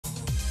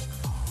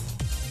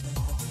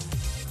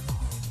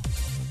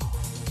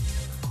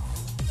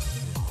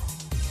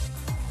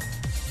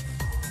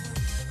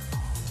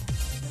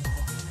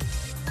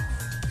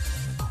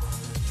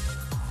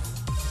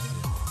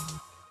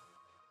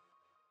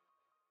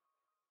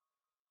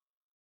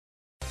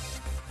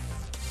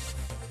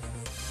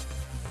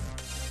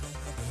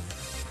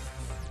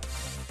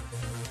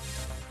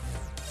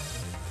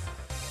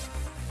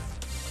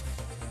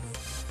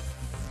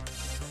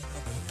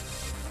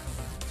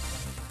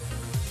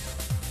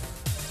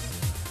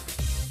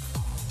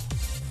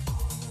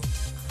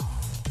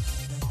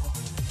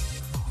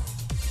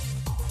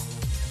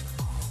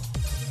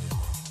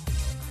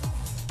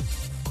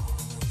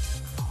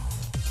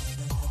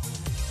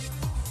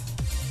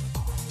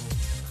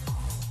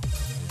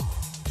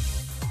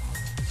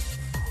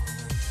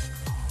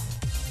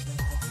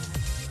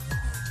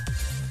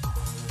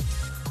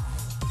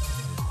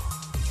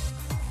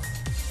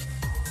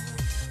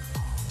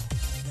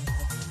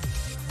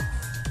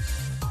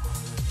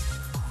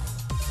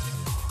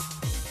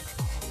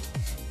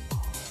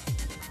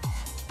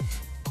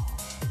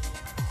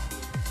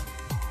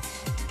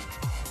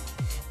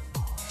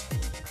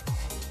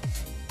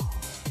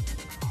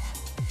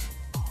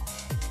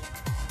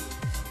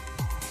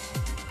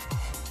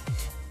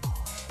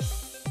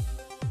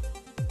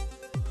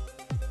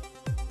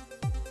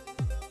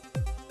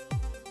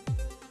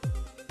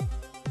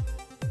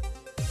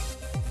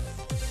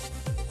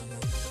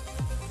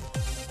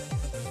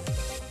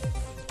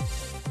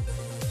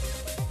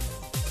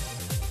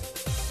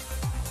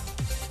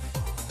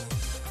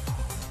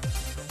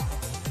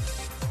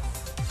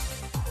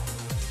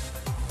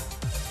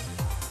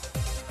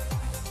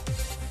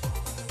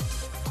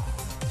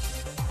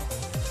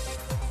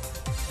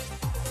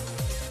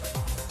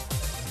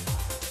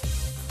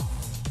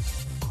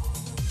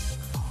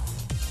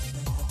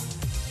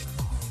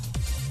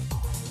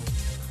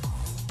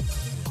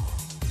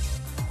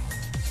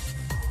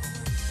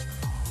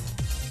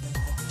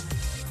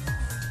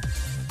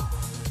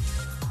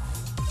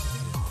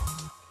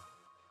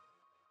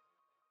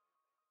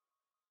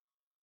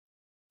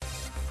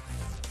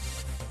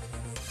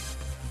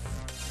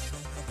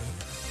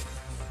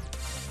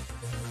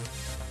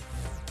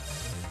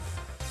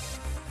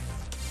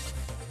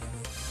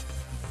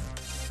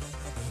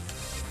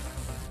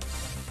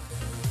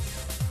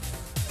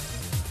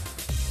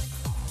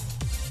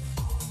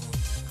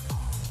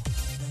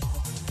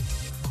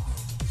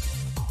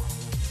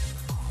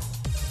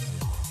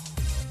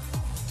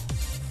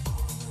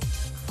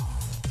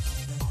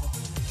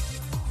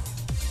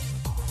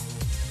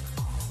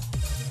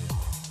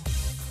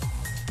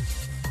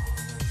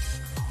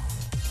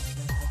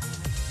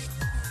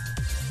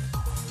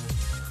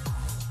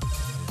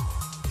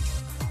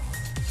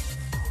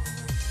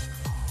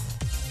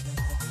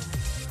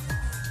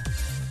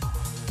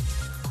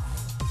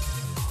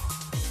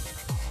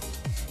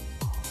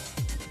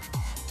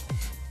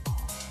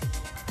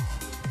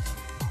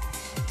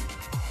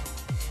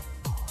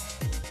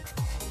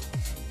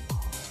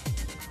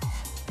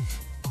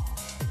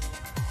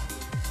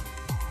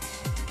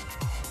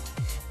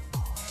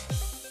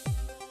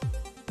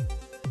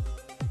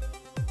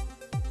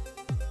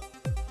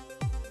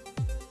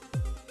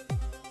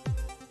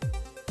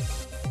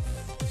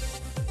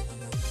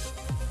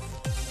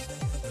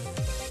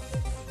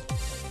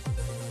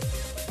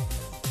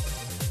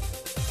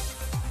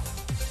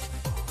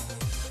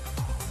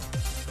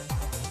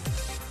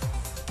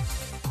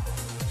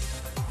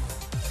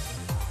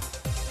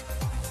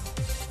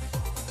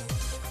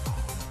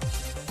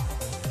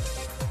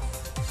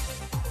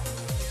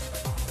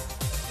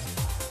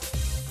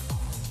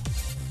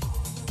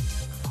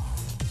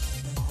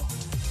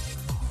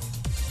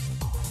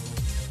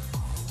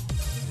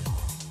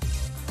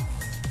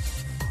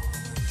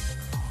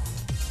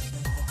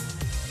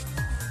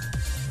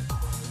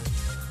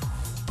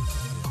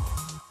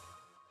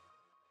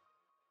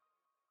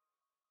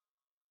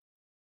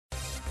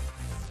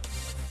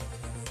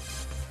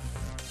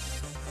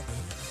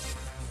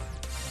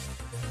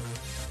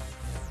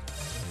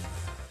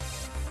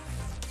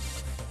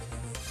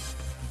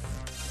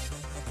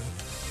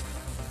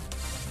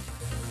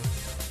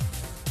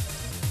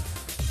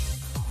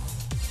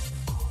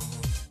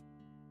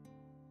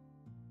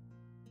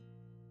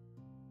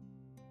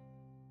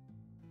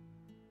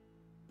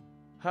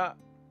Ha,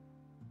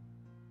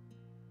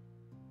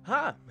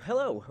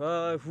 hello.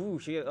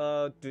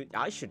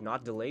 I should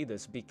not delay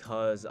this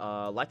because,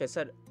 like I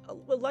said,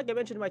 well, like I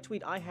mentioned in my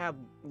tweet, I have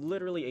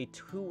literally a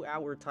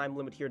 2-hour time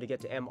limit here to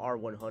get to MR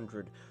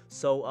 100.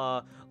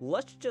 So,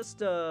 let's just,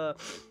 but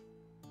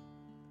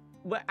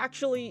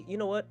actually, you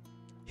know what?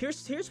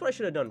 Here's what I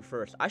should have done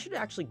first. I should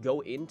actually go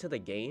into the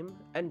game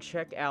and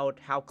check out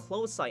how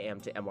close I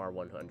am to MR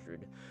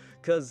 100,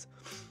 because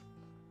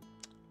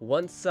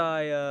once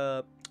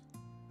I'm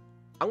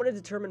going to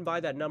determine by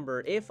that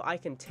number if I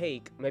can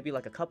take maybe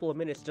like a couple of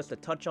minutes just to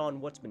touch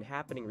on what's been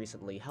happening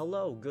recently.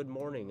 Hello, good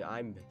morning. I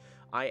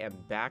am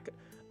back.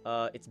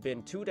 It's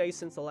been 2 days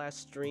since the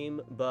last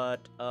stream,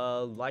 but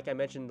like I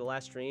mentioned in the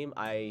last stream,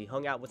 I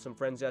hung out with some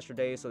friends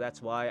yesterday, so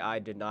that's why I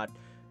did not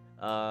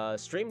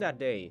stream that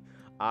day.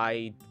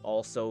 I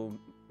also,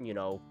 you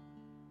know,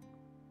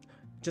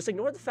 just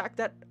ignore the fact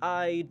that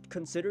I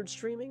considered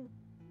streaming.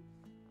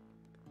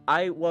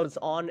 I was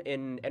on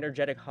an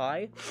energetic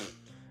high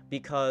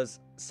because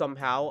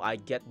somehow I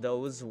get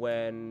those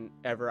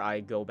whenever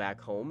I go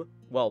back home.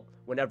 Well,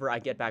 whenever I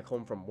get back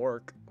home from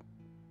work,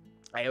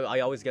 I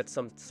always get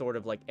some sort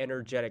of like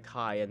energetic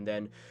high, and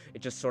then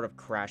it just sort of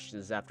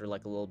crashes after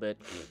like a little bit.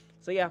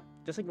 So yeah,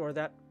 just ignore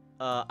that.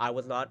 I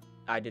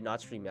did not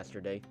stream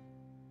yesterday.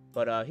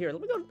 But here, let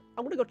me go.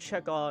 I'm gonna go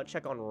check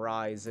on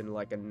Rise in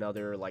like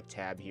another like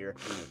tab here.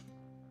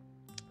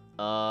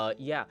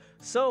 Yeah.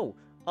 So,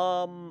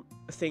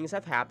 things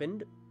have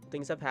happened.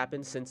 Things have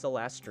happened since the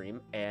last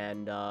stream,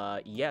 and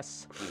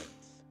yes,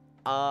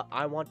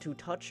 I want to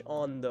touch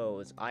on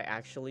those. I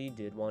actually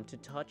did want to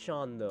touch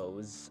on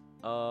those.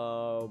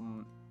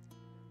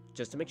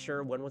 Just to make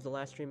sure, when was the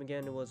last stream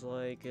again? It was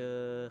like,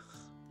 it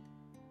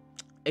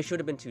should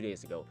have been 2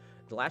 days ago.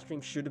 The last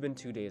stream should have been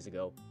 2 days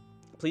ago.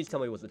 Please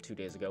tell me it was 2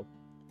 days ago.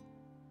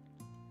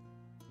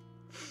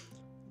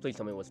 Please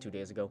tell me it was 2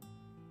 days ago.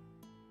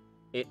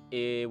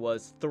 It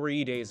was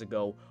 3 days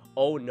ago.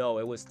 Oh no,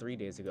 it was 3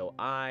 days ago.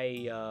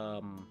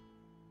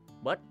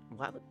 What?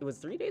 It was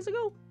 3 days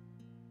ago?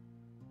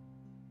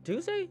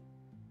 Tuesday?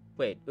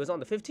 Wait, it was on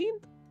the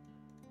 15th?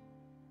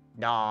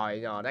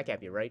 No, that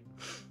can't be right.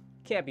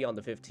 Can't be on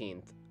the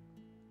 15th.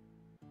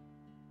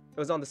 It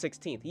was on the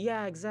 16th.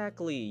 Yeah,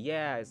 exactly.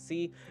 Yeah,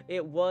 see?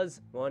 It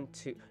was 1,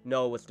 2...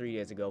 No, it was 3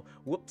 days ago.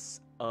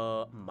 Whoops.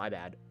 My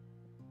bad.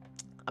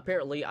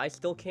 Apparently, I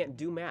still can't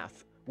do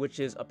math. Which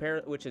is,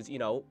 you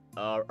know,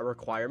 a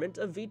requirement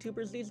of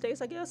VTubers these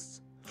days, I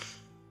guess.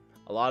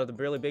 A lot of the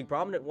really big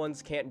prominent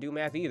ones can't do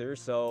math either,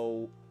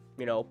 so,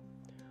 you know,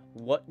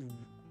 what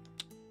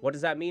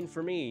does that mean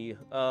for me?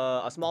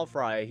 A small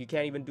fry, he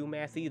can't even do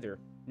math either.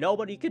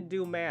 Nobody could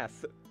do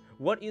math.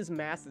 What is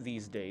math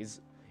these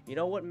days? You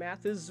know what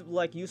math is,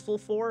 like, useful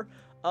for?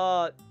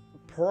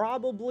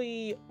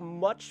 Probably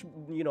much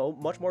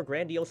more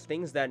grandiose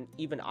things than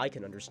even I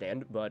can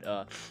understand, but,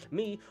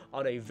 me,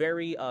 on a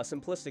very,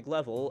 simplistic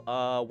level,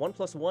 1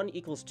 plus 1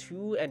 equals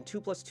 2, and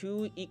 2 plus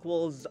 2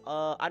 equals,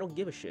 I don't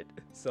give a shit,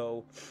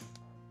 so...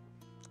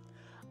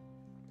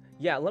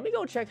 Yeah, let me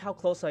go check how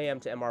close I am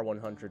to MR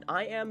 100.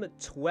 I am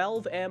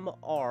 12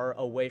 MR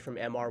away from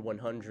MR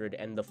 100,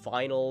 and the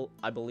final,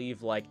 I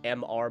believe, like,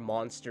 MR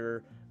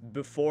monster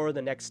before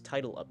the next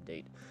title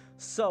update.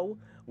 So,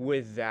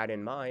 with that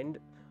in mind,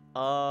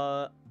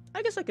 I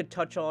guess I could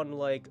touch on,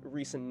 like,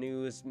 recent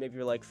news,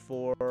 maybe, like,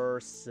 for,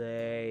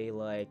 say,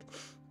 like,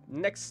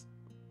 next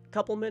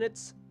couple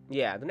minutes?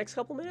 Yeah, the next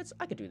couple minutes?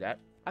 I could do that.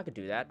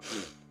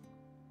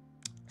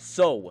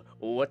 So,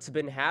 what's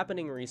been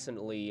happening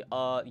recently?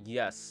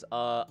 Yes,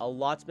 a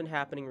lot's been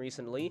happening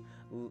recently.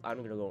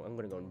 I'm gonna go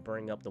and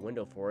bring up the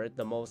window for it.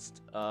 The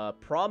most,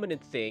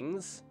 prominent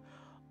things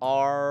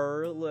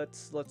are,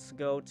 let's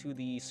go to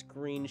the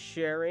screen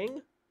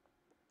sharing.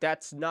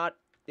 That's not...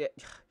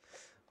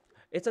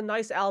 It's a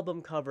nice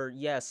album cover,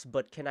 yes,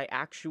 but can I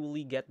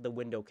actually get the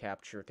window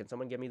capture? Can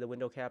someone get me the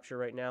window capture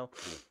right now?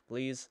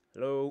 Please?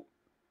 Hello?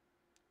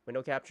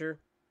 Window capture?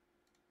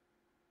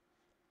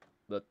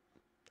 But,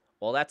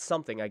 well, that's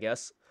something, I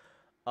guess.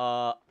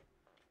 There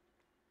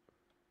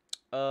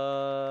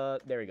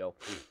we go.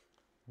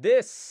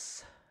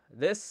 This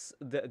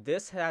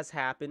has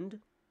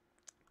happened.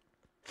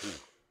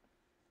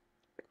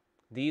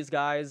 These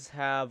guys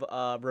have,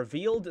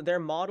 revealed their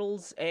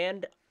models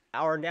and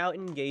are now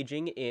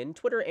engaging in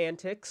Twitter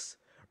antics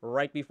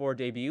right before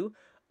debut.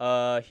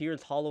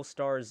 Here's Hollow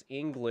Stars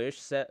English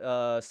set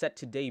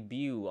to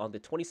debut on the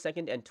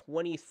 22nd and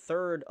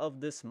 23rd of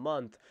this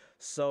month.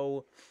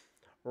 So,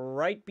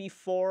 right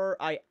before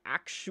I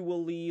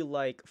actually,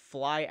 like,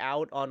 fly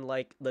out on,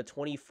 like, the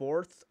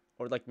 24th,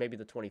 or, like, maybe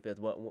the 25th,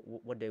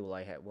 what day will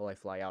I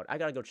fly out? I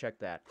gotta go check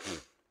that.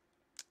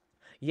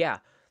 Yeah,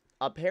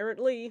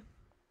 apparently,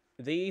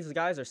 these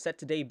guys are set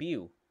to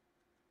debut.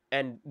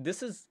 And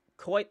this is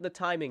quite the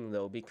timing,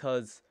 though,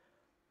 because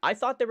I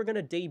thought they were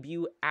gonna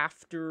debut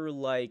after,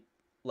 like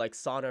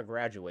Sana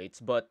graduates,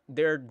 but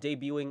they're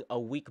debuting a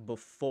week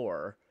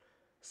before.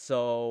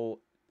 So,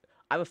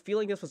 I have a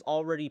feeling this was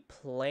already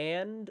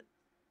planned.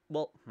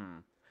 Well,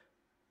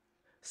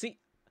 See,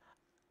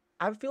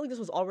 I have a feeling this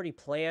was already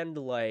planned,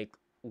 like,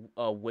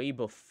 way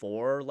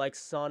before like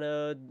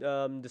Sana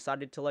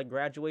decided to like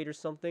graduate or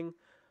something.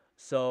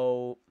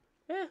 So,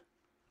 eh.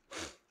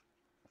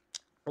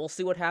 We'll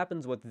see what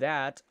happens with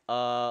that.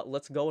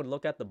 Let's go and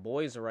look at the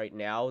boys right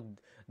now.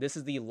 This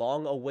is the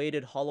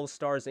long-awaited Hollow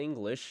Stars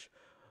English.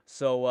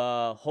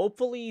 So,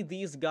 hopefully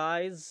these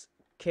guys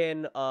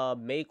can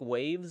make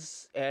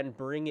waves and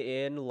bring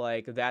in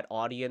like that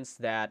audience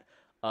that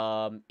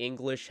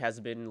English has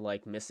been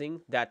like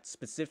missing, that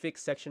specific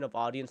section of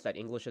audience that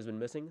English has been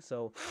missing.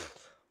 So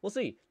we'll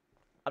see.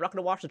 I'm not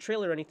gonna watch the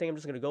trailer or anything. I'm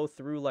just gonna go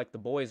through like the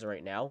boys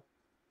right now.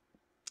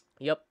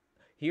 Yep,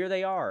 here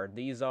they are.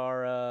 These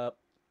are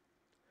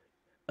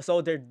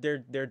so they're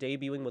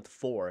debuting with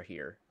 4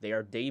 here. They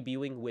are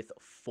debuting with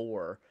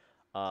 4.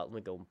 Let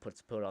me go and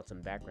put on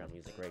some background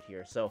music right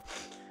here. So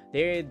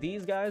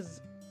these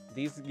guys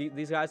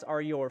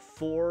are your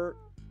 4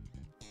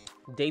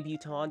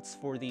 debutantes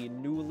for the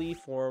newly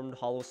formed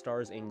Hollow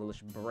Stars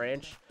English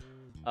branch.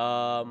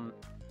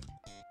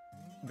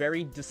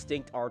 Very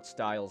distinct art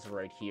styles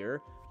right here.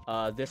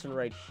 This one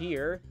right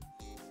here,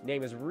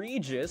 name is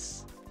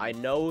Regis. I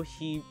know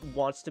he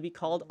wants to be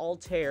called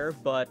Altair,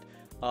 but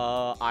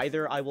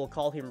either I will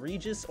call him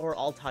Regis or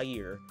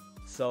Altair.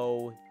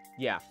 So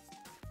yeah,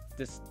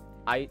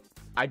 I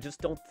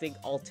just don't think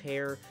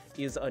Altair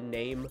is a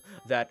name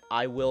that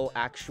I will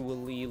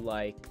actually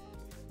like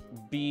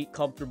be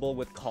comfortable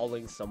with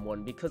calling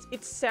someone, because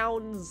it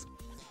sounds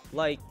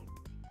like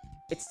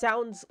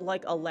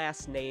a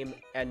last name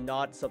and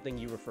not something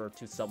you refer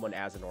to someone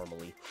as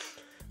normally.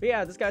 But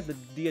yeah, this guy's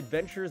the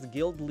Adventurers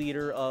Guild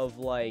leader of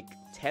like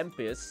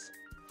Tempest.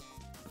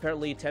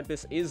 Apparently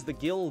Tempest is the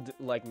guild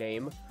like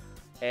name,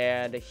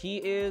 and he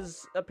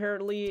is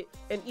apparently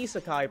an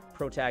isekai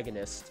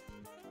protagonist.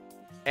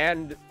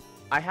 And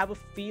I have a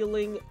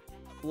feeling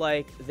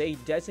like they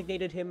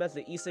designated him as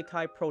the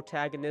isekai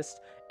protagonist,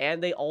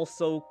 and they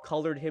also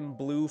colored him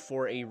blue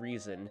for a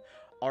reason.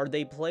 Are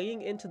they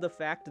playing into the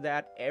fact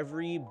that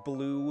every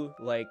blue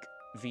like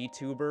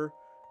VTuber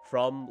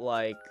from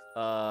like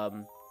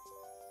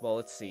well,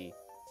 let's see,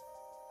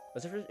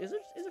 is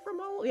it from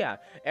Hollow? Yeah,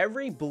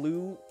 every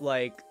blue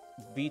like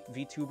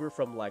VTuber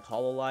from like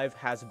Hololive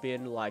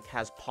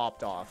has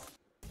popped off,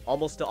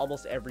 almost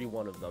every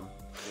one of them.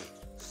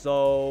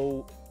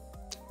 So,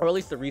 or at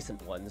least the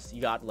recent ones.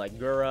 You got like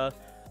Gura,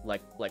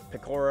 like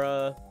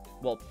Picora.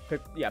 Well,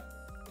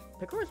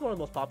 Picora is one of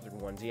the most popular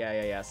ones.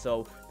 Yeah.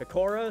 So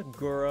Picora,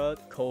 Gura,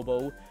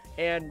 Kobo,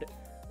 and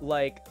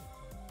like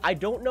I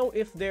don't know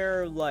if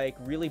they're like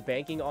really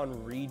banking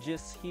on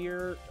Regis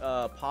here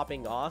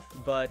popping off,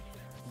 but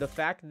the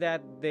fact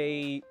that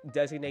they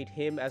designate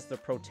him as the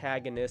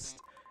protagonist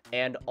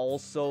and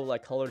also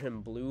like colored him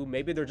blue,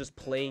 maybe they're just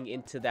playing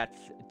into that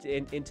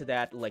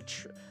like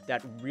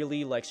that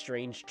really like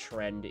strange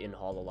trend in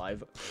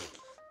Hololive.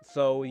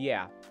 So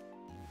yeah,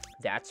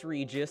 that's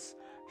Regis.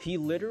 He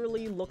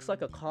literally looks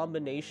like a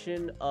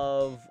combination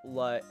of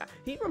like,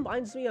 he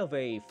reminds me of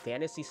a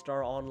Phantasy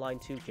Star Online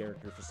 2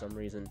 character for some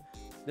reason.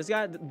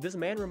 This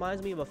man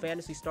reminds me of a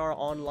Phantasy Star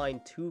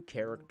Online 2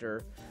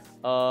 character.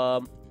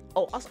 Oh,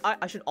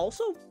 I should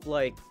also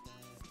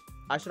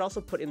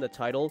put in the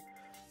title.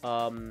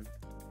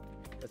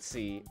 Let's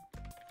see.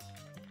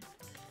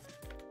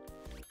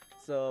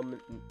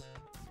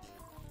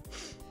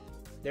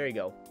 There you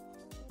go.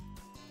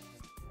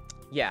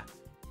 Yeah.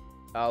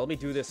 Let me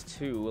do this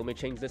too. Let me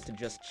change this to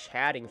just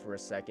chatting for a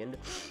second.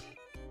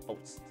 Oh.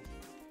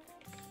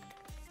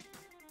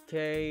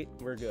 Okay,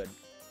 we're good.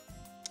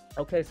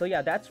 Okay, so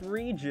yeah, that's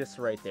Regis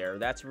right there.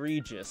 That's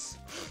Regis.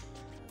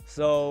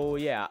 So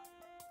yeah,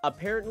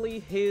 apparently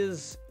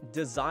his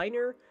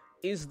designer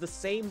is the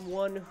same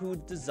one who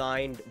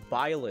designed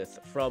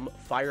Byleth from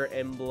Fire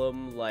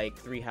Emblem, like,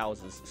 3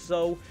 Houses.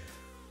 So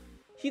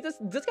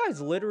this guy's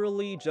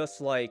literally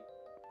just like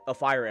a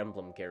Fire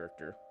Emblem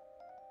character.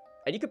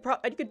 And you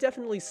could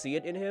definitely see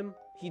it in him.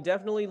 He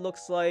definitely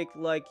looks like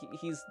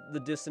he's the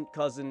distant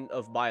cousin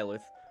of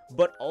Byleth.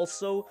 But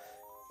also,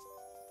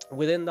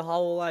 within the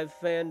Hololive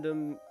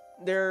fandom,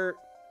 there's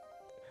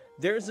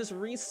this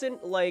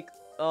recent like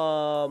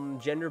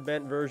gender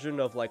bent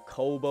version of like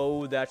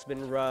Kobo that's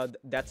been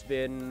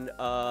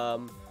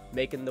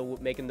making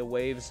the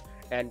waves,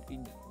 and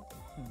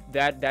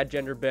that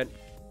gender bent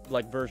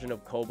like version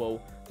of Kobo,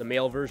 the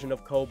male version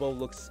of Kobo,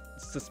 looks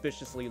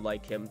suspiciously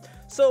like him.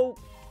 So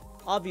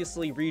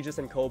obviously, Regis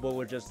and Kobo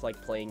were just, like,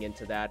 playing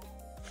into that.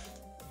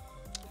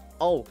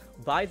 Oh,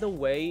 by the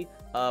way,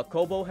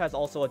 Kobo has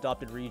also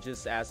adopted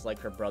Regis as, like,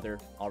 her brother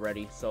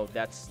already. So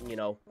that's, you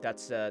know,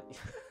 that's,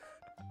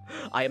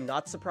 I am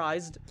not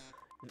surprised.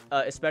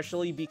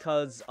 Especially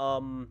because,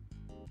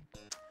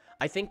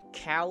 I think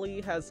Callie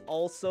has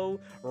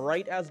also,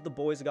 right as the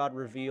boys got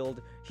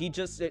revealed, she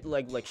just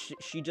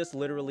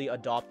literally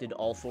adopted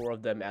all 4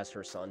 of them as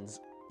her sons.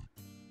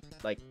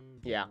 Like,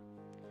 yeah.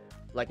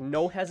 Like,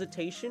 no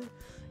hesitation,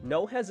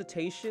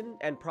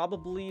 and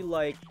probably,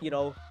 like, you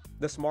know,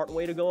 the smart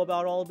way to go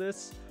about all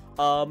this,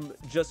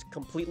 just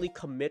completely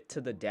commit to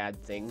the dad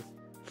thing.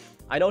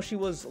 I know she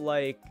was,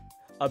 like,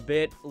 a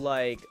bit,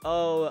 like,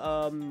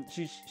 oh,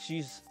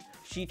 she's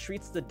she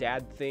treats the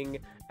dad thing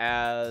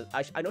as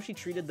I know she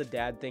treated the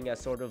dad thing as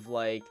sort of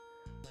like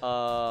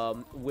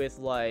with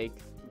like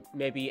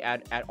maybe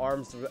at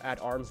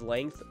arm's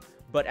length,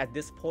 but at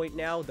this point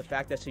now, the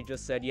fact that she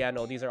just said, yeah,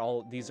 no, these are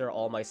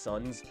all my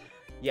sons.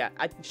 Yeah,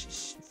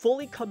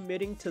 fully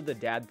committing to the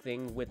dad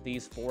thing with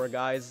these 4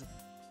 guys,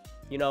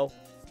 you know,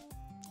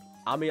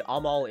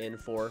 I'm all in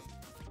for.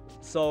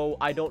 So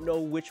I don't know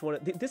which one.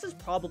 This is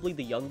probably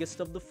the youngest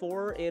of the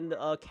 4 in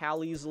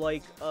Callie's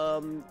like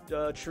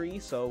tree.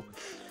 So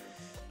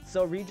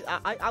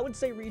I would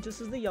say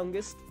Regis is the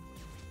youngest.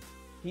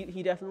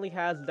 He definitely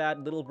has that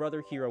little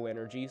brother hero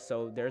energy.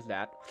 So there's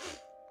that.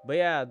 But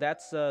yeah,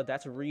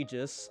 that's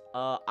Regis.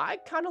 I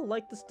kind of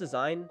like this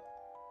design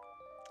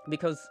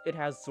because it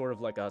has sort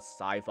of like a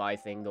sci-fi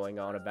thing going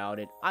on about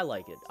it. I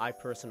like it. I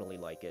personally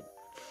like it.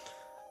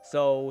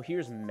 So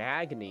here's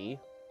Magni.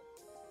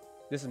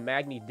 This is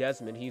Magni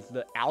Desmond. He's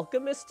the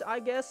alchemist, I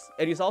guess,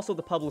 and he's also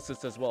the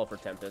publicist as well for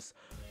Tempest.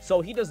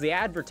 So he does the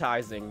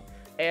advertising,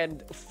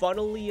 and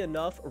funnily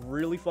enough,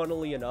 really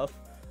funnily enough,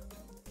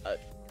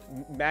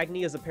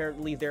 Magni is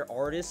apparently their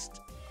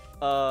artist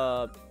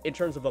in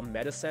terms of a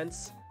meta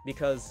sense,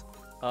 because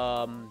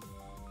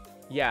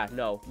yeah,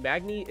 no,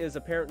 Magni is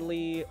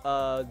apparently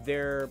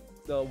their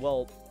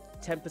well,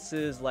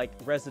 Tempest's like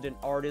resident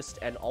artist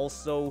and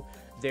also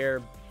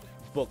their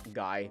book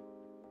guy.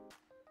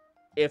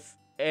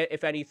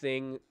 If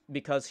anything,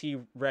 because he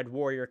read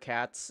Warrior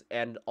Cats,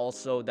 and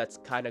also that's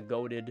kind of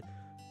goated,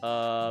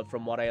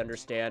 from what I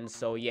understand.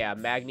 So yeah,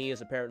 Magni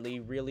is apparently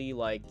really,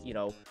 like, you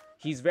know,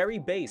 he's very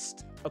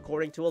based,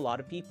 according to a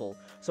lot of people.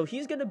 So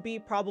he's gonna be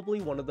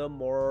probably one of the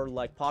more,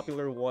 like,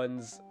 popular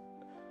ones,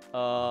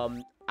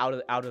 out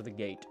of the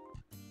gate.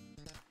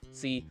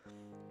 See,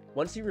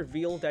 once you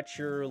reveal that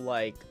you're,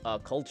 like,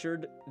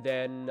 cultured,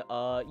 then,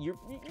 I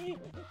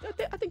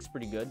think it's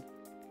pretty good.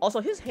 Also,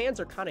 his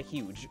hands are kind of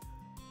huge,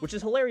 which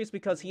is hilarious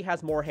because he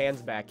has more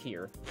hands back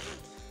here.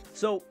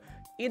 So,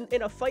 in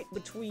a fight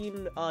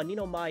between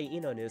Nino Mai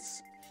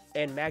Inonis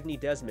and Magni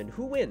Desmond,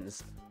 who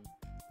wins?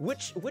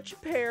 Which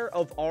pair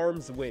of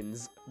arms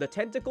wins? The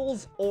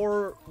tentacles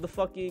or the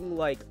fucking,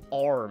 like,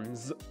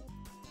 arms?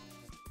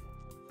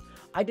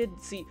 I did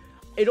see...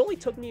 It only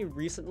took me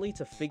recently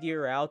to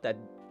figure out that...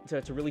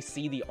 To really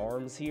see the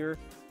arms here.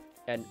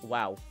 And,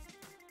 wow.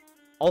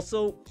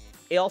 Also,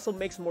 it also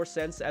makes more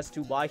sense as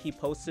to why he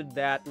posted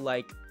that,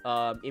 like,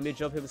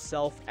 image of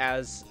himself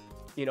as,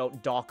 you know,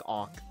 Doc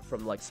Ock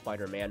from, like,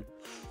 Spider-Man.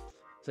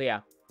 So, yeah.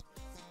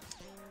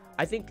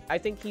 I think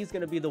he's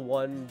gonna be the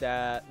one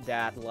that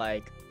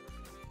like,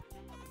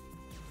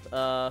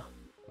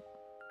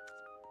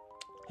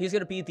 he's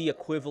gonna be the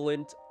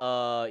equivalent,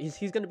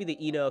 he's gonna be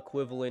the Ina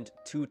equivalent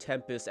to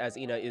Tempest as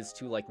Ina is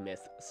to, like,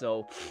 Myth.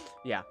 So,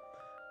 yeah.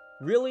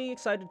 Really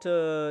excited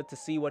to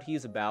see what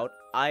he's about.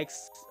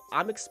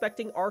 I'm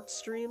expecting art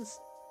streams.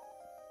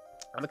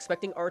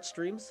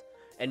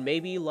 And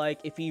maybe, like,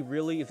 if he's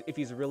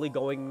really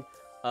going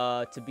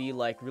to be,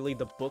 like, really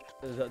the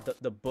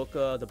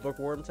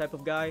bookworm type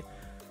of guy,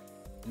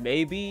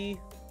 maybe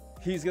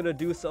he's gonna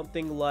do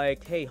something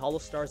like, hey,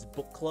 Holostar's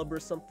book club or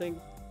something.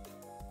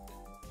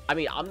 I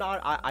mean,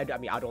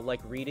 I don't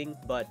like reading,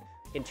 but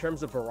in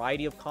terms of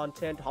variety of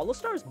content,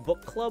 Holostar's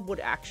book club would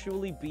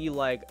actually be,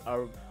 like,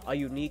 a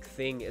unique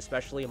thing,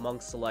 especially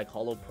amongst, like,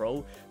 Holo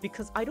Pro,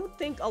 because I don't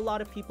think a lot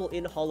of people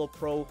in Holo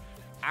Pro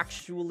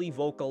actually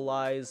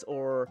vocalize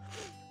or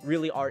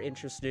really are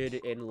interested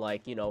in,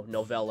 like, you know,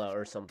 novella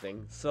or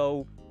something.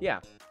 So, yeah.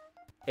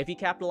 If he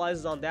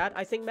capitalizes on that,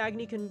 I think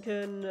Magni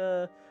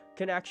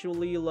can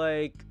actually,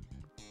 like...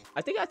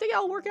 I think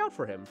that'll work out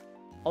for him.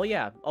 Oh,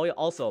 yeah.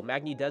 Also,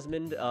 Magni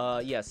Desmond,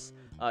 yes.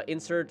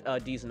 Insert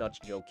D's nuts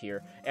joke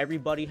here.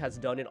 Everybody has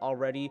done it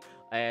already,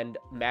 and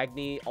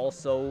Magni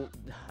also,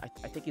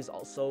 I think he's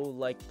also,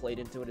 like, played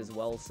into it as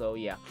well, so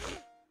yeah.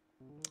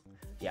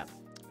 Yeah.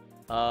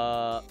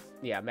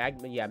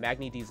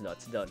 Magni D's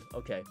nuts, done.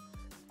 Okay.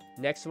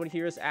 Next one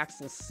here is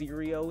Axel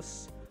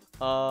Sirios.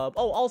 Oh,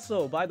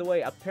 also, by the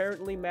way,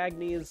 apparently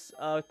Magni's,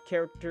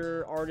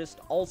 character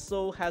artist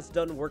also has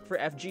done work for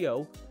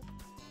FGO.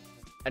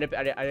 And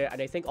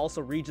I think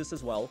also Regis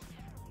as well.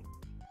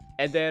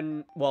 And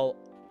then, well,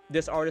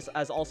 this artist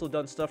has also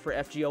done stuff for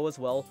FGO as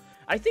well.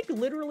 I think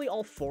literally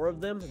all 4 of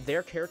them,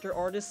 their character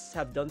artists,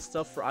 have done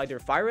stuff for either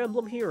Fire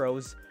Emblem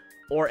Heroes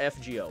or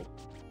FGO.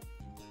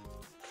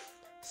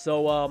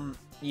 So,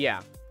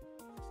 yeah.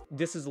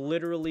 This is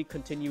literally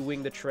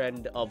continuing the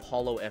trend of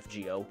Holo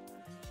FGO.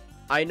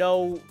 I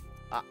know,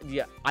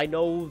 I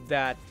know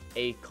that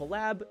a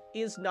collab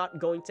is not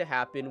going to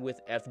happen with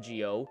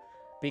FGO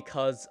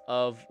because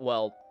of,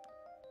 well,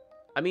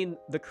 I mean,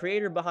 the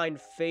creator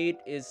behind Fate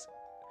is...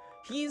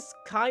 He's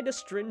kind of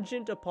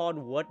stringent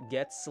upon what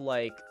gets,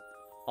 like,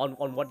 on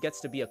what gets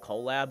to be a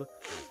collab.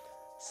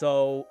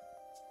 So,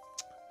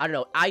 I don't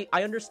know. I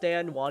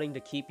understand wanting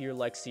to keep your,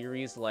 like,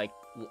 series, like,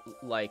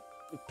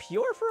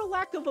 pure for a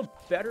lack of a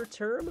better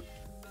term.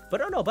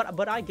 But I don't know,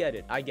 but I get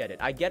it. I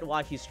get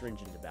why he's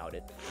stringent about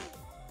it.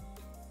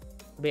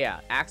 But yeah,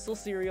 Axel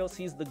Sirios,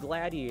 he's the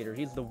gladiator.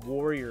 He's the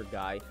warrior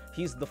guy.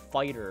 He's the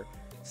fighter.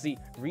 See,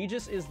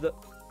 Regis is the...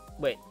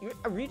 Wait,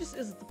 Regis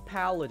is the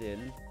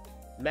paladin.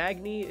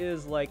 Magni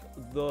is, like,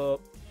 the...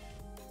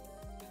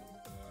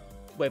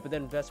 Wait, but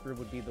then Vesper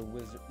would be the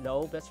wizard.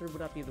 No, Vesper would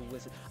not be the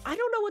wizard. I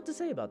don't know what to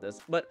say about this.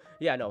 But,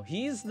 yeah, no.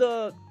 He's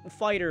the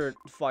fighter,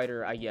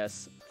 I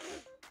guess.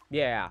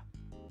 Yeah.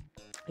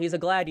 He's a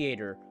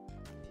gladiator.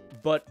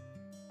 But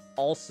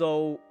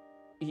also...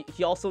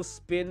 He also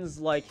spins,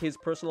 like, his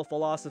personal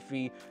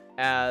philosophy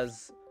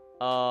as,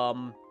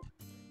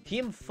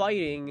 him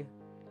fighting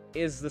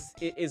is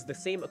the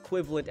same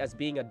equivalent as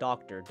being a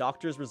doctor.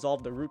 Doctors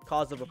resolve the root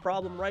cause of a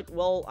problem, right?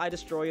 Well, I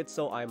destroy it,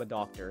 so I'm a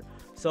doctor.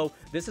 So,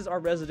 this is our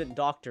resident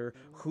doctor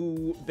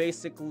who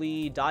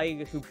basically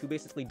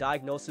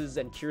diagnoses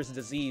and cures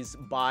disease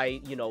by,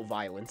 you know,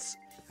 violence.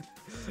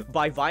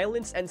 By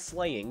violence and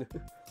slaying.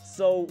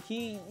 So,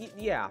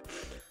 yeah.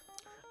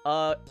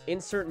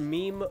 Insert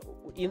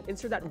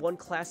that one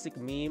classic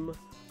meme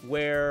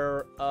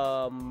where,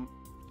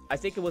 I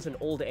think it was an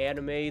old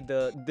anime,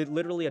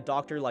 literally a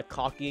doctor, like,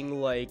 cocking,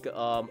 like,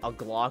 a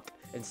Glock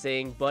and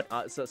saying,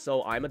 but,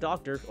 so I'm a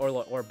doctor,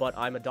 or, but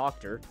I'm a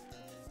doctor.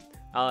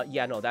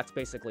 Yeah, no, that's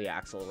basically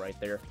Axel right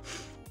there.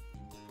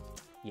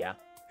 Yeah.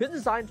 His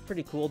design's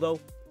pretty cool, though.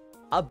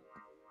 I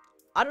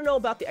don't know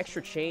about the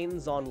extra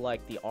chains on,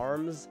 like, the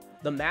arms.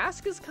 The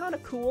mask is kind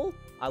of cool.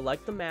 I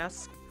like the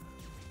mask.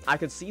 I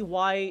could see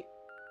why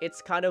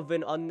it's kind of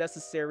an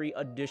unnecessary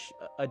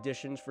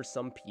addition for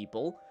some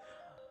people.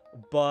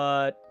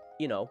 But,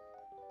 you know,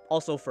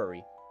 also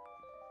furry.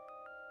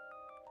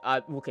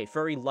 Okay,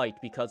 furry light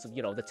because of,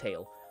 you know, the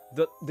tail.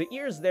 The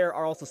ears there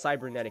are also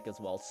cybernetic as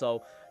well,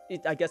 so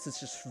I guess it's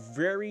just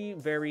very,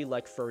 very,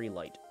 like, furry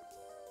light.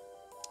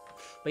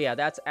 But yeah,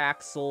 that's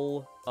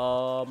Axel.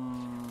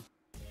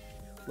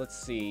 Let's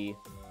see.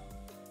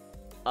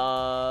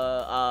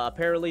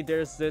 Apparently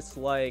there's this,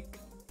 like,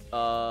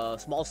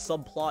 small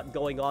subplot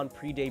going on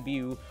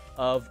pre-debut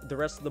of the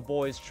rest of the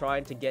boys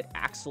trying to get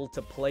Axel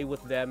to play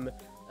with them,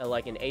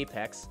 like, in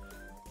Apex.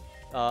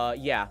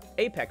 Yeah,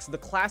 Apex, the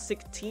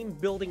classic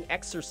team-building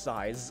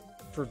exercise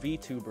for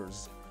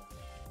VTubers.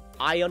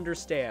 I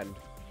understand.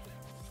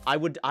 I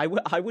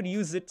would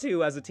use it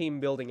too as a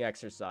team-building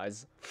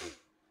exercise.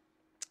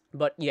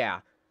 But yeah,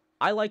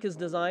 I like his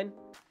design.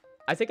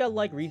 I think I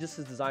like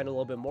Regis's design a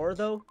little bit more,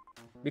 though,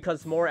 because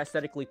it's more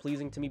aesthetically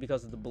pleasing to me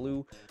because of the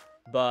blue.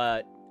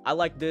 But I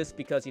like this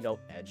because, you know,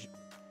 edge.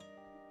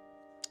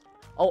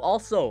 Oh,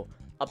 also,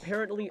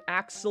 apparently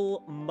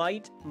Axel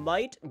might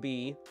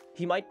be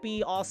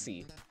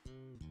Aussie.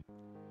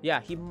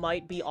 Yeah, he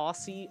might be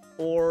Aussie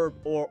or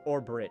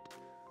Brit.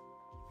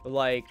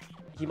 Like,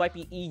 he might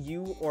be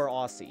EU or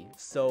Aussie.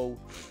 So,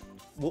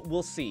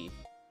 we'll see.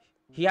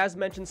 He has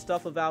mentioned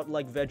stuff about,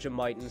 like,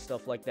 Vegemite and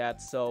stuff like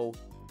that, so...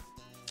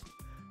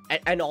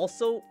 And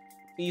also,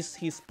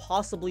 he's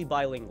possibly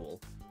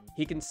bilingual.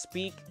 He can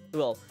speak...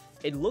 Well,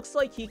 it looks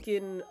like he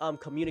can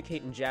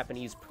communicate in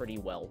Japanese pretty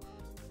well.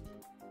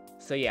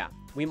 So yeah,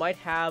 we might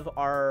have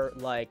our,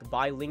 like,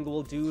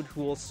 bilingual dude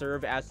who will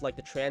serve as, like,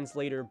 the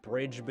translator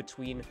bridge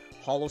between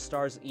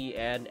Hollowstars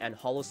EN and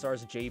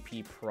Hollowstars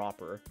JP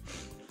proper.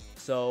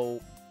 So,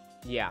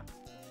 yeah.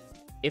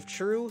 If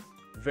true,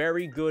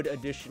 very good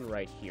addition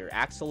right here.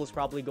 Axel is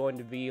probably going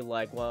to be,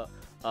 like,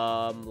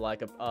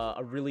 like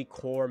a really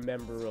core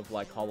member of,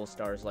 like,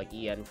 Hollowstars, like,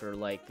 EN for,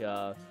 like,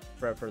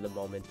 for the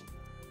moment.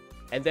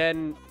 And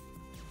then...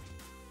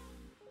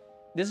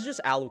 This is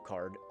just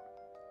Alucard.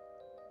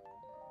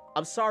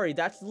 I'm sorry,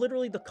 that's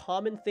literally the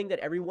common thing that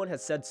everyone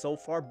has said so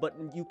far, but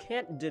you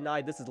can't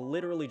deny this is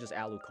literally just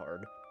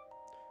Alucard.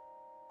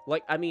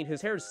 Like, I mean,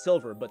 his hair is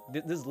silver, but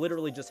this is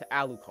literally just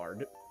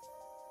Alucard.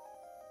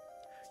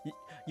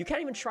 You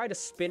can't even try to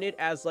spin it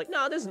as, like,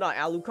 nah, this is not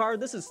Alucard,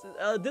 this is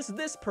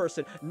this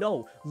person.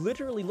 No,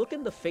 literally, look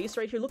in the face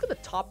right here, look at the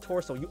top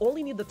torso. You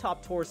only need the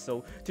top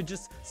torso to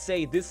just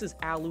say, this is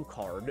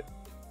Alucard.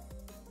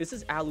 This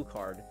is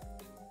Alucard.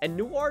 And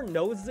Noir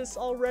knows this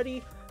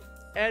already,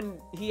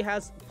 and he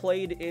has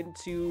played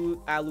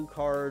into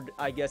Alucard,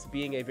 I guess,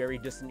 being a very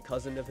distant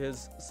cousin of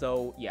his,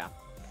 so, yeah.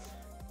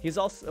 He's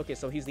also, okay,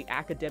 so he's the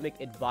academic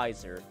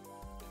advisor.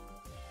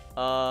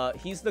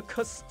 He's the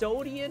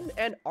custodian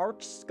and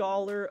arch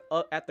scholar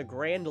at the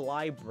Grand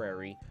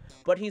Library,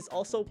 but he's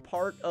also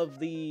part of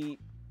the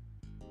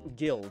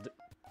guild,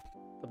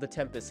 of the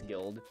Tempest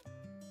Guild.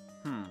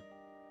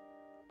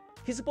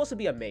 He's supposed to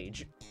be a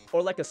mage,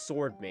 or like a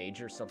sword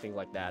mage or something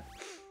like that.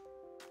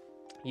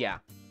 Yeah.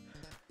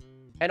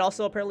 And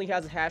also, apparently he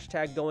has a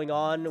hashtag going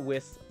on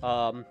with,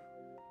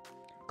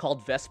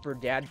 called Vesper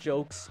Dad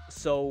Jokes,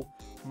 so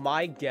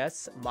my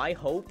guess, my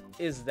hope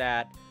is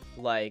that,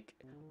 like,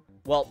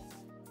 well,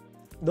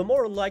 the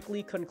more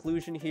likely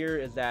conclusion here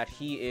is that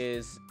he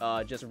is,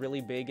 just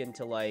really big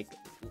into, like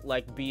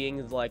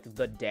being, like,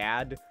 the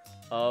dad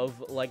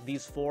of, like,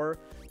 these four,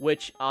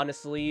 which,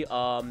 honestly,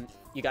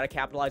 you gotta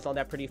capitalize on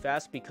that pretty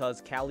fast,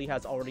 because Callie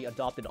has already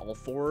adopted all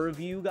four of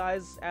you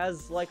guys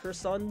as, like, her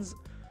sons,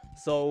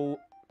 so,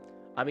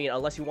 I mean,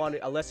 unless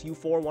you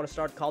four want to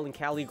start calling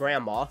Callie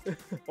grandma,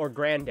 or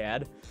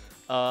granddad,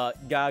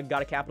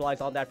 gotta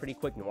capitalize on that pretty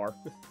quick, Noir.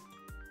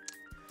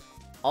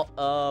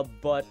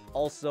 But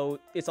also,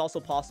 it's also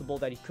possible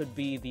that he could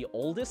be the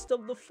oldest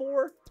of the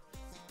four.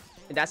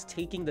 And that's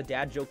taking the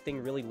dad joke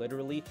thing really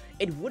literally.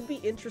 It would be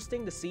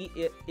interesting to see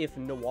if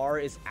Noir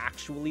is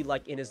actually,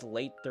 like, in his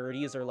late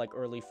 30s or, like,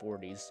 early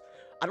 40s.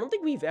 I don't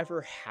think we've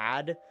ever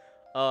had,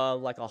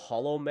 like, a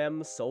holo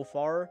mem so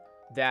far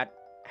that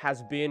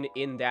has been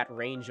in that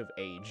range of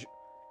age.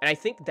 And I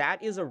think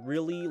that is a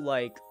really,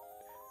 like...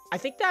 I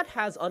think that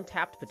has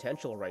untapped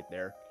potential right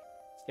there.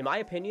 In my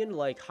opinion,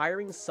 like,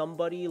 hiring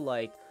somebody,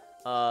 like,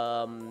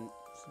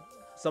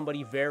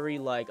 somebody very,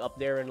 like, up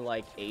there in,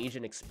 like, age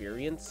and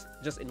experience,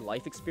 just in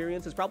life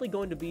experience, is probably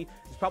going to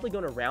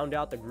round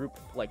out the group,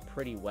 like,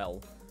 pretty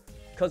well.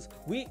 Because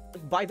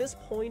by this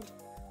point,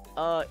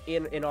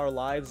 in our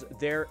lives,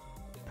 there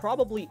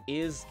probably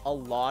is a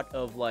lot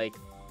of, like,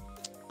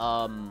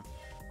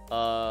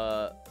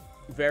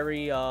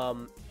 very,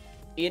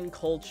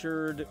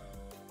 in-cultured,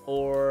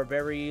 or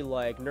very,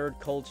 like,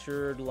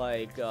 nerd-cultured,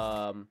 like,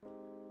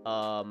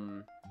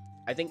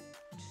 I think...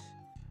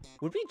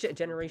 Would it be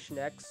Generation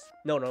X?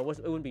 No, it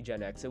wouldn't be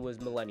Gen X. It was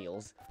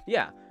Millennials.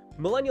 Yeah,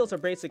 Millennials are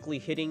basically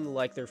hitting,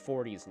 like, their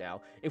 40s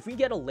now. If we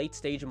get a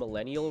late-stage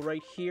millennial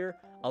right here,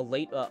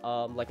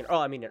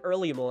 an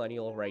early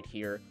millennial right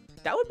here,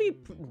 that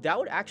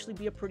would actually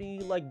be a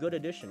pretty, like, good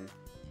addition.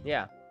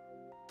 Yeah.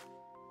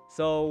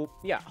 So,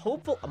 yeah,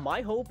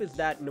 my hope is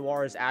that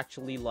Noir is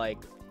actually, like,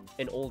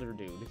 an older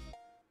dude.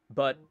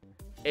 But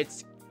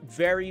it's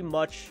very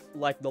much,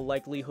 like, the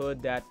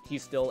likelihood that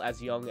he's still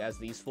as young as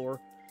these four.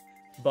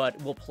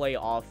 But will play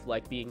off,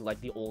 like, being,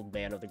 like, the old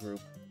man of the group.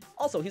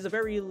 Also, he's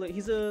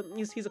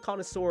a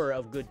connoisseur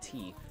of good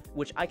tea,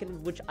 which I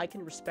can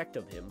respect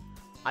of him.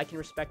 I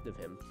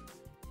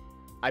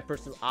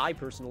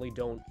personally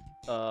don't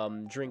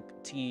drink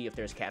tea if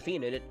there's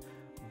caffeine in it,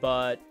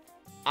 but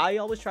I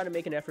always try to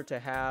make an effort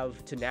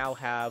to now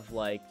have,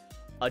 like,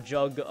 a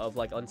jug of,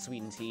 like,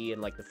 unsweetened tea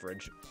in, like, the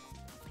fridge.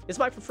 It's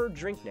my preferred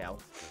drink now.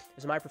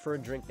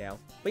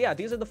 But yeah,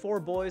 these are the four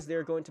boys.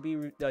 They're going to be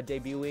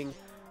debuting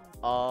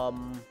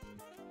on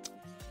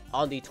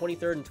the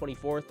 23rd and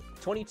 24th.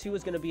 22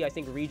 is going to be, I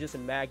think, Regis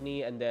and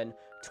Magni, and then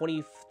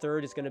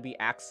 23rd is going to be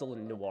Axel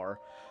and Noir.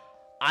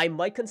 I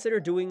might consider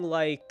doing,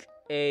 like,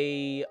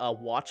 a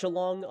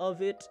watch-along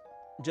of it,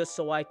 just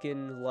so I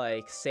can,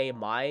 like, say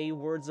my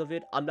words of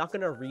it. I'm not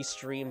going to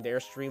restream their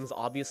streams,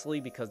 obviously,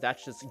 because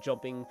that's just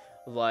jumping,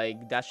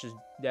 like,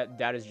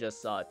 that is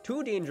just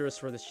too dangerous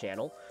for this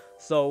channel.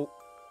 So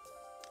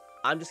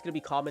I'm just gonna be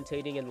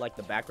commentating in, like,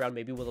 the background,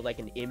 maybe with, like,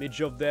 an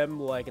image of them,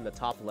 like, in the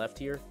top left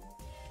here.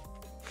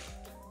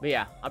 But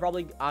yeah,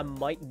 I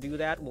might do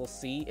that, we'll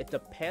see. It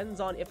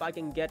depends on if I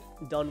can get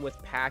done with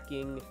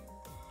packing,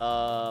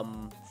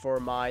 for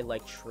my,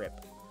 like,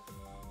 trip.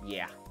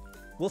 Yeah.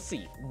 We'll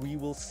see. We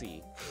will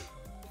see.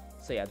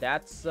 So yeah,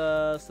 that's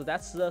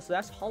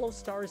Hollow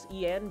Stars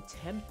and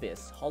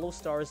Tempest. Hollow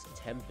Stars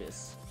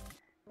Tempest.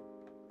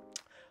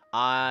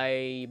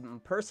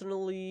 I'm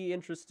personally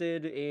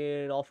interested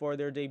in all four of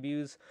their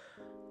debuts.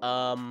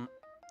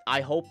 I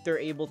hope they're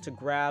able to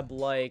grab,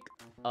 like,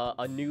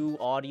 a new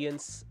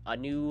audience, a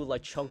new,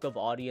 like, chunk of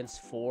audience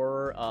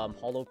for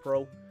Hollow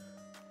Pro,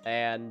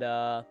 and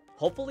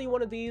hopefully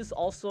one of these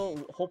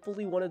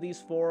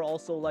four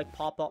also, like,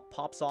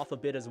 pops off a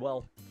bit as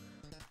well.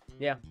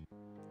 Yeah.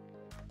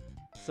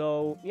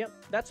 So yeah,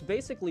 that's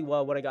basically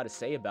what I got to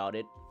say about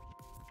it.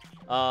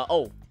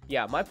 Oh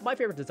yeah, my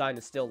favorite design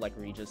is still, like,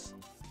 Regis.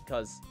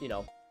 Because, you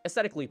know,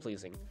 aesthetically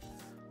pleasing.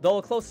 Though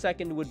a close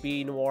second would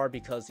be Noir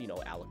because, you know,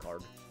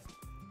 Alucard.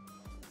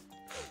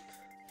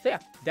 So yeah,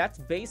 that's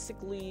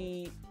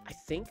basically... I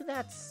think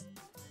that's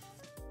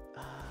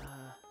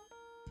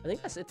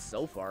it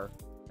so far.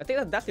 I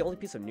think that's the only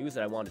piece of news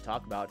that I wanted to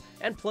talk about.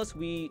 And plus,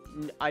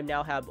 I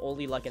now have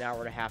only, like, an hour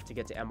and a half to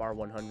get to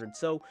MR100.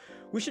 So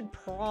we should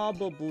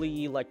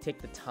probably, like,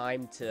 take the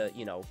time to,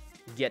 you know,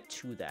 get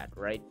to that,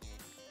 right?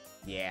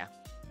 Yeah.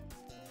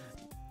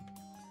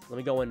 Let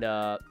me go and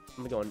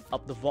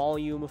up the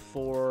volume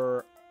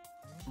for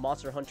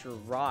Monster Hunter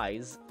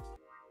Rise.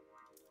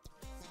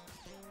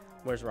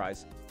 Where's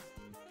Rise?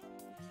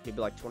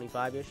 Maybe like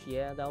 25-ish?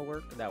 Yeah, that'll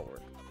work.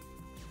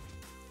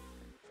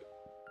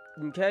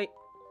 Okay.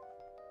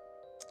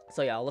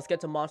 So yeah, let's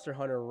get to Monster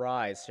Hunter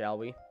Rise, shall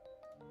we?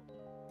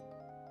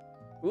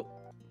 Oop.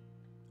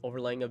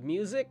 Overlaying of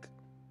music.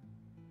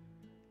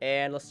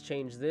 And let's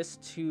change this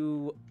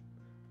to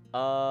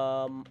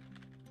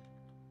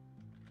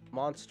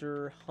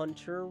Monster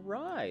Hunter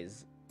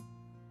Rise.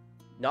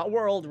 Not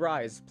World,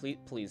 Rise.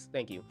 Please.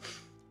 Thank you.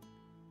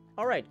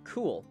 Alright,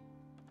 cool.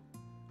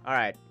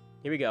 Alright,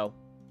 here we go.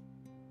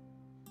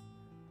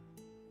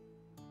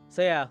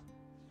 So yeah,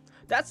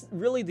 that's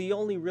really the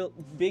only real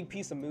big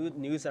piece of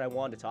news that I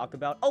wanted to talk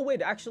about. Oh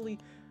wait, actually,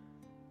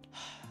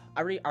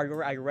 I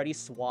already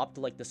swapped,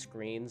 like, the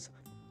screens,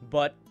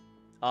 but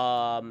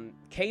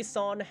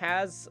K-San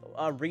has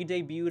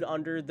re-debuted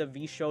under the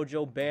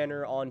VShojo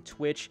banner on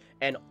Twitch,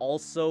 and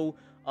also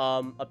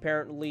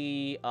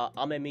apparently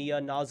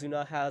Amemiya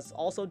Nazuna has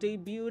also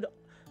debuted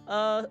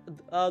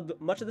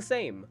much of the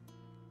same.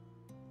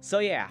 So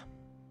yeah.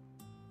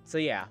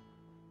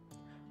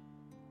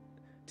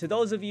 to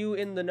those of you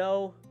in the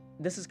know,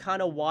 this is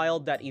kind of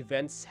wild that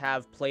events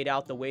have played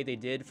out the way they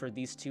did for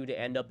these two to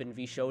end up in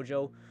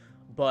VShojo,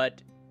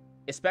 but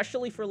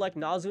especially for like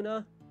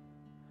Nazuna,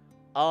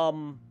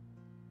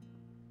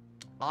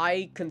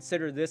 I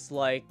consider this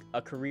like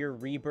a career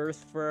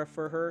rebirth for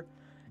her,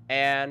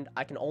 and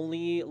I can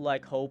only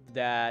like hope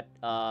that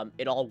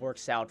it all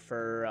works out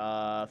for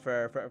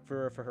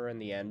her in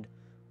the end.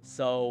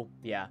 So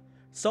yeah,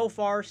 so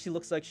far she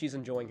looks like she's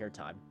enjoying her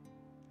time.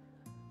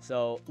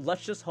 So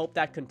let's just hope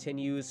that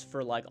continues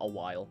for like a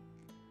while.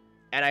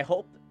 And I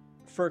hope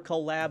for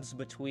collabs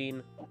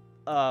between,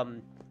 I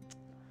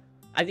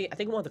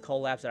think one of the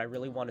collabs that I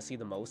really want to see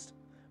the most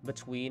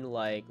between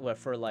like,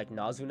 for like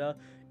Nazuna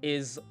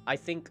is, I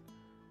think,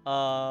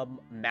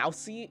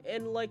 Mousy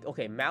and like,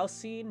 okay,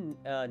 Mousy,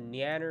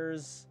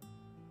 Nyanners,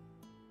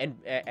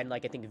 and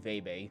like I think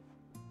Vebe.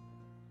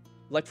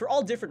 Like for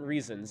all different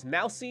reasons.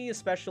 Mousy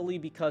especially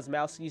because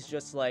Mousy's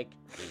just like,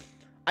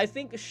 I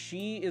think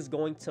she is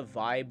going to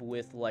vibe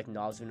with like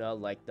Nazuna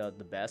like the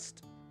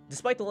best.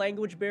 Despite the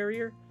language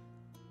barrier,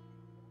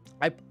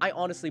 I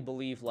honestly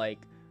believe, like,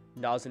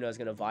 Nazuna is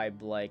gonna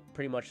vibe, like,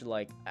 pretty much,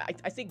 like,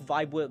 I think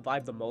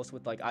vibe the most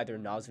with, like, either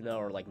Nazuna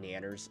or, like,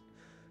 Nyanners.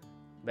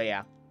 But,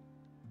 yeah.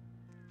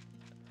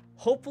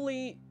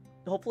 Hopefully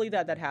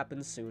that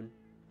happens soon.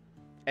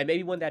 And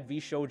maybe when that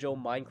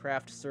VShojo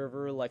Minecraft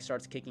server, like,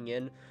 starts kicking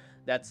in,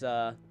 that's,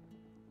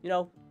 you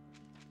know,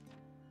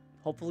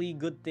 hopefully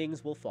good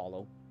things will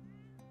follow.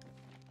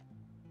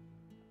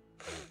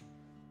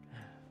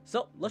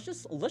 So, let's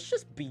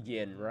just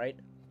begin, right?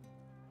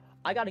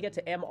 I gotta get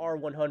to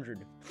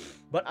MR100,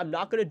 but I'm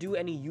not gonna do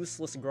any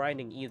useless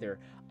grinding either.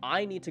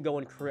 I need to go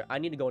and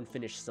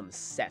finish some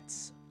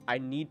sets. I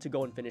need to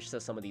go and finish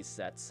some of these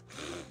sets.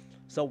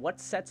 So, what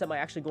sets am I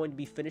actually going to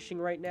be finishing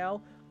right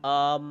now?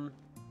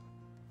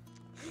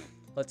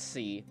 Let's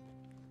see.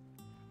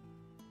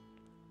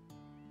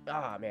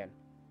 Ah, man.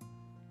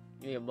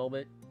 Give me a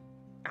moment.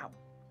 Ow.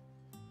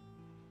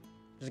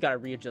 Just gotta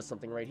readjust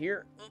something right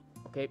here.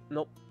 Okay,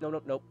 nope.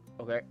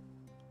 Okay.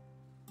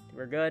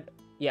 We're good.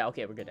 Yeah,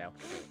 okay, we're good now.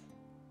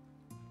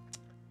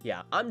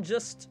 Yeah, I'm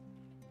just...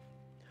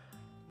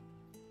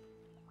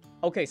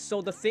 Okay, so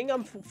the thing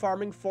I'm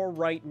farming for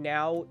right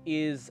now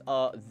is,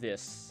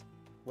 this.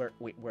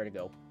 Wait, where to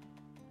go?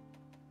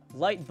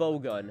 Light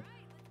bowgun.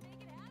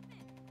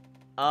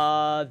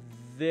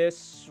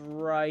 This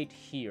right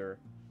here.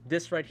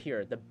 This right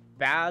here. The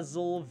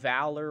Basil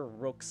Valor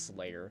Rook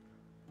Slayer.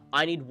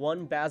 I need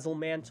one Basil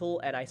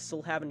Mantle, and I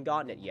still haven't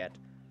gotten it yet.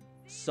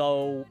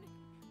 So...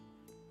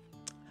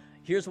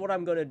 here's what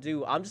I'm gonna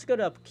do. I'm just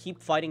gonna keep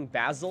fighting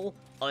Basil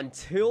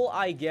until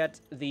I get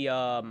the,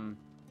 weapon.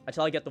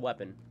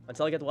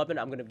 Until I get the weapon,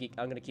 I'm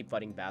gonna keep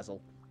fighting Basil.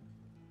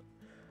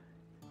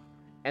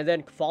 And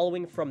then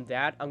following from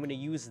that, I'm gonna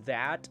use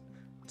that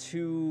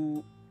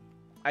to,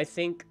 I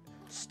think,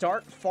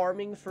 start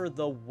farming for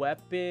the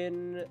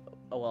weapon.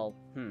 Oh, well,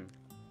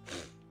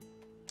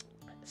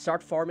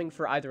 Start farming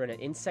for either an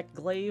insect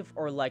glaive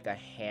or like a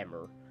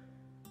hammer.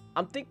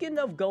 I'm thinking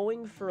of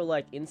going for,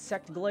 like,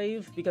 Insect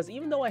Glaive, because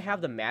even though I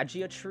have the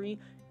Magia tree,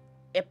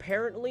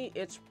 apparently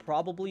it's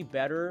probably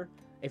better,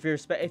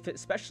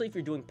 especially if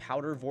you're doing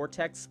Powder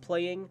Vortex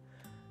playing,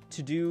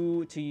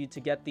 to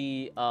get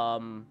the,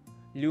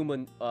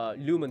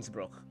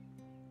 Lumensbruch.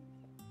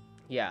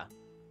 Yeah.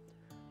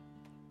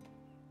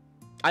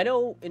 I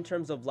know, in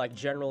terms of, like,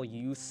 general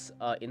use,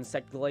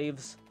 Insect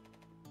Glaives,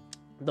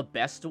 the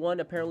best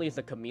one, apparently, is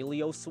the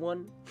Chameleos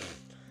one.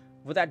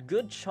 With that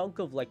good chunk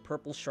of, like,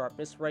 purple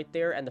sharpness right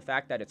there, and the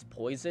fact that it's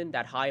poison,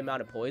 that high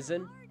amount of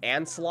poison,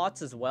 and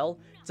slots as well,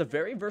 it's a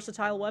very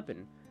versatile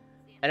weapon.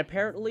 And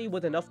apparently,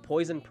 with enough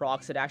poison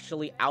procs, it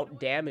actually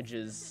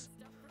outdamages,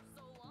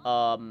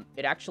 the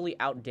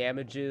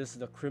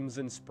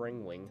Crimson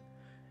Springwing.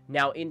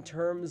 Now, in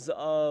terms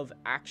of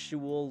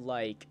actual,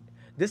 like,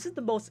 this is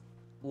the most,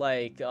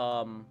 like,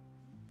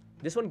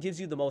 this one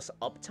gives you the most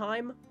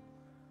uptime,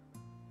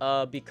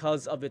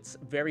 because of its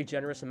very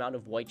generous amount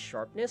of white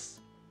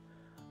sharpness.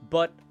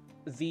 But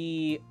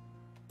I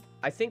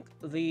think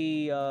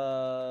the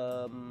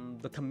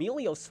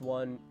Chameleos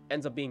one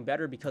ends up being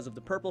better because of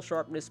the purple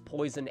sharpness,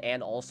 poison,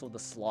 and also the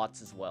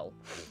slots as well.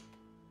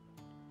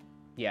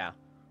 Yeah.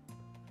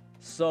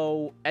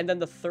 So, and then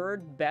the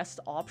third best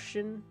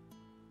option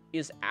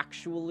is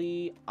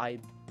actually, I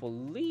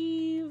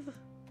believe...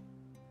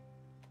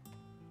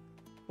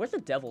 Where's the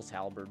Devil's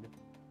Halberd?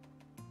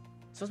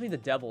 It's supposed to be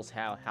the Devil's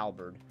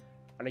Halberd.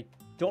 And I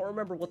don't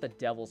remember what the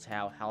Devil's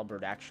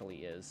Halberd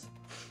actually is.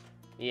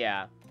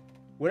 Yeah.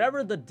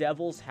 Whatever the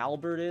Devil's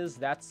Halberd is,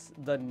 that's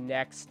the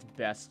next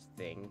best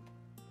thing.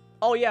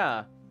 Oh,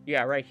 yeah.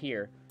 Yeah, right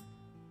here.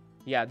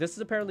 Yeah, this is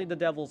apparently the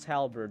Devil's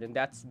Halberd, and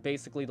that's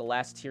basically the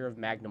last tier of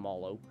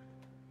Magnamalo.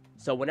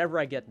 So whenever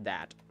I get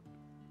that.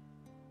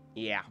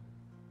 Yeah.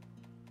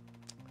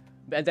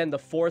 And then the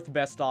fourth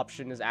best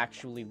option is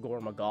actually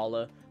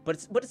Gormagala.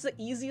 But it's the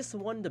easiest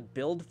one to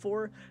build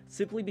for,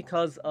 simply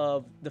because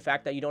of the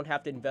fact that you don't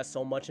have to invest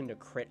so much into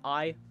Crit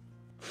Eye.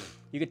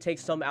 You could take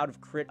some out of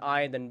Crit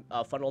Eye and then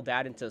funnel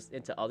that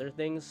into other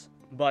things.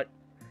 But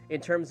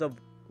in terms of,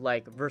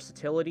 like,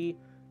 versatility,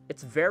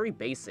 it's very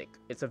basic.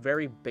 It's a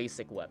very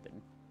basic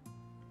weapon.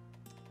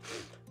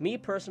 Me,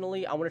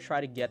 personally, I want to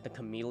try to get the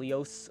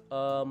Chameleos,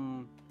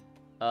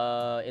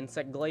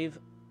 Insect Glaive.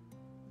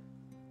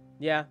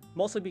 Yeah,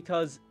 mostly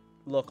because,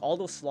 look, all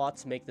those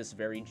slots make this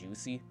very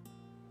juicy.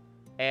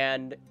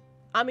 And,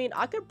 I mean,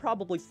 I could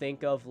probably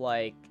think of,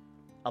 like,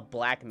 a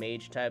Black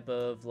Mage type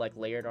of, like,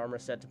 layered armor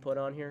set to put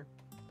on here.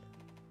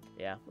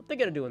 Yeah, I'm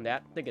thinking of doing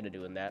that.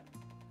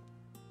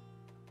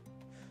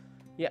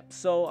 Yeah,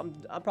 so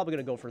I'm probably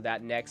gonna go for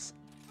that next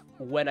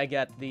when I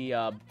get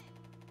the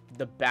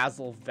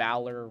Basil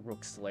Valor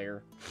Rook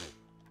Slayer.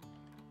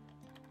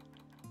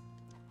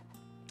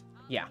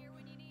 Yeah.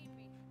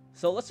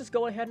 So let's just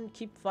go ahead and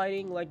keep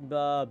fighting, like,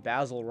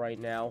 Basil right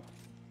now.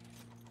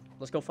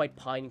 Let's go fight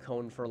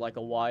Pinecone for, like,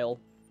 a while.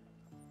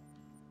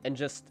 And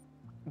just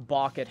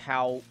balk at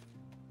how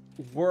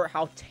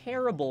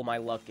terrible my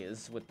luck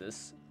is with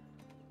this.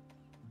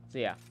 So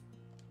yeah.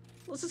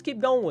 Let's just keep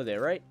going with it,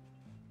 right?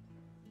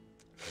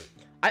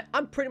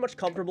 I'm pretty much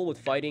comfortable with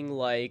fighting,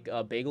 like,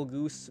 Bagel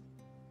Goose.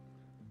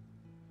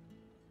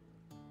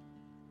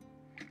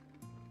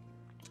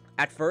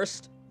 At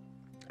first,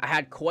 I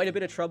had quite a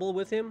bit of trouble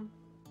with him.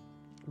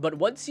 But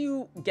once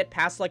you get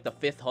past, like, the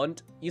 5th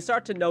hunt, you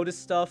start to notice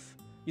stuff.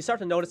 You start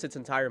to notice its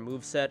entire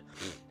moveset.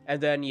 And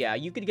then, yeah,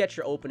 you could get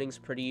your openings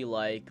pretty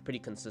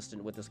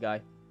consistent with this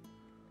guy.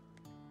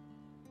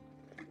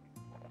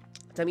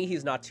 To me,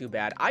 he's not too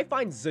bad. I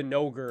find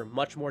Zinogre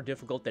much more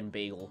difficult than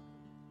Bagel.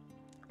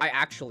 I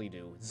actually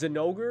do.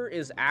 Zinogre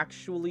is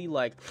actually,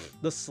 like,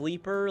 the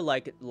sleeper,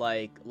 like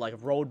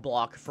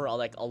roadblock for,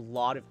 like, a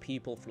lot of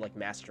people for, like,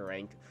 master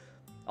rank.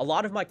 A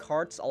lot of my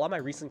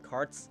recent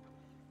carts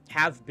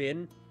have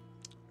been,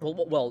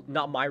 well,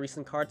 not my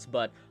recent carts,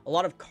 but a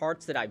lot of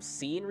carts that I've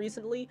seen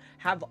recently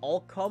have all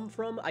come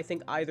from, I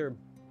think, either,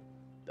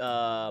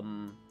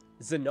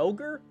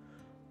 Zinogre,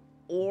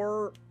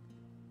 or,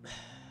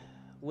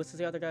 what's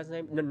the other guy's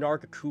name?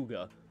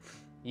 Nargacuga.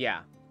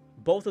 Yeah,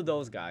 both of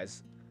those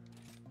guys.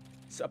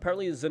 So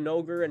apparently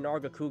Zinogre and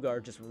Nargacuga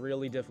are just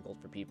really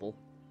difficult for people.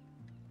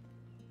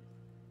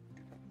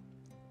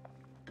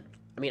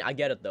 I mean, I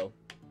get it, though.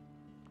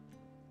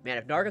 Man,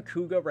 if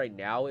Nargacuga right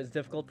now is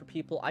difficult for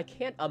people, I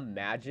can't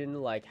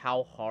imagine, like,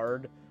 how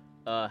hard,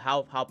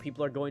 how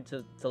people are going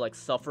to like,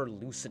 suffer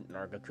Lucent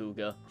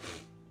Nargacuga.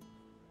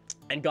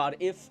 And God,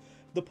 if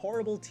the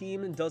Portable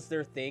team does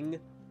their thing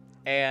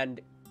and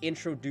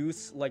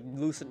introduce, like,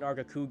 Lucent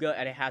Nargacuga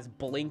and it has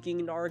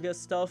blinking Narga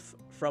stuff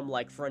from,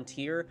 like,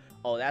 Frontier,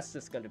 oh, that's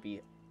just gonna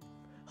be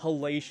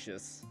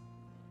hellacious.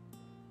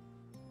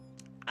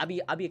 I'd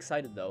be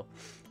excited, though.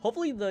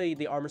 Hopefully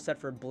the armor set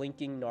for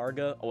blinking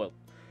Narga, oh, well,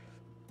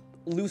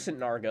 Lucent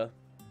Narga,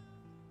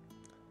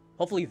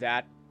 hopefully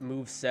that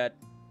moveset,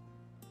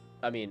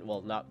 I mean,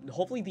 well, not,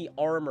 hopefully the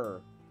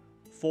armor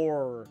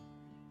for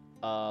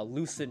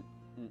Lucent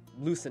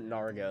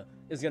Narga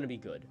is gonna be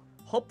good.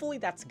 Hopefully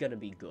that's gonna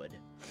be good.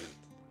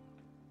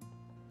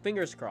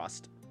 Fingers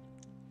crossed.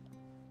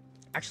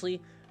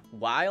 Actually,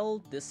 while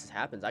this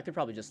happens, I could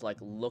probably just, like,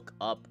 look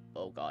up,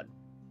 oh god.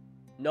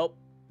 Nope.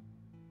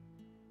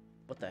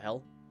 What the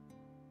hell?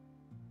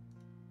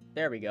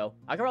 There we go.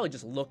 I could probably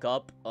just look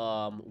up,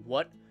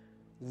 what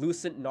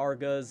Lucent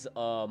Narga's,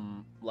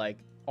 like,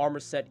 armor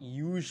set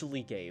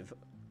usually gave.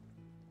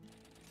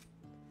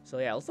 So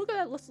yeah, let's look at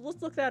that, let's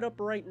look that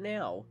up right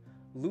now.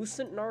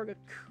 Lucent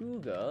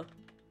Nargacuga.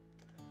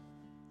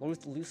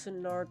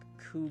 Lucent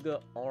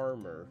Nargacuga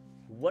armor.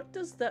 What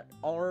does that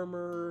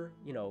armor,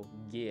 you know,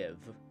 give?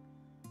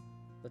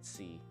 Let's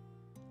see.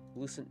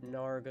 Lucent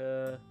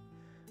Narga.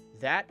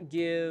 That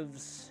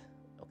gives...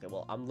 Okay,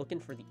 well, I'm looking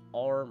for the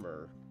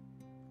armor.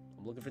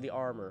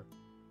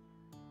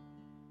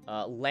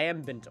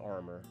 Lambent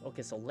armor.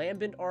 Okay, so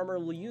Lambent armor,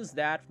 we'll use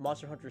that for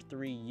Monster Hunter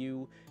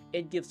 3U.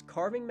 It gives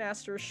Carving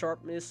Master,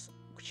 Sharpness,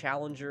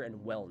 Challenger, and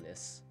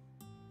Wellness.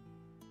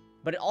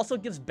 But it also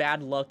gives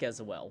bad luck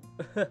as well.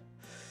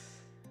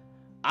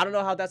 I don't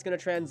know how that's going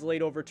to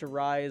translate over to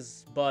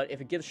Rise, but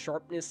if it gives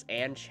Sharpness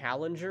and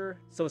Challenger,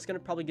 so it's going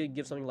to probably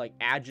give something like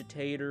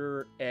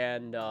Agitator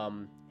and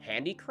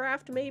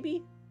Handicraft,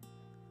 maybe?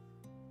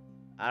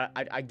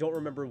 I don't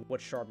remember what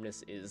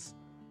Sharpness is.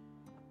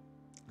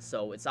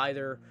 So it's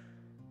either...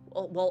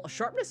 Well,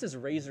 Sharpness is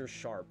Razor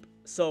Sharp,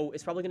 so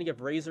it's probably going to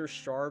give Razor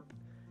Sharp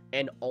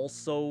and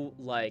also,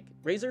 like,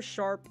 Razor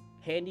Sharp,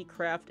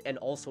 Handicraft, and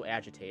also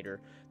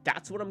Agitator.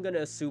 That's what I'm going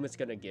to assume it's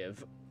going to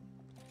give.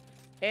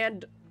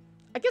 And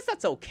I guess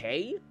that's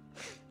okay.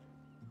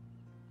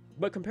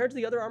 But compared to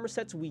the other armor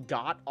sets we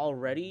got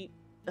already,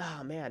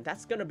 ah, man,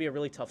 that's going to be a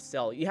really tough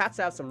sell. You have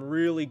to have some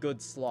really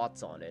good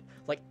slots on it.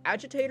 Like,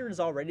 Agitator is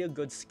already a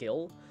good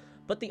skill,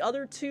 but the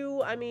other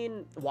two, I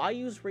mean, why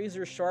use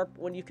Razor Sharp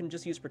when you can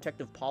just use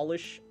Protective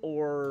Polish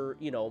or,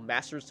 you know,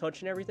 Master's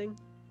Touch and everything?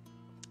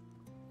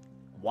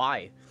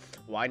 Why?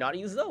 Why not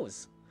use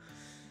those?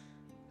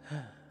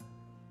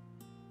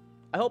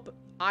 I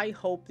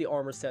hope the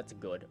armor set's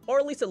good, or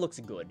at least it looks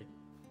good.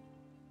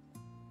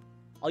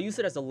 I'll use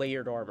it as a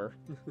layered armor.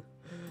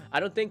 I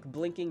don't think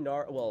Blinking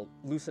well,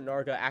 Lucent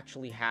Narga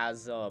actually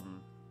has,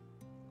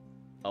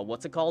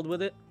 what's it called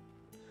with it?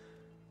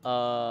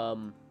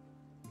 Element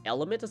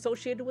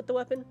associated with the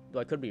weapon? Though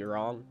I could be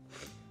wrong.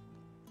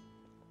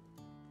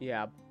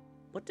 Yeah.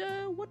 What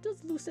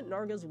does Lucent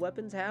Narga's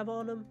weapons have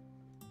on them?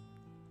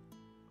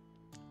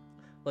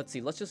 Let's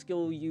see, let's just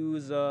go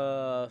use,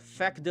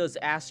 Fekda's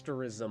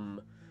Asterism.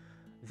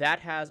 That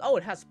has, oh,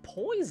 it has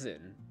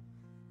poison.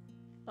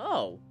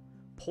 Oh.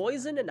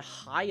 Poison and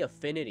high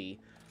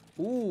affinity.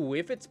 Ooh,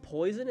 if it's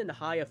poison and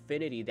high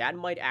affinity, that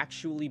might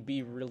actually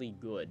be really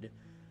good.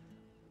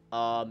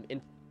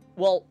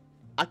 Well,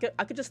 I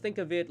could just think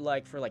of it,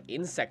 like, for, like,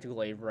 Insect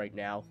Glaive right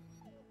now.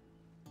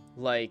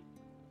 Like,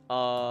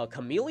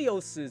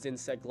 Chameleos's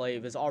Insect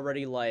Glaive is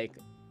already, like,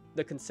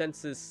 the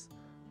consensus,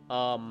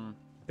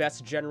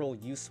 best general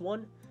use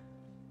one.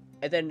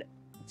 And then,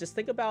 just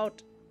think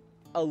about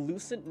a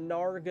Lucent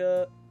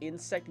Narga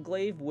Insect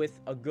Glaive with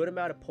a good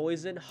amount of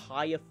poison,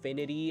 high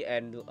affinity,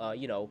 and,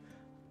 you know,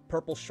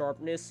 purple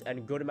sharpness,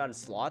 and good amount of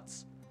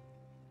slots.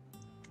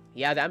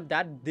 Yeah,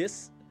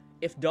 this,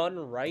 if done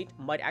right,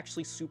 might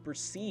actually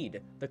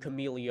supersede the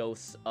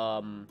Chameleos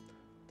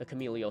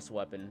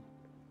weapon.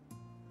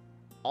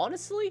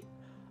 Honestly,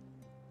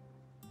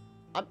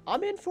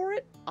 I'm in for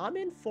it. I'm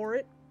in for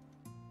it.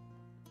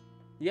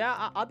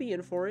 Yeah, I'll be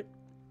in for it.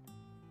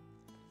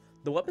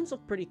 The weapons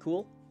look pretty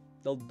cool.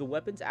 The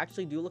weapons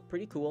actually do look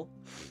pretty cool.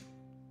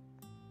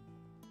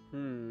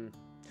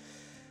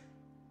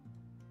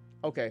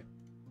 Okay.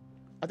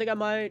 I think I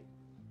might...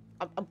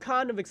 I'm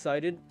kind of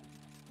excited.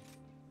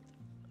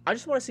 I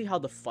just want to see how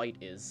the fight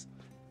is.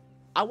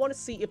 I want to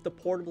see if the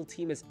portable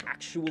team is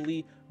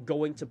actually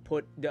going to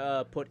put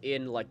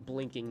in, like,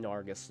 Blinking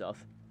Narga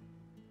stuff.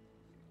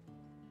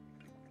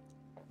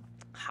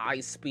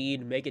 High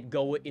speed, make it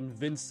go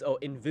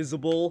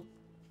invisible.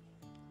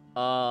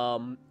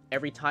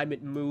 Every time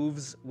it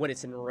moves when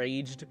it's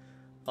enraged.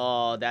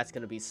 That's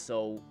gonna be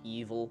so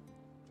evil.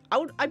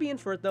 I'd be in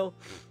for it though.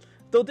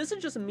 Though this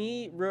is just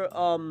me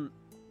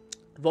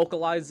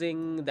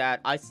vocalizing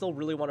that I still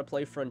really want to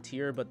play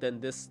Frontier, but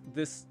then this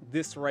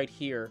right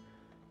here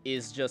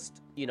is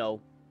just, you know,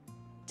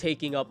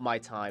 taking up my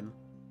time.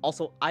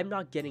 Also, I'm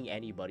not getting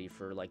anybody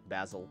for, like,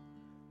 Basil.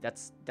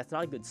 That's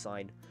not a good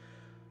sign.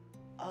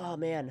 Oh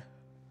man.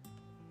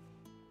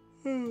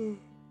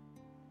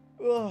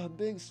 Oh,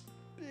 big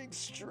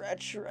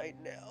stretch right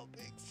now.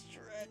 Big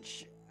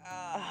stretch.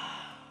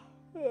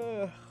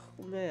 Oh,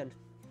 man.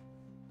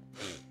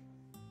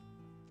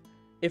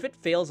 If it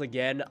fails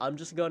again, I'm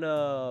just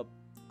gonna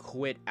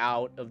quit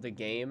out of the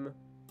game.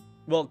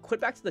 Well, quit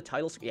back to the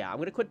title screen. Yeah, I'm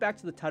gonna quit back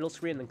to the title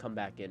screen and then come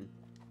back in.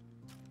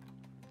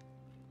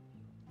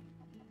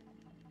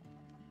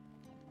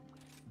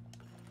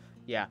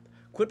 Yeah.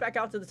 Quit back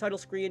out to the title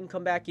screen,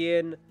 come back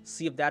in,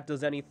 see if that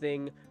does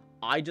anything.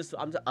 I'm just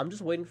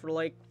waiting for,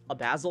 like, a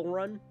Basil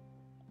run.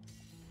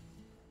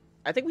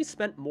 I think we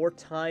spent more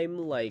time,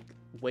 like,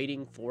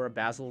 waiting for a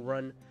Basil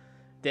run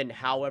than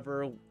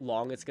however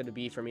long it's gonna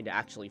be for me to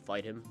actually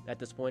fight him at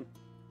this point.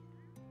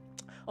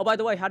 Oh, by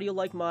the way, how do you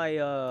like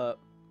my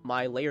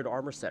my layered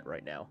armor set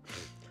right now?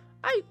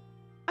 I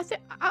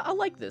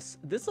like this.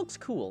 This looks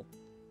cool.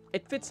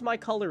 It fits my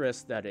color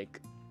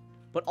aesthetic.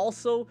 But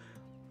also,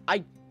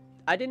 I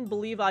didn't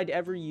believe I'd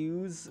ever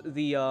use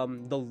the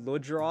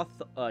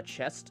Ludroth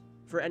chest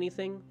for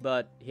anything,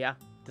 but yeah,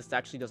 this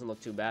actually doesn't look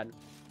too bad.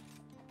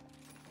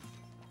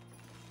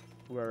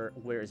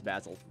 Where is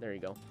Basil? There you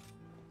go.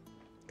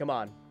 Come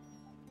on.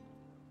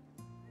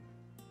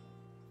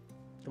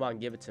 Come on,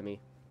 give it to me.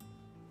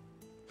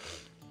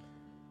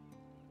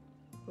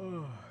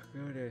 Oh,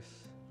 goodness.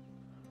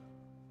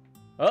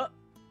 Oh,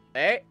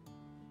 hey.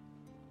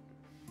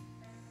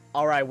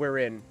 All right, we're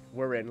in.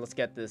 We're in. Let's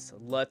get this.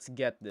 Let's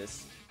get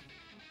this.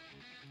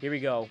 Here we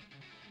go.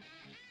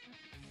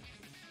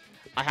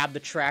 I have the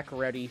track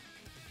ready.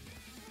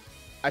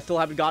 I still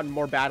haven't gotten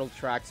more battle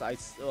tracks.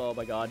 Oh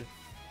my god.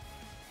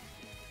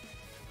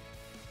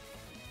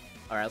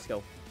 Alright, let's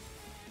go.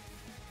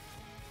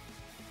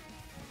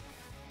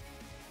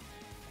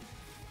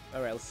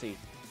 Alright, let's see.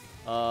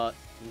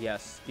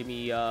 Yes. Give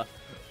me, I'm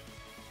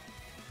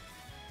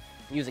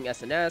using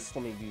SNS.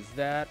 Let me use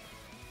that.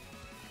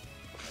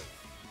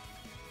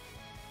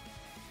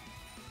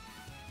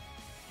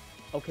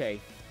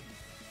 Okay.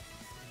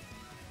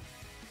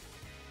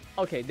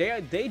 Okay,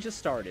 they just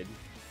started.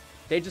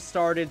 They just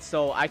started,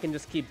 so I can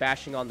just keep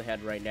bashing on the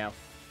head right now.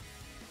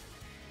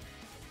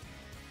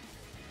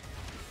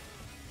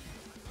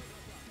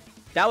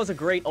 That was a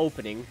great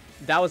opening.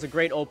 That was a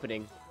great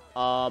opening.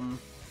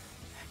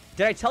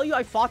 Did I tell you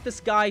I fought this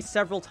guy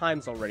several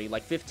times already?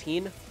 Like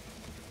 15?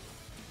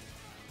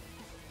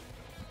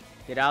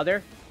 Get out of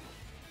there.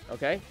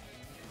 Okay.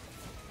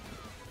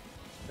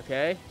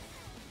 Okay.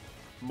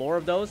 More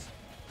of those.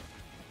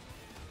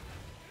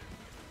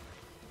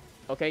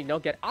 Okay, no,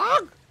 get... Ah!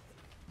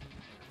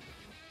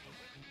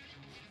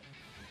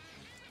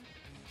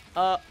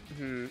 I'll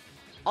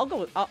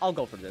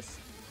go for this.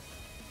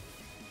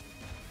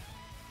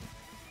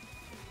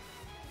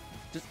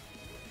 Just...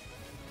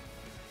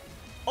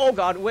 Oh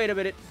god, wait a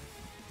minute.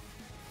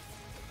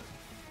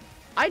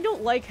 I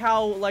don't like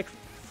how, like,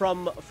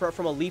 from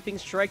a leaping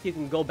strike, you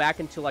can go back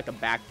into, like, a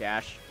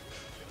backdash.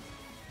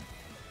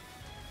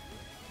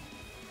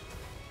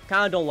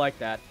 Kinda don't like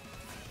that.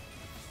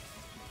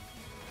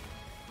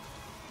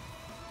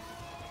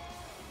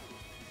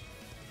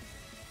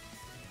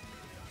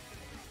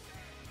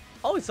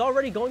 Oh, it's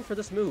already going for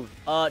this move.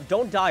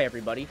 Don't die,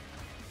 everybody.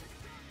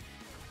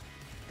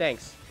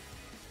 Thanks.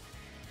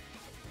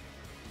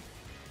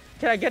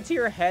 Can I get to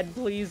your head,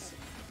 please?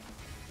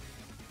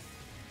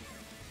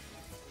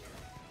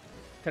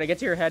 Can I get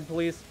to your head,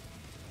 please?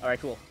 Alright,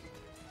 cool.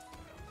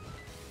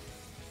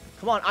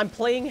 Come on, I'm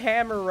playing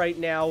Hammer right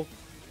now.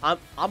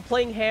 I'm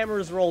playing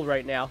Hammer's role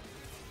right now.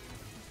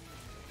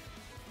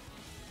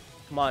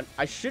 Come on,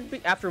 I should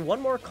be... After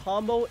one more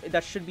combo,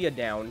 that should be a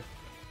down.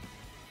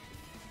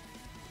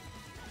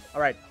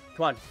 Alright,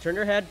 come on. Turn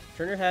your head.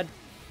 Turn your head.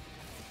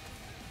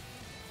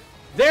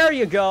 There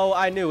you go!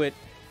 I knew it.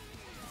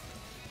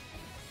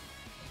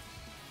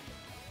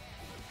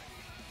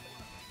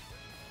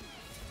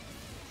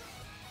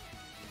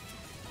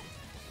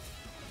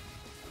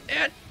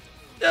 And...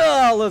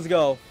 Oh, let's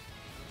go.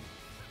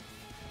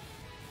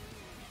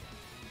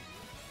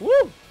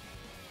 Woo!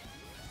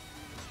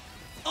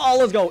 Oh,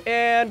 let's go.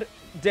 And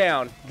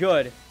down.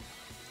 Good.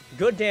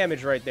 Good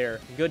damage right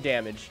there. Good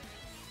damage.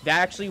 That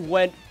actually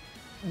went...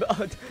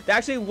 That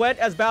actually went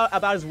about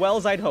as well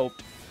as I'd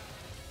hoped.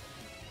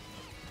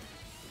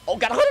 Oh,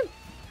 got him!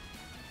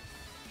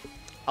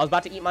 I was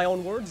about to eat my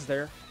own words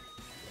there.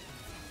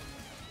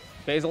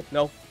 Basil?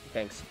 No.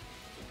 Thanks.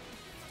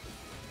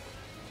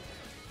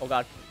 Oh,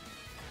 God.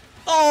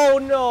 Oh,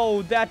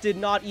 no! That did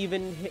not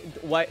even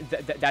hit... What?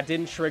 That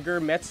didn't trigger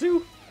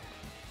Metsu?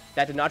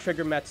 That did not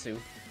trigger Metsu.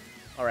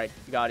 Alright,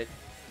 got it.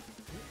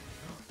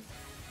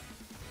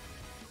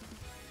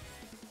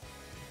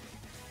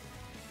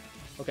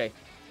 Okay.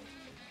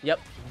 Yep,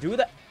 do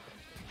that.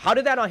 How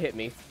did that not hit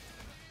me?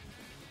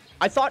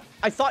 I thought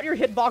your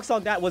hitbox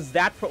on that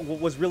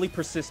was really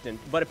persistent,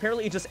 but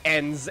apparently it just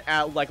ends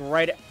at like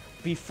right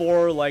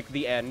before like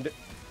the end.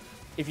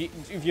 If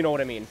you know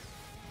what I mean.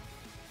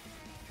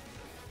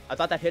 I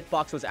thought that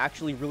hitbox was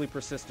actually really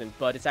persistent,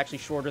 but it's actually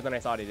shorter than I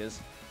thought it is.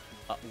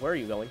 Where are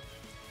you going?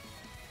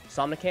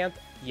 Somnicanth?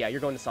 Yeah,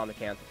 you're going to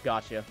Somnicanth.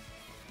 Gotcha.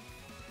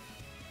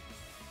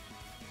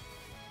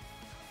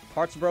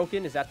 Parts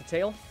broken. Is that the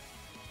tail?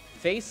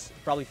 Face?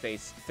 Probably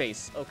face.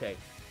 Face. Okay.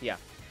 Yeah.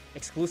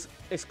 Exclusive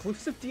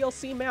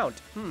DLC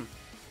mount.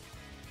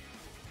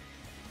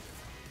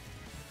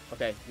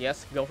 Okay.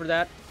 Yes. Go for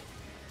that.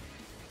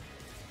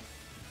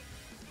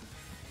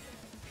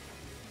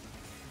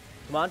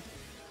 Come on.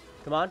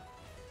 Come on.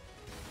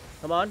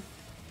 Come on.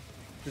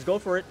 Just go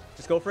for it.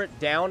 Just go for it.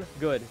 Down.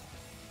 Good.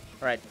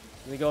 Alright.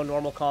 Let me go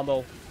normal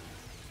combo.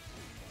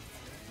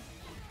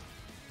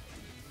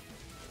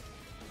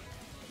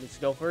 Let's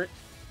go for it.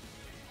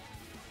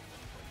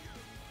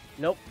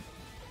 Nope.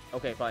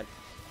 Okay, fine.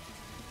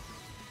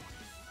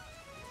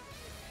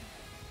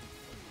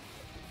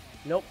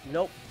 Nope,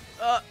 nope.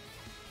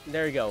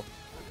 There you go.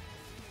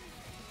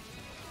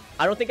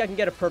 I don't think I can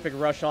get a perfect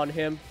rush on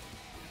him.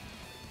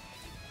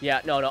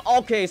 Yeah, no.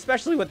 Okay,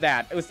 especially with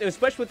that. It was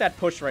especially with that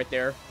push right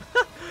there.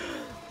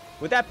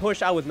 With that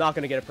push, I was not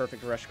going to get a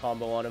perfect rush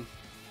combo on him.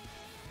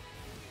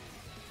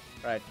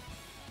 Right.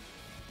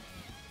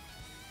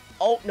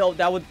 Oh, no,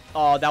 that would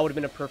have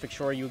been a perfect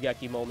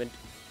Shoryugeki moment.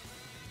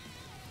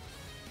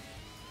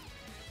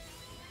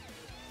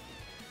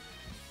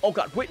 Oh,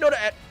 God. Wait, no.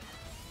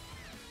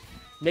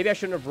 Maybe I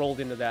shouldn't have rolled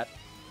into that.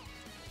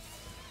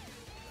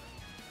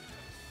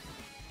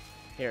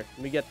 Here,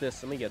 let me get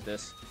this. Let me get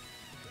this.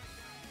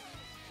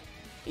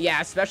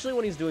 Yeah, especially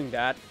when he's doing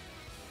that.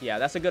 Yeah,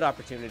 that's a good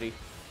opportunity.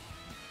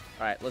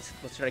 All right, let's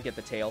try to get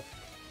the tail.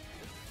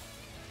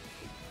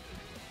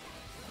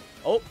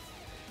 Oh.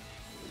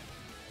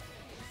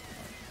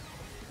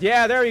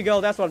 Yeah, there you go.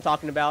 That's what I'm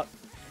talking about.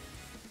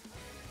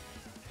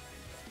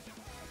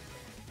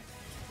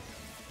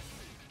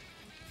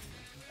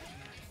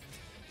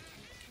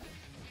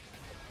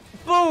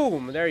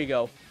 Boom! There you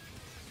go.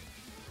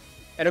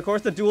 And of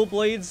course, the dual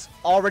blades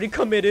already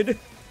committed.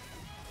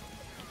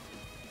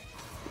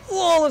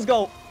 Whoa, let's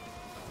go.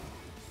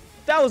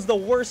 That was the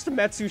worst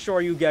Metsu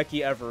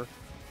Shoryugeki ever.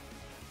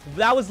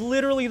 That was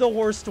literally the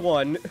worst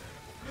one.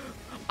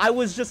 I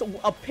was just a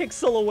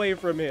pixel away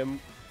from him.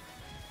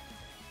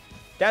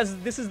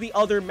 This is the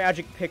other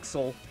magic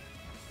pixel.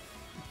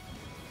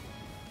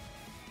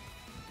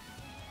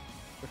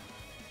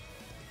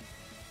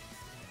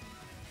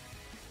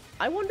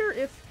 I wonder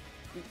if...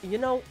 You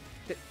know...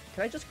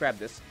 Can I just grab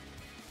this?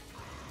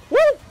 Woo!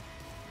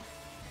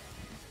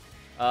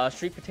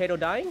 Street Potato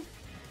dying?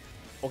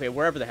 Okay,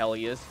 wherever the hell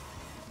he is.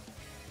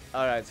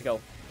 Alright, let's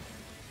go.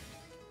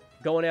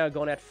 Going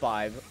at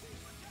 5.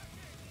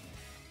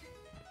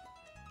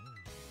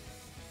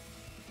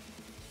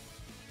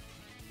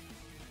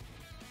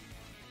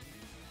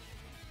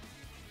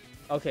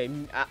 Okay,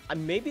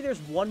 maybe there's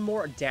one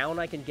more down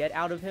I can get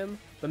out of him,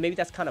 but maybe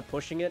that's kind of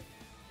pushing it.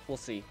 We'll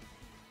see.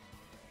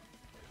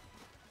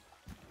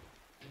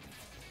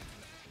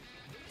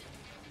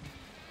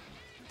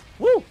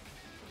 Woo!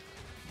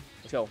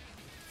 go.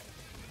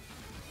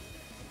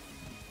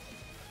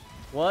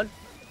 1,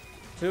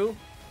 2.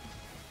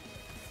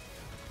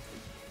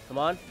 Come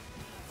on.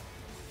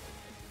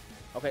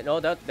 Okay, no,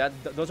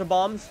 those are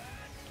bombs.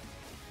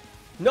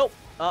 Nope.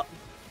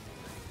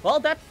 Well,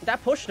 that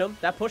pushed him.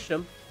 That pushed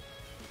him.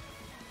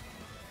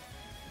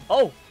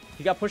 Oh,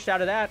 he got pushed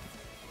out of that.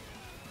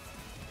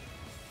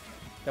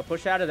 Got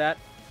pushed out of that.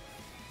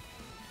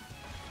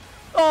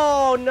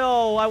 Oh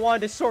no, I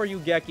wanted to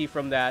Soryugeki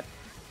from that.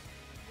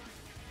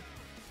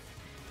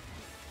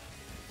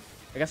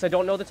 I guess I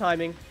don't know the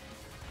timing.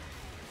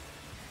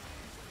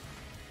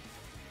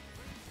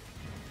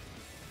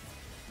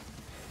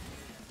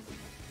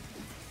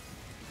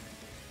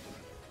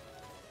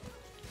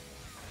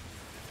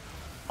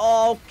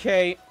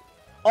 Okay.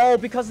 Oh,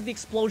 because of the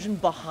explosion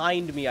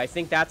behind me. I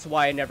think that's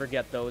why I never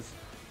get those.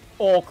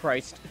 Oh,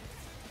 Christ.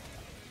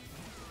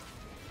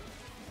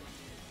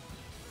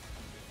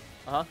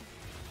 Uh-huh.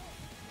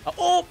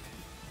 Oh!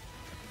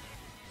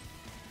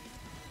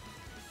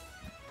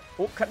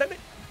 Oh, cut it.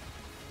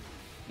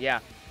 Yeah,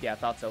 I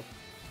thought so.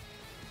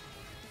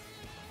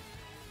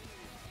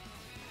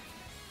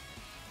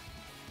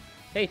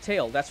 Hey,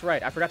 tail, that's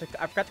right. I forgot to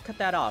cut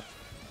that off.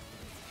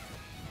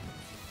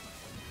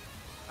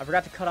 I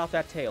forgot to cut off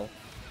that tail.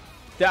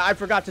 Yeah, I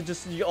forgot to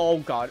just... Oh,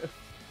 God.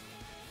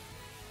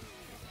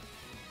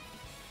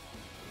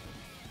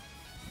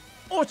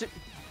 Oh, shit.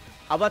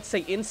 I'm about to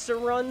say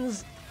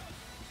insta-runs.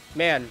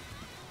 Man.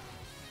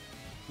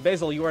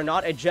 Basil, you are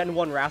not a Gen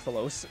 1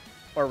 Rathalos.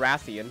 Or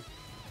Rathian.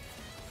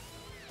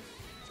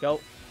 Let's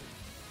go.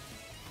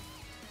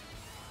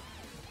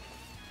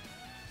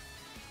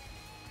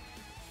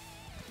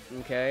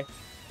 Okay.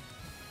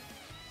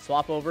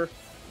 Swap over.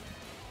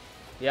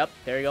 Yep,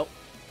 there you go.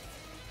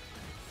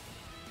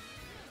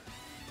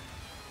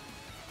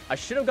 I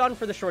should have gone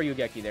for the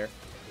Shoryugeki there.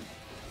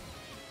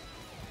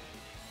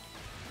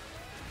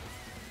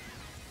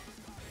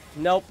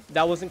 Nope,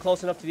 that wasn't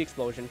close enough to the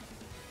explosion.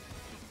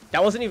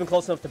 That wasn't even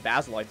close enough to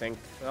Basil, I think.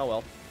 Oh,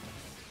 well.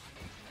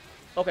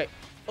 Okay.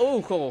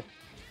 Oh, cool.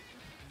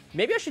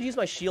 Maybe I should use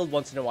my shield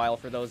once in a while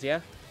for those, yeah?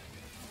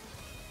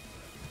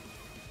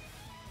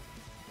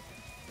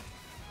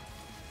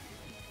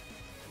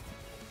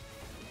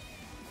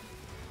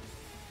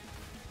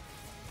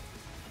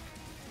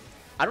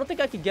 I don't think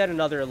I could get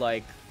another,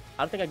 like...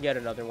 I don't think I can get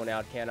another one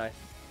out, can I?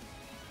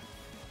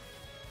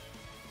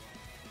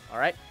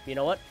 Alright, you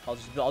know what? I'll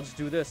just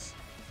do this.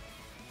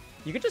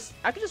 I could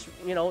just,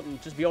 you know,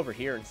 just be over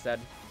here instead.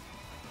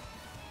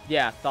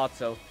 Yeah, thought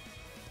so.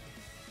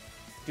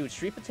 Dude,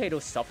 Street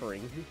Potato's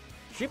suffering.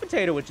 Street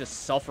Potato is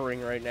just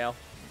suffering right now.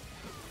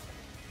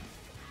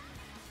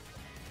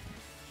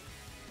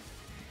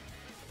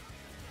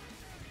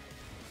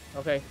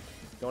 Okay,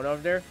 going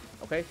over there.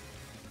 Okay.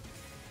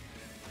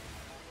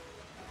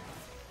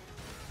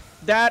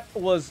 That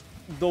was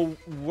the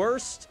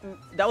worst...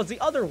 That was the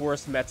other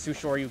worst Metsu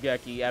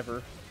Shoryugeki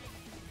ever.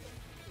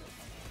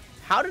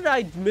 How did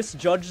I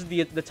misjudge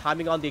the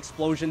timing on the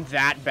explosion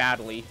that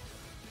badly?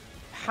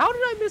 How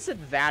did I miss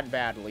it that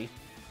badly?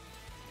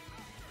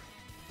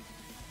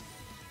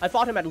 I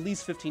fought him at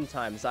least 15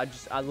 times.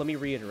 Let me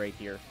reiterate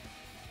here.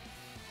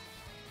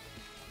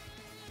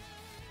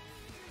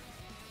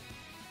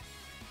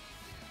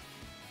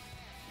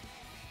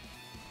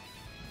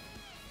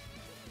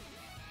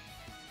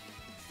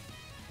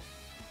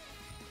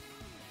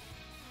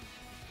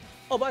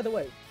 Oh, by the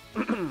way,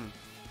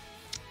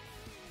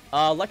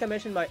 like I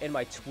mentioned in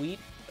my tweet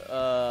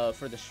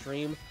for the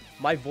stream,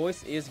 my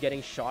voice is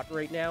getting shot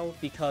right now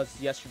because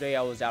yesterday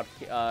I was out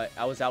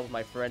with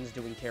my friends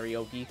doing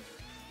karaoke,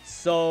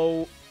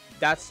 so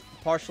that's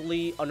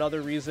partially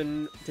another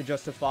reason to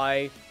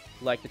justify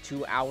like the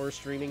 2-hour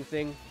streaming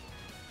thing.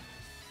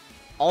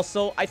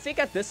 Also, I think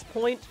at this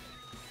point,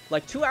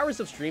 like 2 hours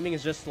of streaming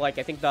is just like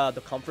I think the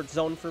comfort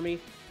zone for me.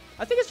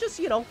 I think it's just,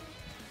 you know.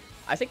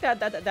 I think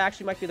that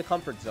actually might be the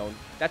comfort zone.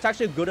 That's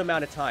actually a good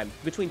amount of time.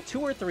 Between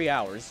 2 or 3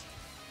 hours.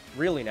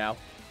 Really now.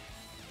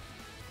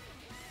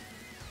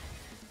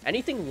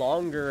 Anything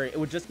longer, it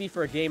would just be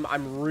for a game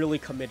I'm really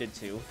committed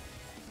to.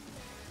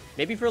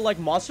 Maybe for, like,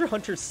 Monster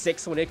Hunter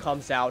 6 when it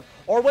comes out.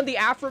 Or when the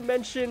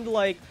aforementioned,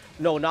 like...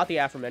 No, not the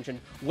aforementioned.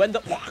 When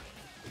the...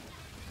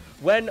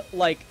 When,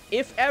 like,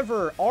 if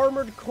ever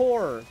Armored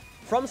Core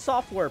from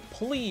Software,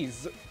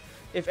 please...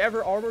 If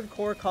ever Armored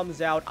Core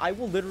comes out, I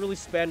will literally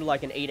spend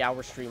like an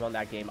 8-hour stream on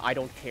that game. I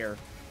don't care.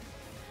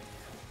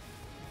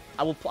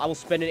 I will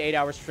spend an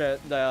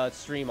 8-hour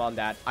stream on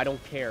that. I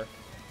don't care.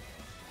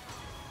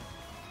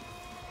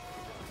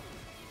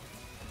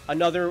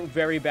 Another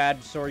very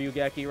bad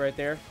Soryugeki right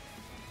there.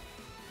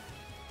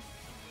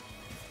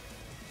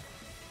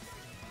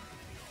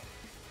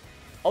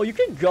 Oh, you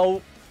can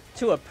go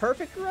to a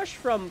perfect rush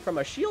from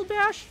a shield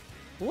bash?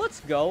 Let's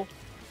go.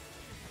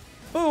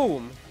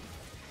 Boom.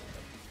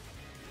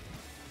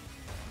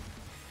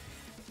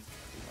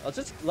 Let's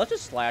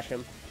just slash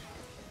him.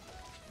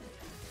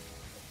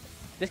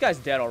 This guy's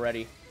dead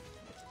already.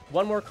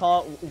 One more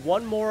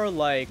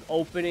like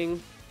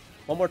opening,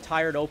 one more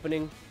tired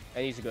opening,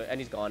 and he's good,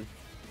 and he's gone.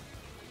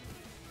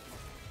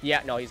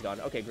 Yeah, no, he's gone.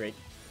 Okay, great.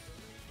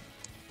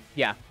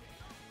 Yeah.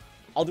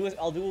 I'll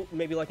do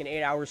maybe like an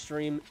 8-hour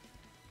stream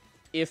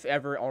if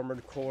ever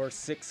Armored Core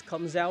 6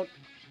 comes out.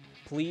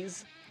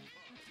 Please.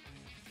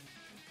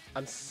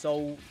 I'm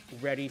so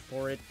ready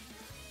for it.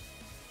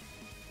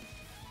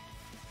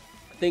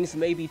 Things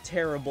may be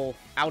terrible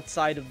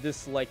outside of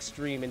this, like,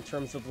 stream in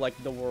terms of, like,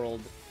 the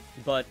world,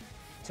 but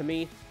to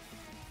me,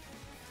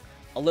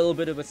 a little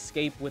bit of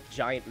escape with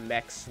giant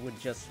mechs would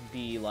just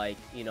be, like,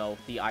 you know,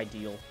 the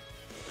ideal.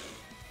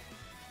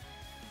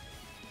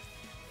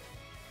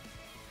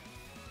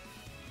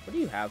 What do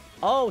you have?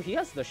 Oh, he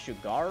has the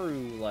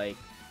Shigaru, like,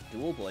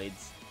 dual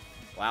blades.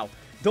 Wow.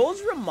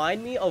 Those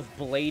remind me of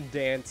Blade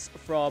Dance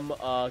from,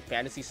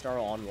 Phantasy Star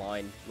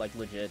Online. Like,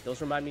 legit. Those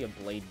remind me of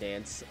Blade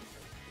Dance.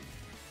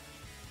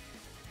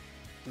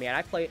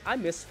 Man, I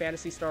miss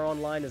Phantasy Star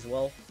Online as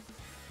well.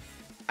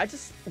 I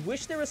just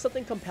wish there was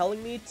something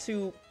compelling me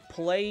to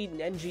play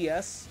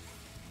NGS.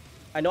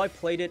 I know I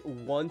played it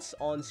once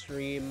on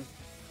stream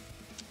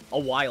a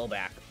while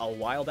back. A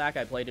while back,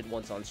 I played it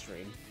once on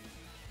stream.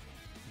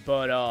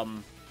 But, I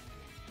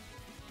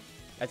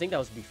think that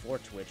was before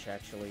Twitch,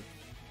 actually.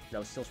 And I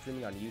was still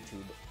streaming on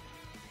YouTube.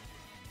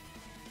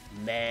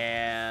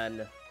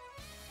 Man.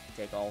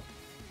 Take all.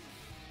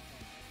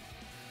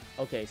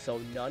 Okay, so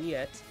none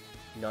yet.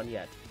 None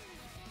yet.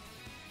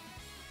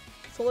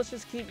 So let's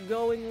just keep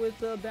going with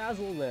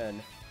Basil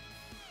then.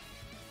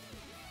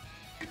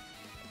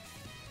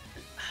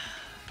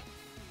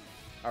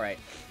 Alright.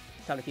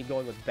 Time to keep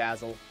going with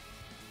Basil.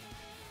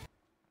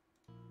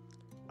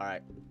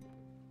 Alright.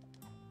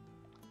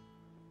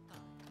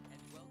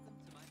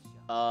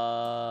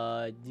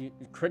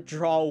 Crit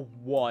draw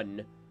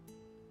 1.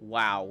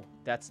 Wow,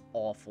 that's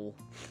awful.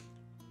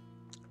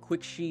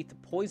 Quick Sheath,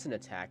 Poison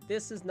Attack.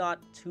 This is not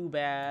too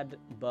bad,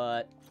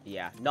 but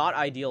yeah, not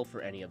ideal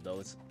for any of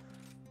those.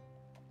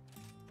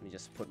 Let me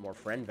just put more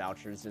friend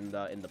vouchers in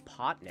the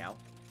pot now.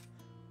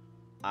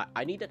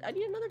 I need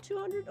another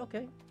 200.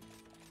 Okay.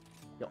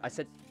 No, I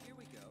said.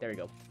 There we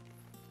go.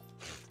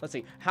 Let's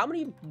see. How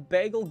many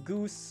Bagel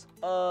Goose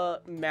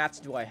mats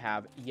do I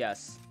have?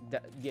 Yes.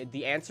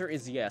 The answer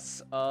is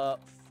yes.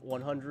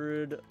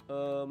 100. Yeah,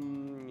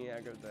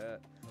 I got that.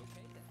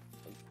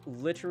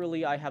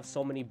 Literally, I have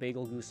so many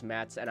Bagel Goose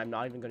mats, and I'm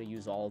not even gonna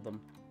use all of them.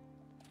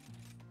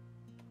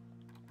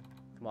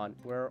 Come on,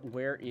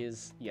 where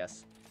is...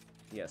 Yes.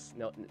 Yes.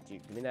 No,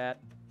 give me that.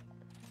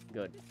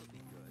 Good.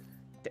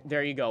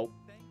 There you go.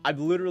 I've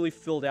literally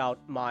filled out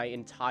my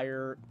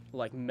entire,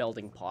 like,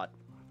 melding pot.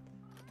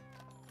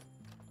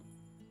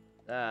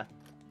 No,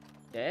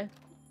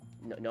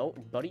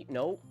 buddy,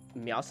 no.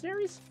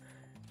 Meowcenaries?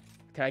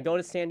 Can I go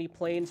to Sandy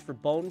Plains for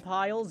bone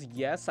piles?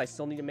 Yes, I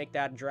still need to make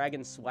that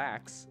dragon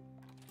swax.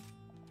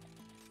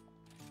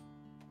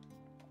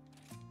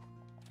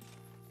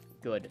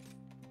 Good.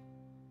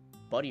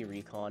 Buddy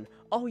recon.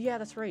 Oh, yeah,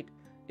 that's right.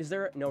 Is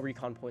there no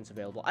recon points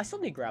available? I still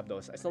need to grab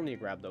those.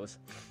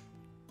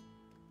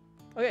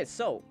 Okay,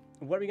 so,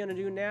 what are we gonna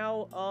do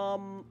now?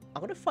 I'm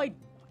gonna fight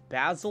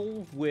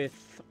Basil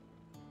with...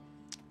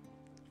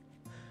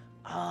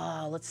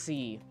 let's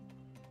see.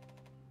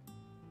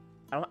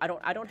 I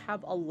don't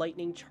have a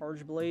lightning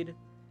charge blade.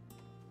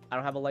 I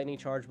don't have a lightning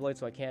charge blade,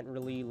 so I can't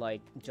really,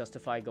 like,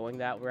 justify going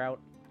that route.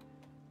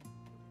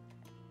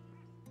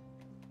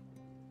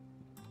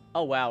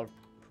 Oh, wow.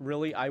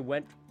 Really? I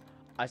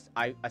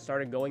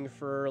started going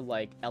for,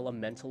 like,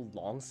 elemental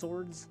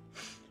longswords?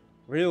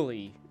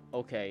 Really?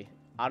 Okay.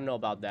 I don't know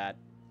about that.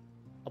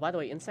 Oh, by the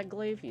way, Insect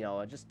Glaive? You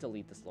know, just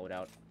delete this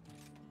loadout.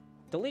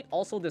 Delete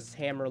also this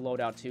hammer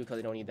loadout, too, because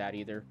I don't need that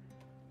either.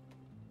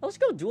 Oh, let's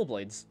go dual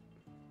blades.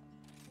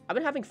 I've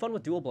been having fun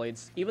with dual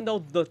blades, even though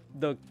the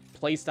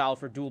playstyle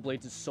for dual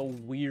blades is so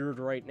weird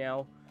right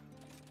now.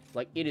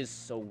 Like, it is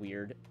so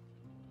weird.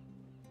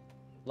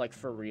 Like,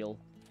 for real.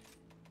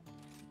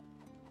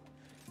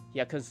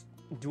 Yeah, because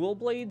dual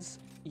blades,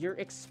 you're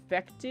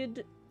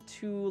expected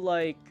to,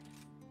 like,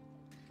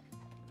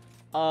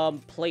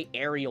 play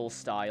aerial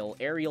style,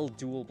 aerial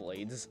dual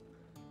blades.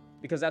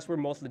 Because that's where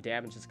most of the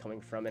damage is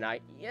coming from, and I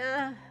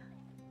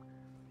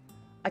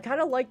kind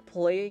of like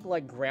playing,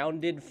 like,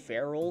 grounded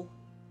feral.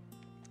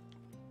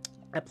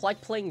 I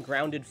like playing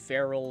grounded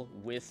feral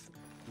with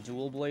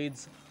dual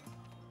blades,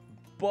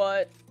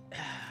 but,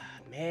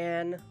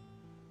 man,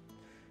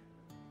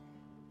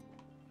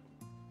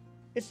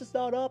 it's just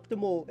not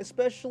optimal,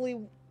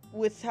 especially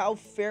with how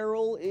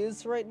feral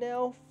is right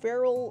now.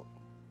 Feral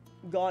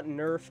got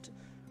nerfed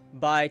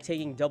by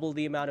taking double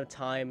the amount of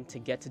time to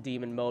get to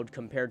demon mode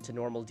compared to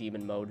normal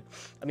demon mode.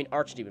 I mean,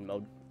 archdemon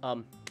mode.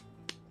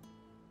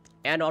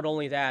 And not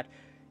only that,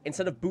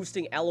 instead of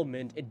boosting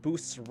element, it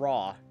boosts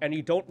raw. And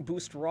you don't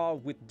boost raw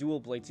with dual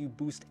blades, you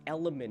boost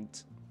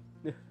element.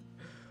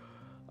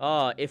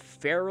 If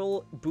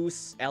feral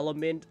boosts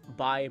element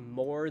by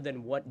more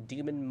than what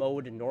demon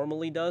mode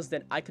normally does,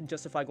 then I could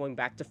justify going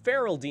back to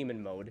feral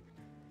demon mode.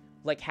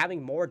 Like,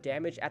 having more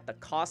damage at the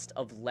cost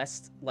of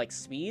less, like,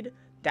 speed,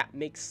 that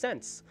makes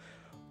sense.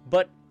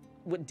 But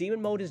what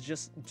demon mode is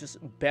just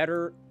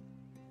better,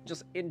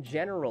 just in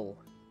general,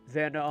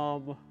 than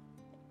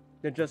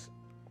just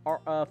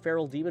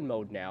feral demon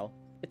mode now.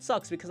 It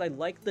sucks because I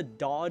like the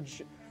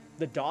dodge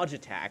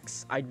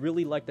attacks. I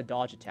really like the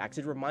dodge attacks.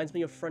 It reminds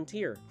me of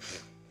Frontier.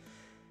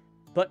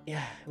 But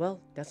yeah, well,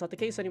 that's not the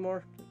case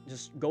anymore.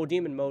 Just go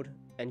demon mode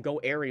and go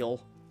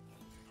aerial.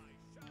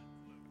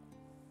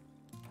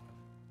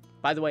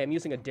 By the way, I'm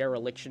using a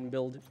dereliction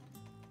build.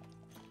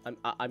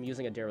 I'm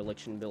using a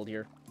dereliction build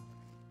here.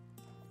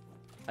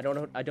 I don't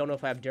know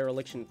if I have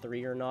dereliction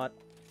 3 or not.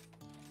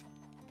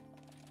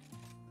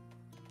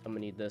 I'm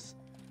gonna need this.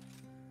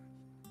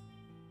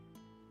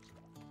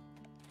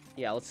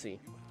 Yeah, let's see.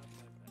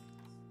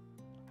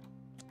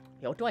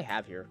 Yeah, what do I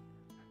have here?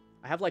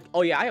 I have like,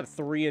 oh yeah, I have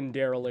 3 in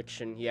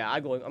dereliction. Yeah,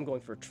 I'm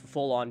going for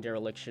full-on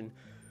dereliction.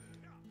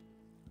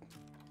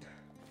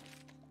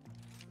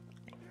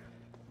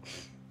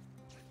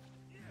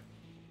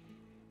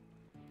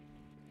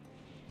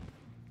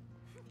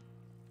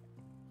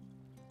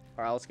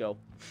 Alright, let's go.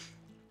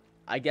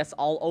 I guess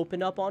I'll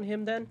open up on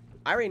him then.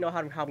 I already know how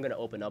I'm gonna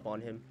open up on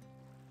him.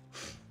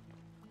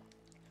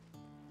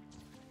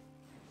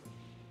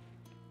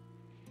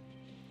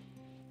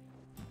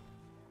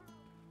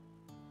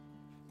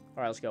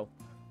 Alright, let's go.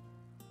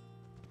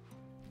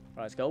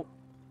 Alright, let's go.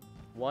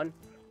 1.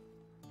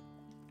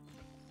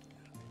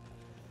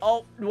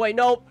 Oh, wait,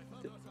 no.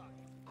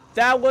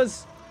 I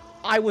was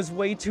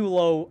way too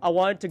low. I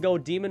wanted to go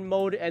demon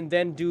mode and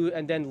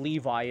then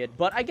Levi it,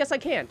 but I guess I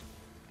can't.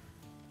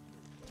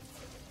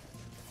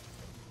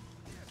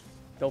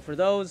 Go for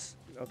those.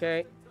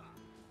 Okay.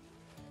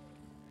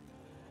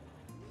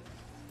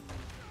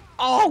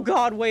 Oh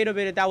god, wait a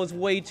minute. That was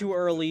way too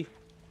early.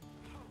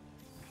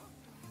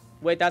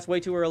 Wait, that's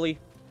way too early.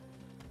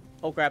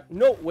 Oh crap.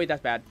 No, wait,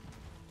 that's bad.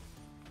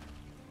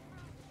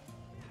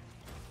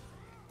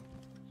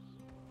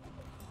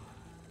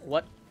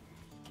 What?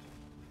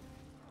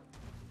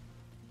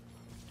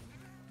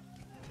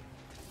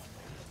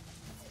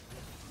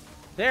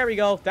 There we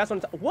go. That's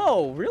what I'm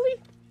whoa, really?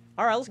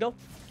 Alright, let's go.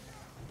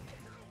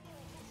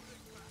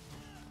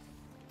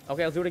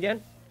 Okay, let's do it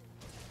again.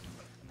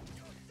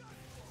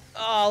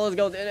 Oh, let's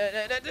go.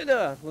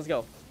 Let's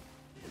go.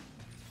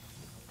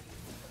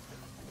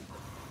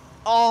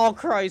 Oh,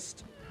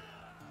 Christ.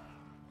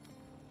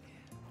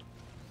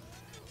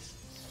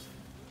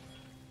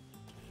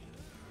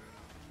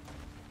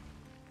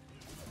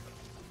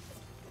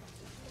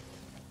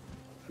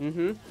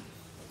 Mm-hmm.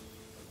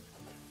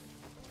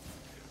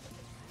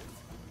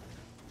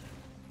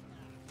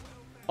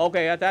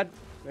 Okay, got that.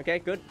 Okay,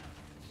 good.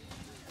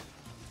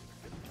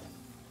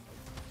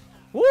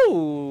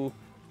 Woo!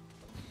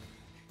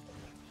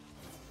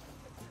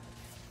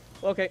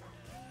 Okay.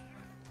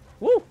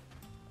 Woo!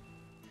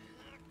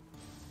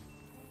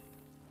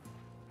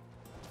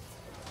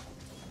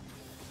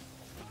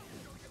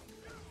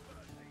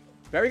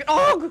 Very good.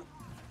 Oh!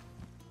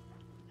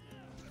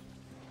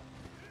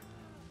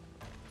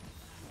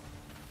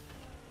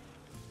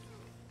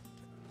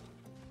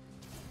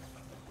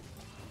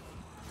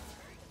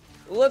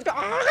 Let's go.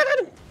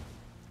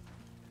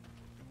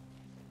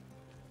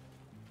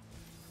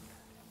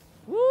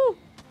 Woo!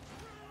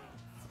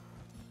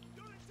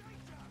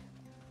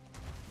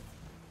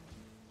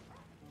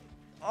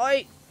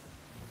 Oi!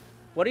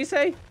 What did he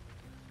say?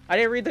 I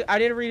didn't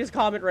read his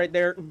comment right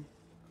there.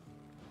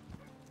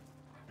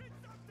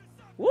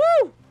 Woo!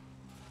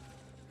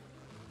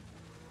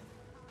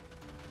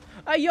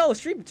 Yo,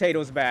 Street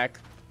Potato's back.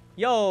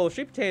 Yo,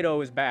 Street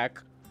Potato is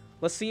back.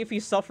 Let's see if he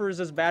suffers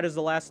as bad as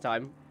the last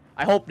time.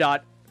 I hope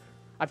not.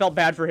 I felt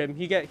bad for him.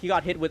 He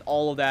got hit with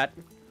all of that.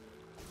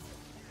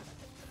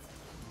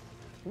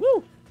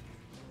 Woo!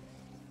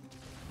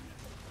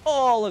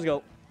 Oh, let's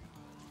go.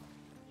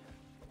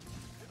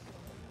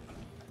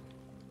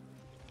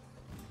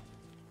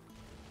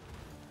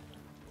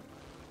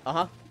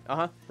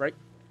 Right.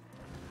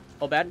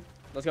 Oh, bad.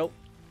 Let's go.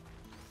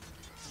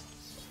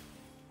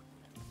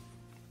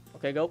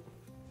 Okay, go.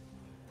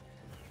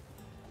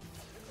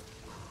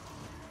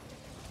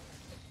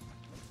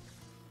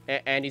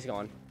 And he's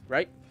gone,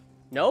 right?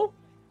 No?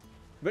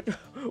 But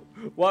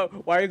why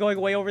are you going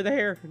way over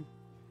there?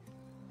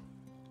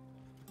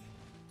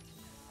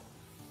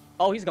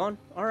 Oh, he's gone.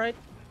 All right.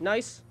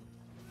 Nice.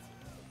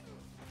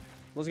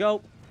 Let's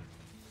go.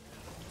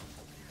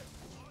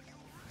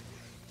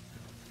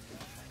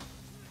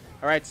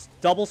 All right.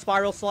 Double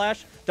spiral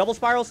slash. Double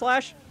spiral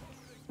slash.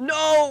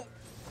 No!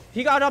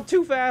 He got up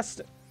too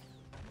fast.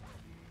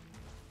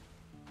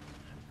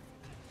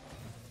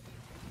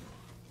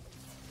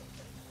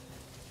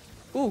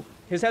 Ooh,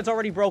 his head's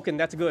already broken.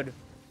 That's good.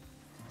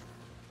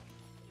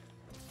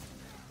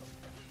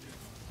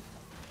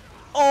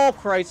 Oh,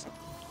 Christ.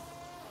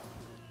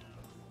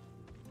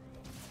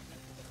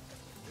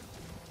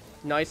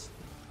 Nice.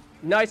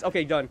 Nice.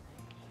 Okay, done.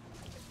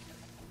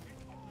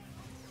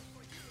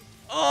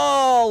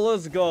 Oh,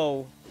 let's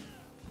go.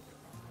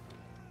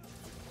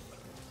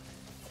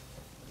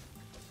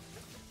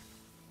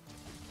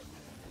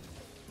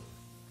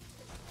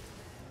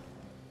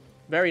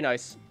 Very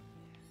nice.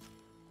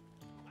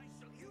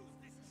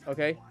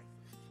 Okay.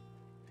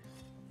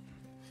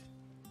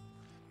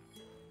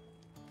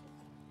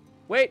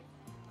 Wait.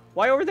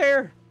 Why over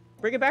there?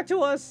 Bring it back to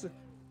us!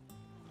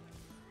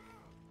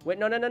 Wait,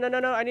 no, no, no, no, no,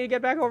 no. I need to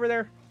get back over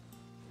there.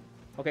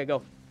 Okay,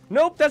 go.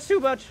 Nope, that's too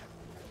much.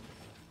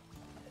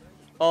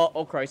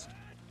 Oh, Christ.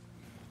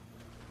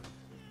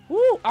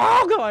 Woo!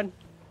 Oh, God!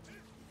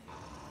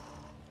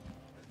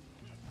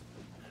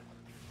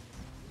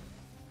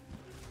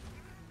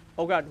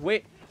 Oh, God,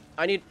 wait.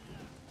 I need...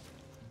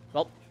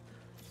 Well,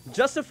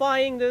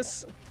 justifying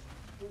this...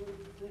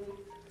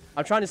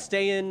 I'm trying to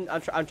stay in...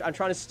 I'm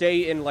trying to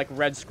stay in, like,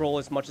 red scroll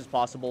as much as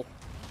possible.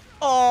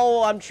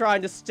 Oh, I'm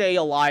trying to stay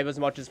alive as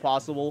much as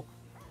possible.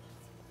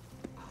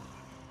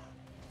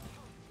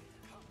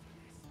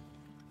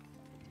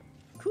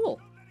 Cool.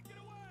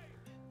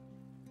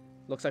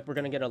 Looks like we're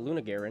gonna get a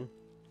Luna Garen.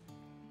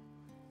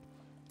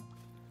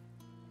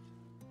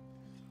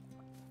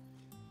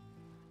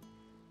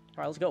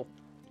 Alright, let's go.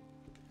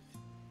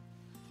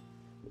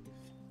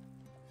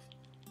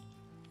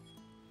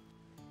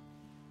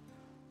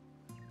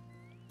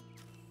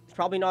 It's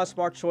probably not a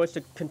smart choice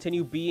to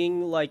continue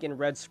being, like, in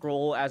red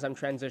scroll as I'm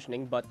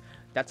transitioning, but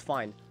that's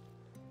fine.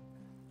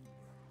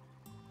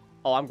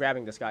 Oh, I'm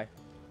grabbing this guy.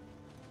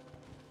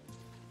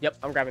 Yep,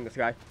 I'm grabbing this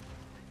guy.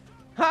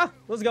 Ha!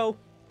 Let's go!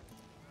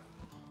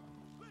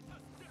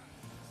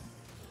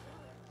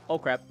 Oh,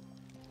 crap.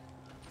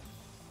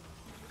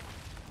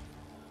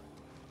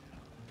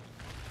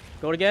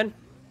 Go it again.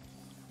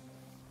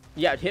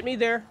 Yeah, hit me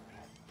there.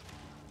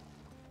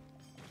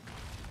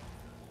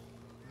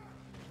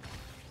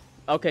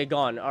 Okay,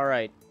 gone. All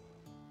right.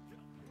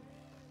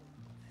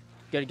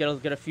 Get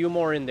a few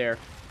more in there.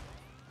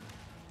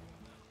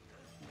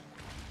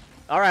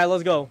 All right,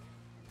 let's go.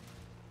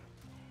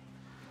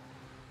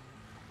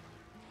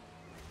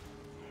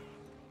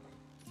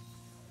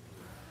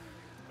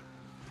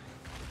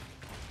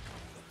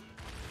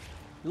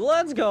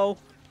 Let's go.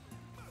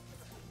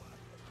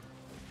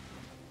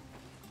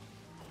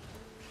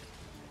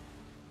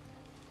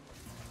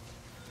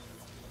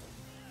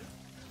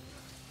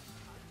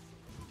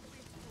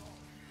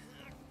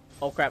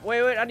 Oh, crap.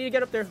 Wait, I need to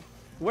get up there.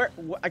 Where?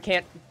 I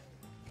can't.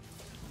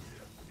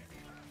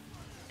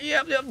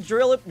 Yep,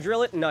 drill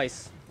it.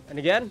 Nice. And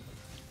again.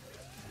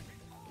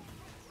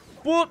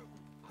 Boop.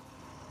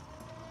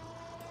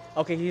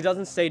 Okay, he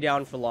doesn't stay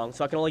down for long,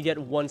 so I can only get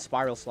one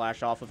spiral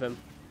slash off of him.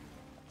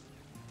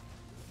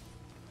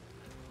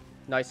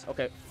 Nice,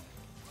 okay.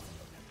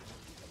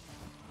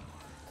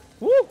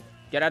 Woo!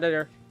 Get out of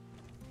there.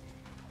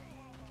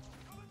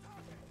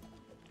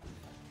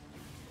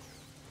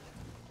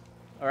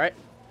 Alright.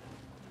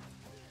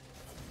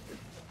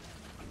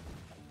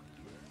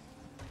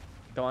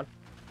 Go on.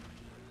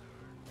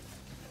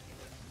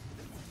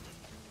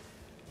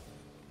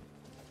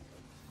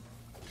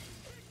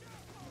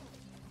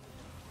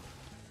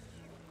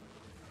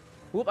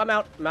 Whoop, I'm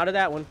out. I'm out of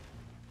that one.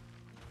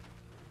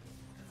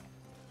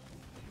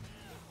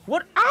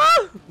 What?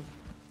 Ah!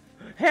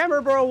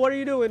 Hammer, bro, what are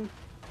you doing?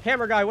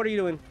 Hammer guy, what are you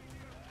doing?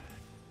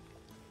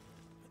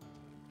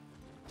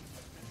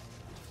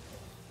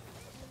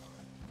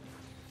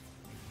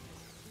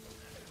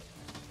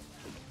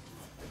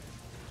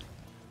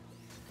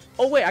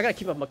 Oh, wait, I gotta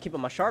keep up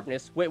my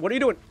sharpness. Wait, what are you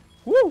doing?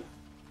 Woo!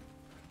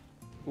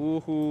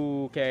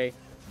 Ooh, okay.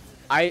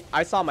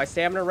 I saw my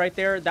stamina right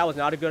there. That was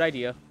not a good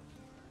idea.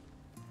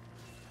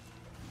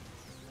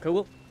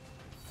 Cool.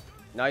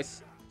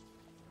 Nice.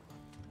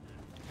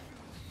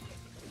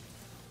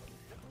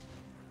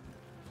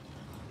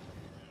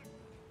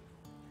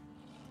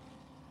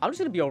 I'm just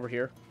gonna be over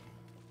here.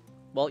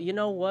 Well, you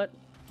know what?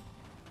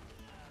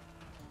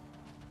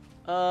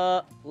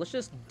 Let's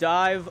just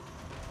dive.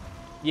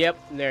 Yep,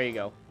 there you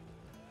go.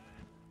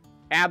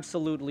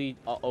 Absolutely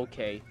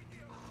okay.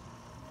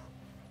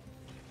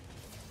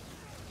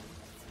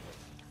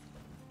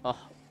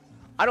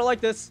 I don't like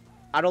this.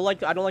 I don't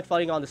like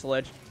fighting on this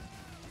ledge.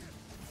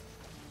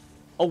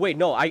 Oh wait,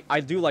 no,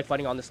 I do like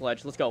fighting on this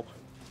ledge. Let's go.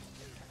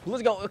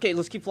 Let's go. Okay,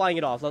 let's keep flying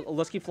it off.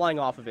 Let's keep flying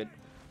off of it.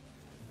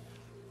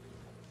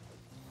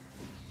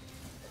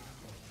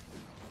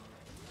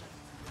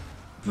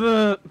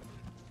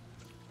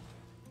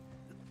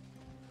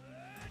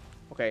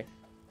 Okay.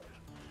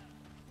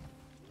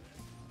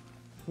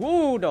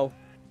 Woo, no.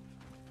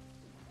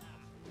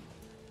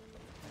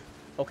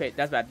 Okay,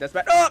 that's bad. That's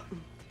bad. Oh!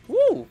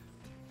 Woo!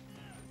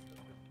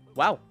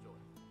 Wow.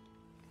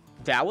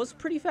 That was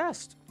pretty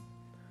fast.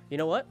 You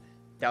know what?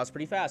 That was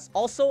pretty fast.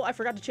 Also, I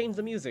forgot to change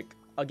the music.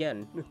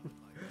 Again.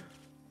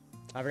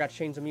 I forgot to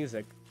change the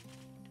music.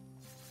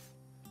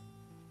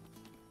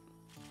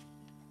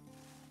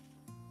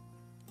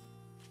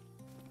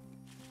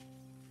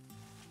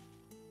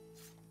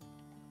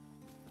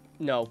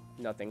 No,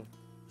 nothing.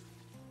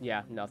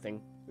 Yeah,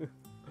 nothing.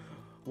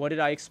 What did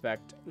I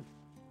expect?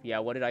 Yeah,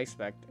 what did I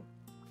expect?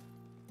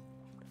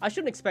 I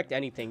shouldn't expect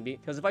anything,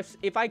 because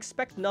if I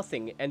expect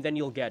nothing, and then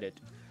you'll get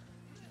it.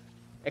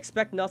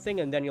 Expect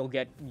nothing, and then you'll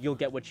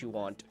get what you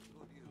want.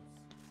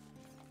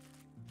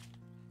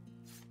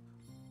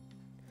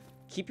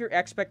 Keep your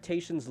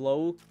expectations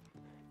low,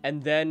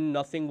 and then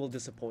nothing will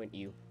disappoint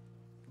you.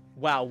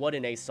 Wow, what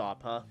an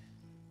Aesop, huh?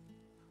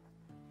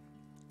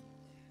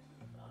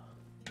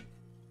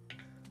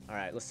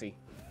 Alright, let's see.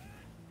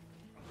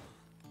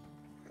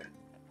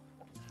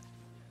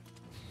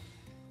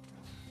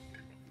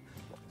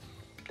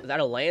 Is that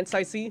a lance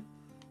I see?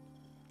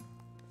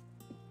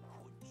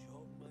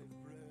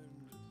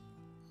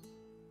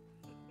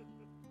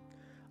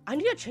 I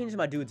need to change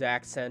my dude's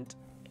accent.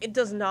 It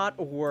does not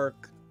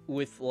work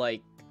with,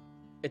 like...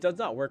 It does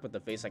not work with the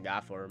face I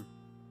got for him.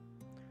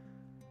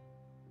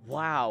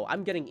 Wow,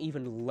 I'm getting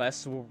even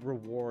less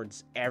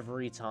rewards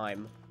every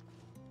time.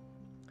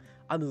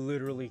 I'm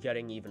literally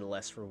getting even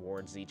less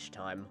rewards each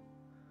time.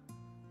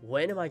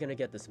 When am I gonna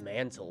get this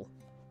mantle?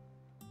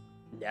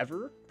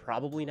 Never?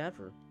 Probably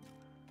never.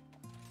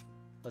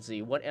 Let's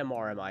see, what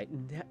MR am I?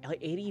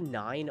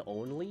 89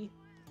 only?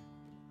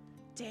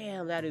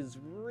 Damn, that is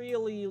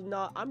really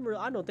not... I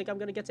don't think I'm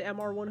gonna get to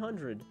MR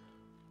 100.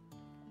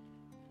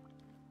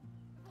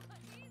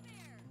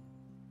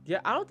 Yeah,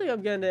 I don't think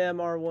I'm getting to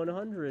MR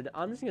 100.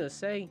 I'm just gonna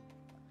say.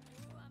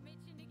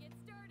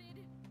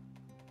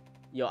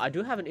 Yo, I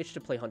do have an itch to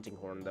play Hunting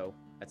Horn, though,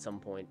 at some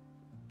point.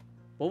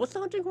 Well, what's the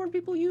Hunting Horn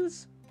people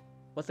use?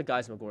 What's the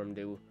Geismagorm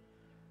do?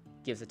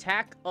 Gives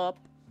attack up,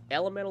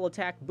 elemental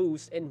attack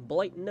boost, and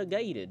blight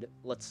negated.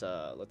 Let's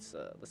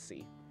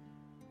see.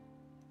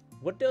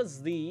 What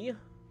does the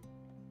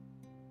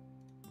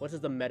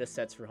meta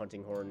sets for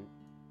Hunting Horn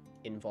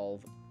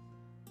involve?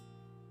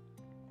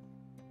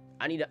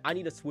 I need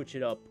to switch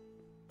it up.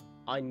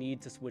 I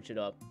need to switch it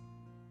up.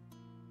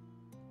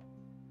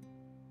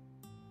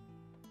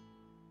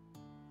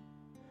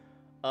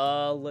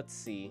 Let's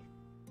see.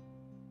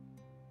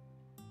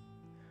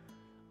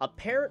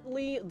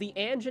 Apparently, the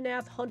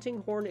Anjanath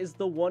Hunting Horn is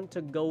the one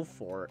to go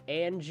for.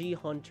 Angie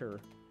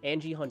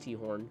Hunty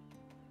Horn.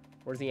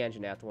 Where's the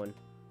Anjanath one?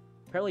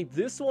 Apparently,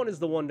 this one is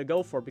the one to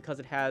go for because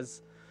it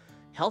has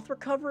health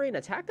recovery and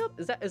attack up.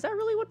 Is that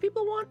really what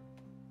people want?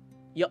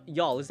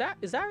 Y'all, is that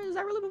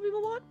really what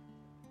people want?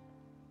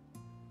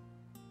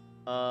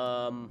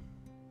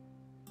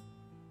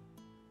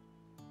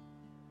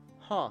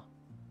 Huh.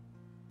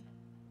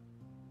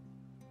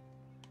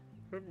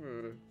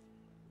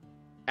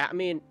 I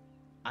mean,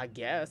 I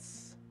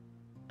guess.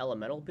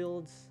 Elemental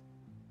builds?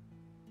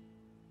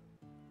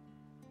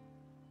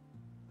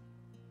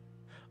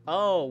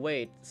 Oh,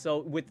 wait. So,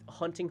 with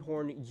Hunting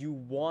Horn, you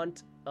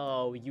want...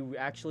 Oh, you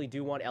actually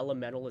do want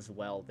Elemental as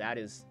well. That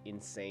is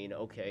insane.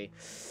 Okay.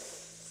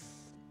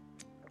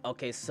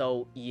 Okay,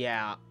 so,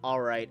 yeah.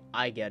 Alright,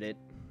 I get it.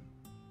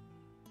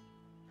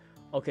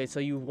 Okay, so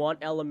you want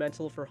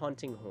Elemental for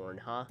Hunting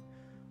Horn, huh?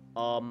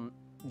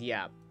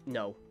 Yeah.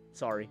 No.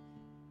 Sorry.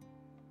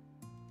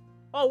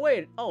 Oh,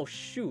 wait. Oh,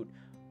 shoot.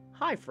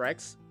 Hi,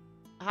 Frex.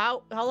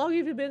 How long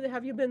have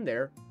you been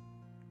there?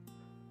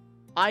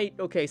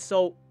 Okay,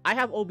 so I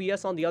have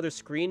OBS on the other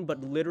screen,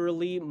 but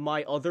literally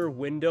my other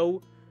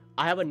window,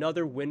 I have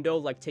another window,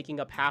 like, taking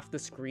up half the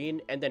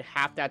screen, and then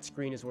half that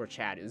screen is where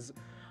chat is.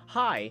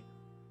 Hi.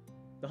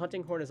 The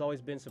Hunting Horn has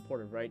always been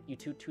supportive, right? You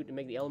toot to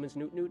make the elements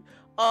newt.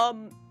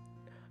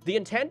 The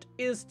intent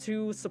is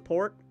to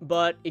support,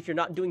 but if you're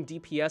not doing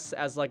DPS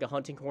as, like, a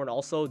Hunting Horn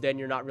also, then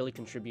you're not really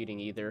contributing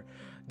either.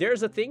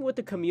 There's a thing with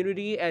the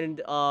community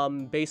and,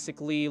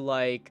 basically,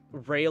 like,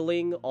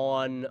 railing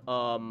on,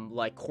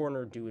 like,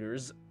 corner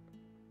duders.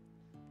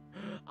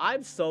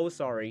 I'm so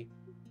sorry.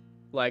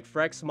 Like,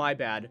 Frex, my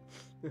bad.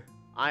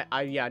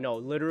 Yeah, no,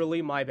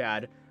 literally my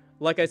bad.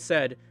 Like I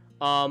said,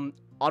 on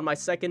my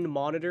second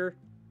monitor,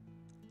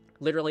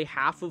 literally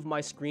half of my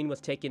screen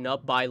was taken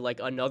up by, like,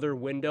 another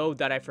window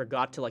that I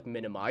forgot to, like,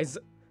 minimize.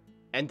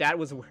 And that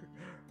was where...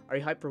 Are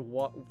you hyped for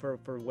what?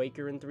 For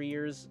Waker in 3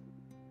 years?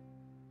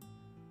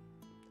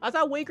 I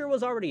thought Waker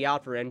was already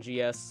out for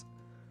NGS.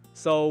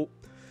 So...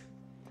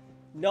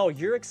 No,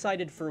 you're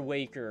excited for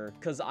Waker,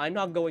 because I'm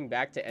not going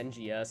back to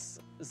NGS.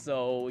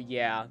 So,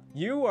 yeah.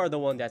 You are the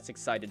one that's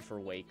excited for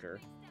Waker.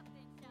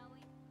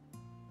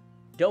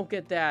 Don't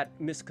get that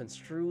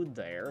misconstrued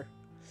there.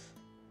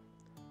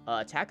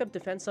 Attack up,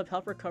 defense up,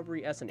 health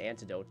recovery as an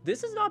antidote.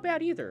 This is not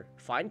bad either.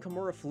 Find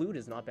Kimura Flute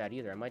is not bad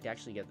either. I might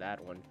actually get that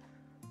one.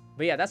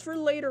 But yeah, that's for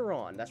later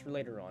on. That's for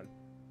later on.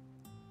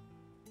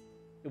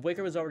 If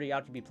Waker was already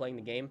out to be playing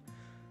the game.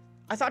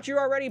 I thought you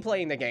were already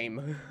playing the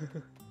game.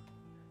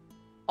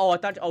 Oh, I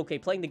thought... Okay,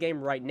 playing the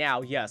game right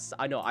now. Yes,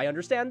 I know. I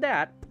understand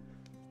that.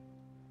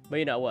 But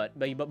you know what?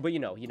 But you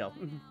know.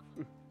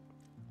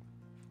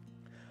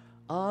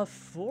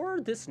 For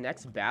this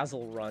next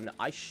Basil run,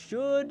 I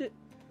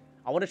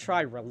want to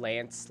try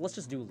Lance. Let's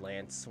just do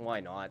Lance. Why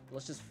not?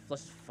 Let's just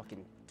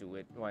fucking do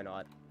it. Why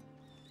not?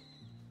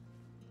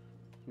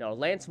 No,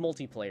 Lance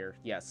multiplayer.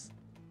 Yes.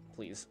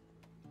 Please.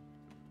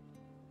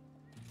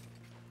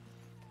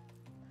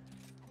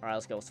 Alright,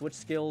 let's go. Switch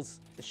skills.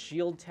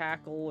 Shield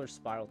tackle or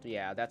spiral.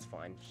 Yeah, that's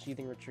fine.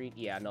 Sheathing retreat.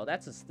 Yeah, no,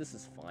 this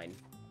is fine.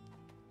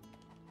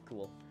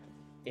 Cool.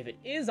 If it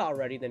is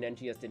already, then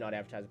NGS did not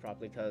advertise it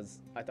properly because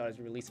I thought it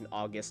was released in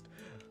August.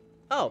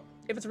 Oh,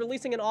 if it's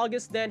releasing in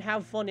August, then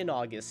have fun in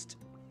August.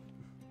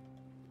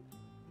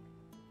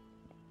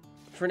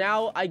 For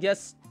now, I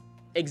guess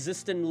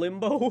exist in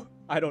limbo.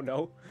 I don't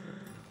know.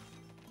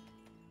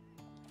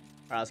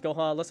 Alright, let's go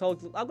hunt.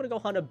 I'm gonna go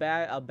hunt a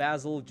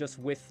Basil just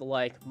with,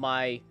 like,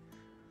 my...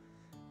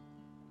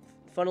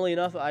 Funnily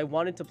enough, I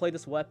wanted to play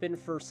this weapon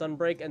for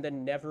Sunbreak and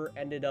then never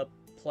ended up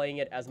playing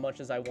it as much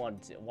as I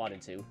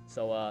wanted to.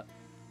 So,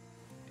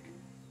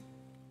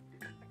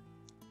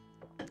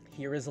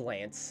 here is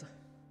Lance.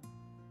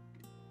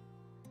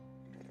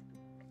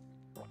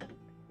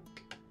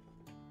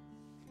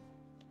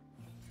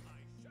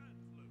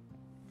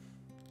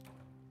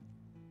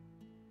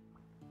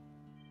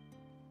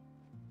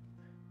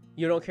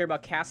 You don't care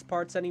about cast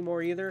parts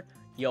anymore either?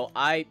 Yo,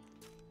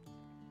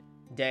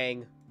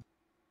 Dang.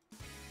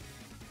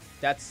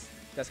 That's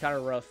kind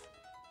of rough.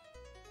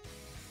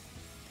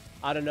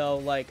 I don't know,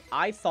 like,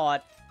 I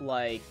thought,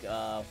 like,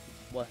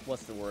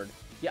 what's the word?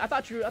 Yeah, I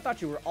thought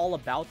you were all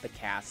about the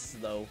casts,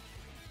 though.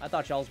 I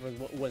thought y'all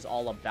was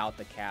all about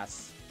the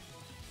casts.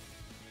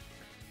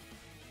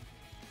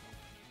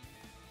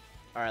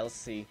 Alright, let's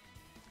see.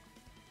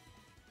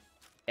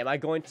 Am I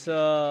going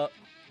to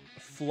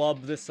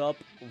flub this up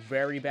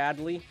very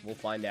badly? We'll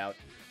find out.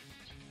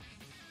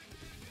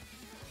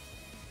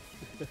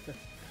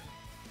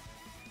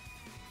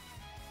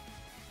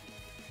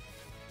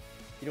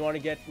 You don't want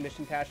to get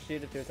mission pass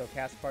shit if there's no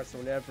cast parts,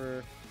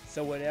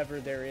 so whenever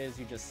there is,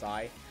 you just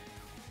sigh.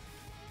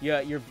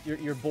 Yeah,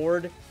 you're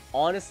bored.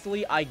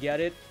 Honestly, I get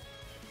it.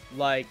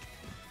 Like,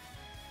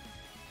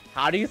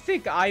 how do you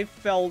think I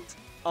felt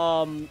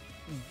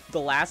the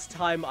last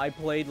time I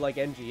played like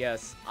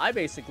NGS? I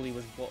basically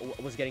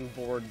was getting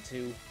bored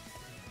too.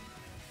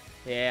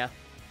 Yeah.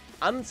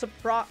 I'm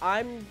surprised.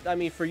 I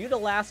mean, for you to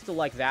last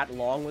like that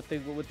long with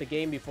the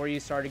game before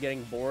you started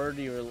getting bored,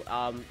 you're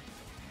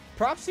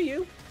props to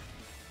you.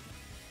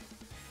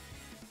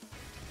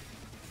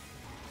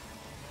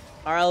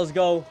 All right, let's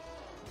go.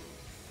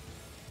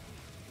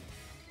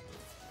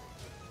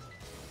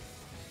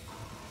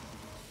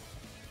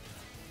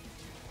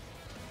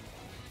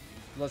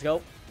 Let's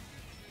go.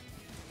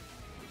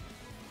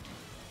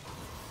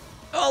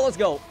 Oh, let's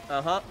go.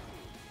 Uh-huh.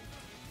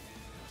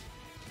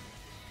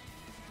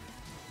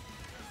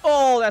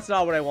 Oh, that's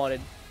not what I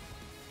wanted.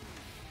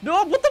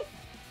 No, what the?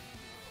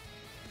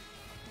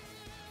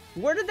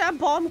 Where did that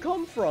bomb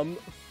come from?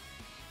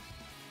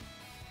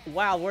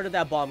 Wow, where did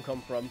that bomb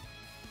come from?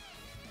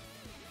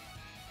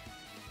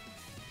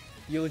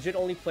 You legit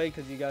only played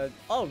because you got...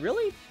 Oh,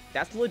 really?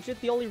 That's legit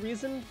the only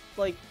reason,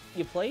 like,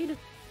 you played?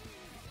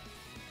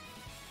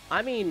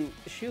 I mean,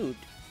 shoot.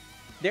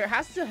 There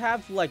has to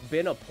have, like,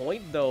 been a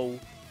point, though,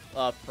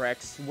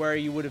 Frex, where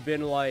you would have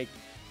been, like,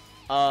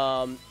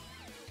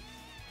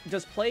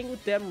 does playing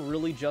with them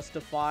really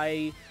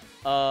justify,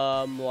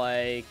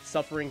 like,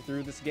 suffering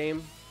through this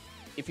game?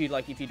 If you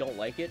don't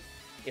like it?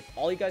 If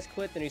all you guys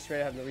quit, then you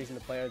straight have no reason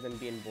to play other than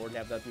being bored and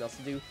have nothing else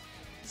to do.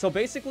 So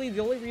basically,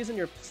 the only reason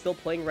you're still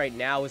playing right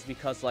now is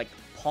because, like,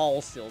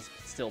 Paul still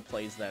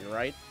plays then,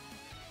 right?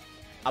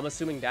 I'm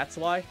assuming that's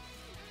why.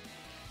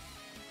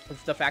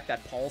 It's the fact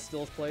that Paul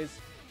still plays.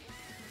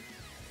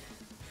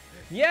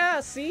 Yeah,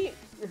 see?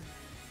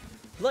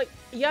 Like,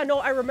 yeah, no,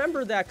 I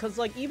remember that, because,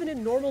 like, even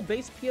in normal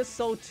base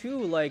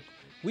PSO2, like,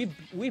 we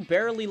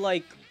barely,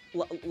 like,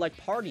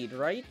 partied,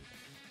 right?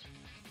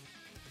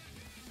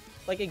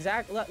 Like,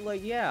 exactly,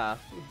 like, yeah.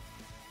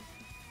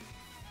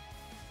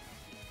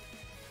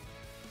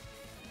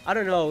 I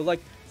don't know,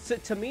 like,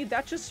 to me,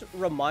 that just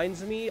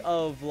reminds me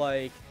of,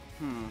 like,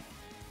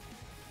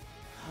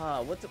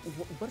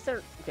 what's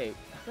that? Okay,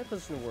 how can I put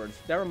this in words?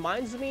 That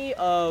reminds me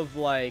of,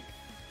 like,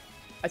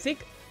 I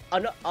think,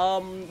 one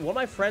of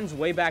my friends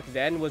way back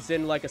then was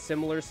in, like, a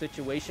similar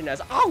situation as,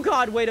 oh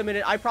god, wait a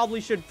minute, I probably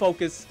should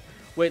focus,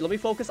 wait, let me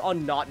focus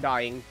on not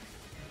dying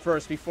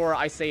first before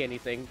I say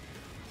anything.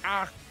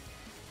 Ah.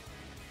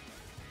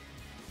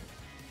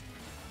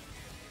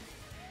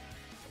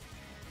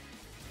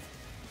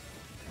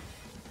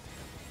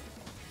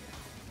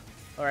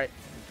 Alright.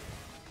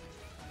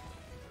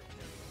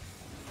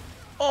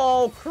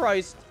 Oh,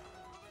 Christ.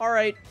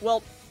 Alright,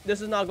 well,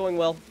 this is not going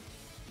well.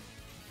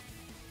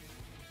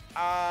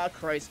 Ah,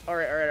 Christ.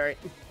 Alright.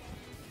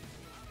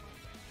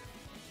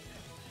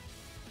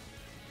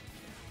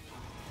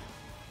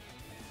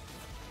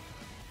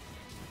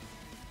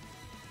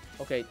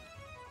 Okay.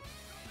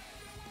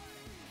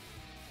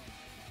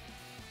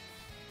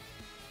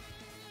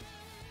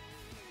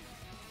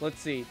 Let's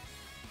see.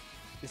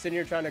 You're sitting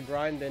here trying to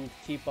grind and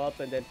keep up,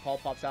 and then Paul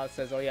pops out and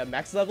says, oh yeah,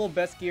 max level,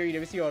 best gear, you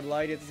never see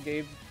online in this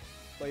game.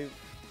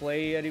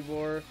 Play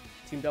anymore.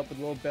 Teamed up with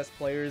the world best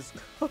players.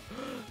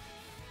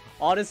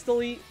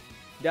 Honestly,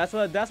 that's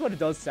what it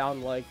does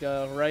sound like,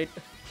 right?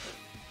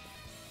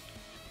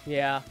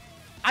 Yeah.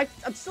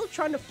 I'm still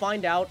trying to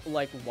find out,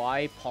 like,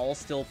 why Paul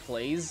still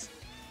plays.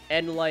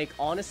 And, like,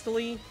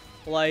 honestly,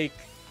 like,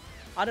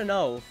 I don't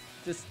know.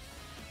 Just,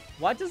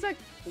 why does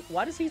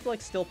he, like,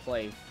 still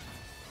play?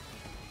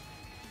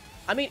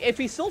 I mean, if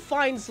he still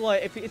finds,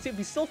 like, if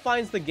he still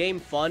finds the game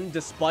fun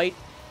despite,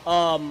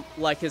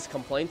 like, his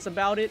complaints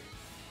about it,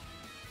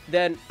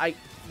 then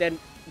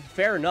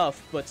fair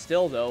enough, but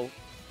still, though,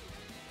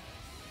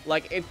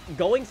 like, if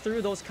going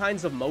through those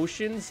kinds of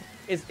motions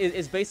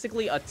is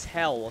basically a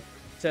tell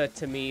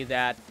to me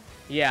that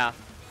yeah,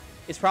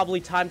 it's probably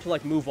time to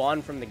like move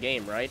on from the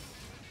game, right?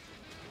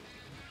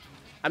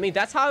 I mean,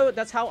 that's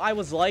how I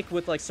was like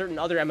with like certain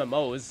other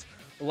MMOs.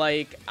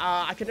 Like,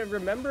 I can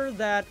remember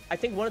that I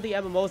think one of the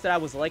MMOs that I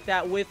was like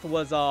that with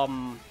was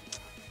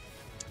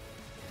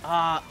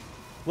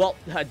well,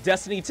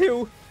 Destiny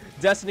 2.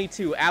 Destiny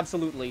 2,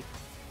 absolutely.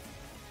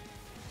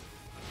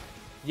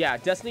 Yeah,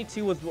 Destiny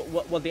 2 was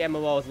what the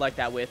MMO was like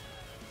that with.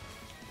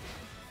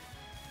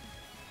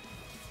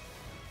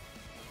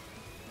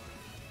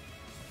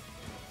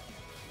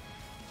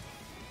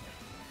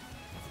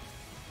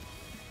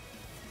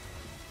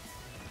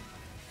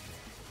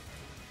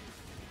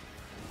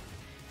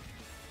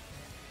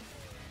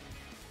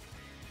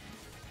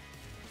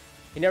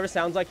 He never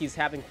sounds like he's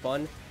having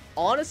fun.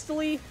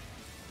 Honestly,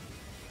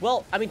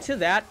 well, I mean, to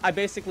that, I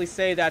basically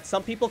say that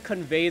some people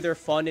convey their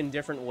fun in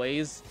different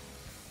ways.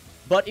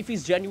 But if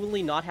he's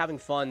genuinely not having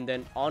fun,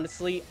 then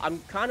honestly, I'm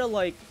kind of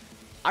like,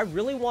 I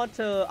really want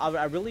to,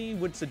 I really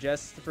would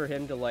suggest for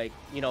him to like,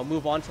 you know,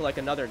 move on to like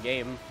another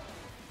game.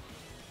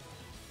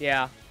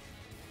 Yeah.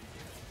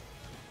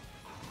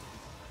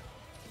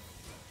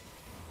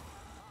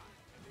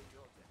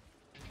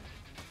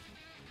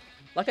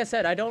 Like I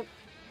said, I don't,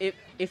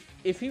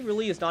 if he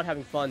really is not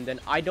having fun, then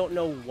I don't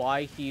know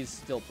why he's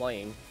still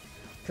playing.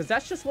 Because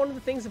that's just one of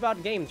the things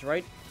about games,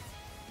 right?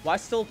 Why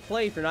still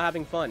play if you're not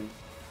having fun?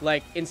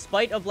 Like, in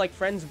spite of, like,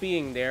 friends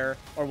being there,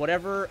 or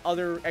whatever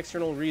other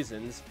external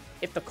reasons,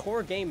 if the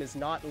core game is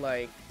not,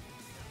 like...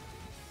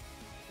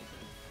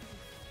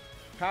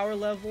 Power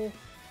level?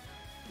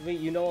 I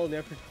mean, you know I'll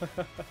never...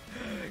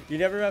 you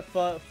never have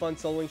fun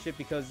soloing shit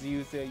because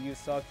you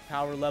suck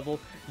power level.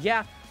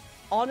 Yeah,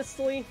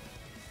 honestly,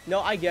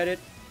 no, I get it.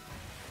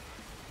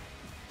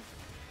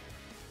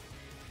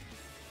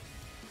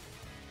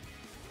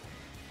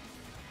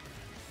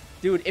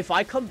 Dude, if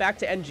I come back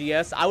to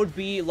NGS, I would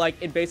be,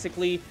 like, in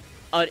basically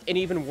an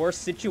even worse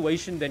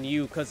situation than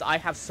you, because I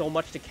have so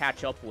much to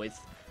catch up with.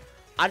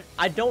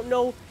 I don't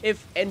know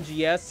if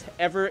NGS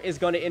ever is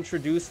going to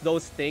introduce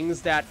those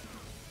things that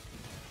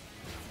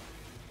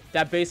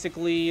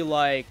basically,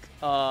 like,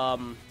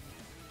 allow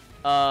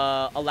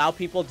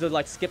people to,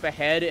 like, skip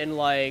ahead and,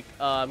 like,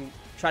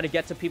 try to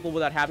get to people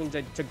without having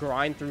to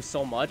grind through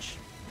so much.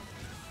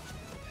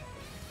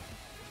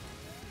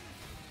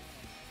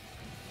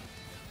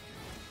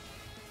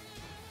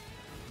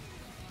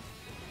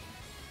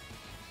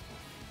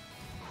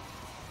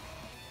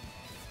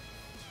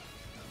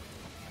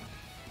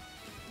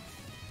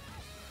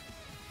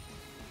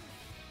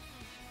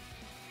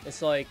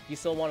 It's like, you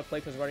still want to play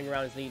because running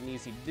around is neat and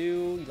easy to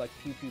do. You like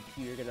pew pew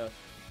pew,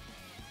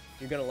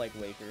 you're gonna like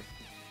Waker.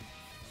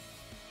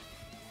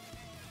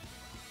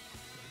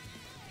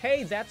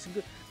 Hey, that's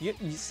good. You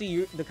see,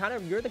 you're the kind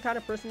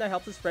of person that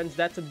helps his friends.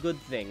 That's a good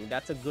thing.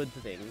 That's a good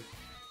thing.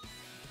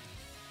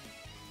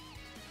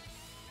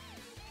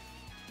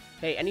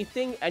 Hey,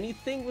 anything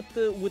with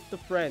the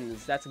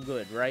friends, that's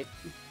good, right?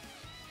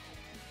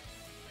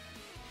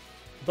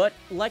 But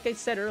like I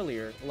said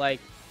earlier, like,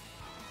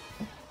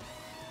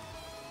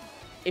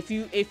 if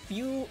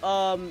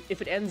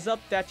it ends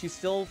up that you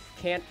still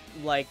can't,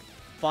 like,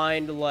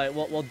 find, like,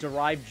 well,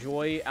 derive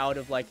joy out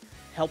of, like,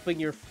 helping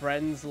your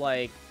friends,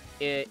 like,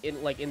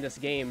 in this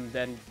game,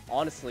 then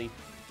honestly,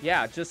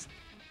 yeah, just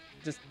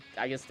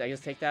I guess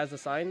take that as a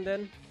sign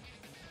then.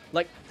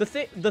 Like, the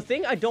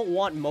thing I don't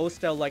want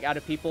most out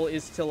of people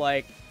is to,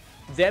 like,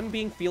 them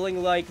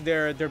feeling like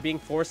they're being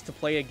forced to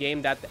play a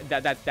game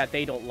that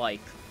they don't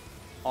like,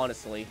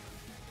 honestly.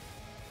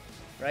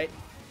 Right?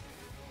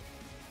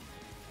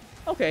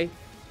 Okay.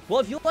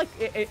 Well,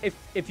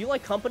 if you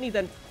like company,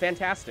 then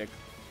fantastic.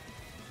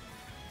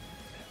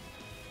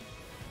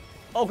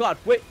 Oh god,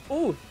 wait.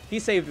 Ooh, he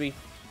saved me.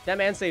 That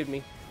man saved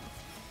me.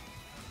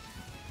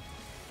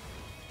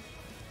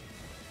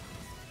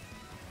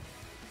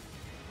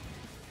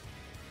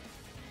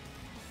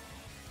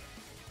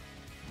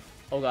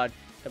 Oh god.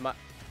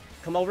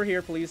 Come over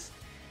here, please.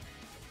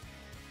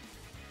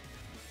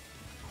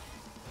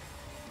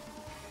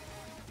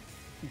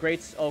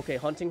 Great. Okay,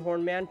 Hunting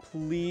Horn Man,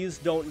 please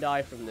don't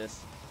die from this.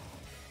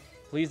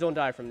 Please don't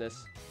die from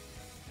this.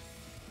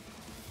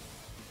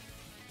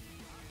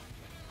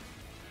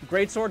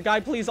 Great Sword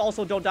Guy, please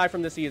also don't die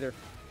from this either.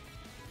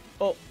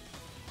 Oh.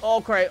 Oh,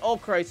 Christ. Oh,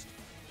 Christ.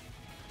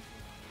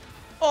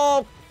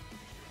 Oh.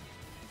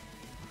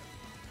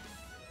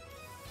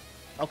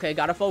 Okay,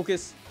 gotta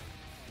focus.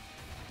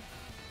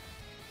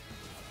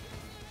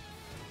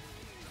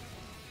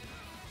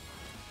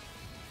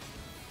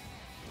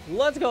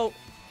 Let's go.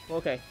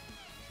 Okay.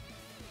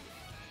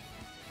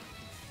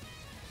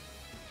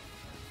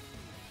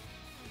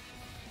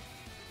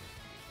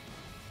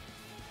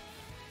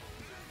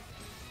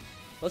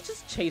 Let's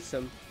just chase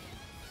him.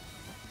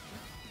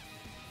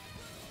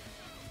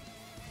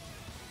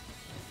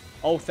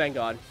 Oh, thank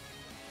God.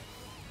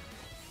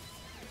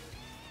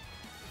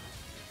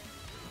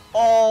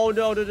 Oh,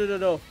 no, no, no, no,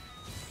 no.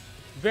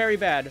 Very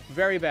bad.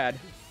 Very bad.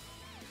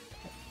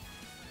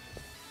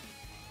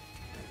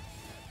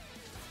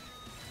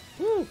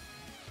 Woo.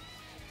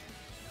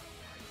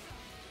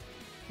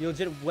 You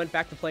legit went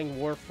back to playing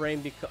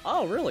Warframe because...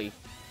 Oh, really?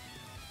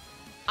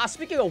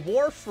 Speaking of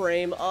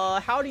Warframe,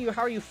 how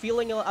are you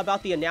feeling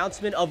about the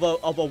announcement of a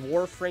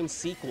Warframe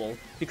sequel?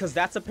 Because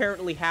that's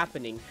apparently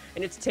happening,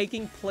 and it's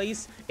taking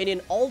place in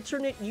an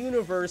alternate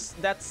universe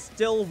that's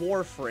still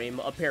Warframe,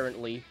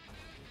 apparently.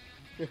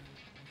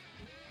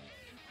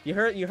 You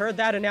heard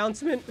that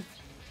announcement?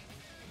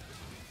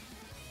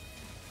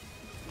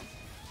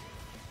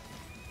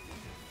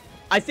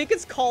 I think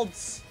it's called...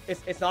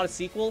 It's not a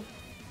sequel?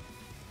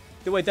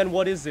 Wait, then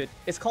what is it?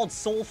 It's called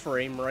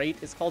Soulframe, right?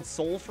 It's called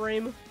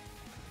Soulframe?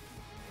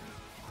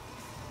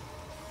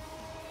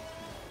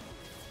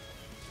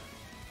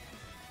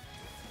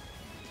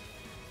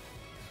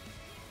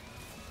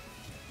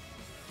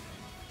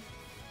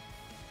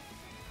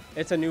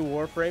 It's a new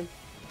Warframe?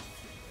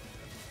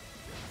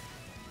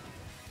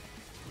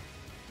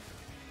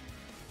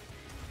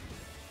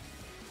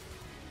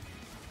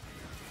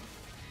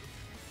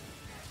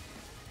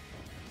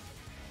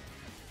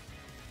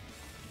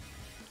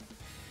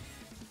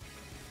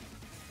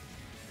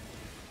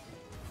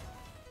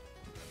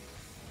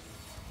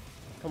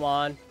 Come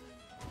on.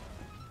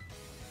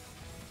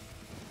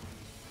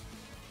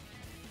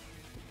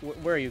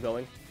 Where are you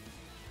going?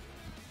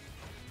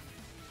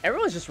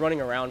 Everyone's just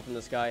running around from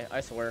this guy, I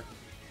swear.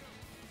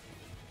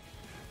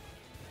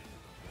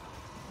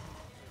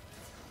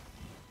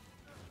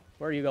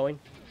 Where are you going?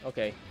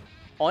 Okay.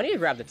 Oh, I need to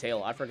grab the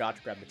tail. I forgot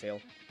to grab the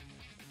tail.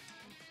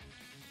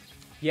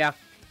 Yeah.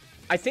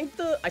 I think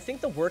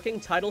the working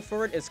title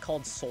for it is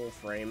called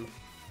Soulframe,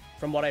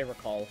 from what I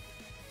recall.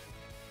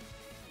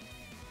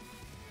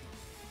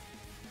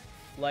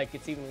 Like,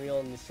 it's even real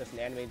and it's just an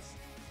animated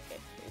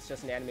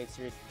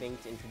series thing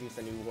to introduce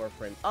a new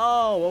Warframe.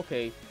 Oh,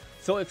 okay.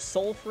 So if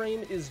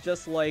Soulframe is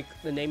just like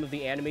the name of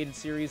the animated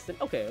series, then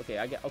okay,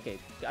 I get it.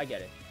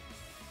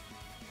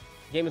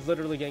 The game is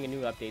literally getting a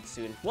new update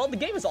soon. Well, the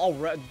game is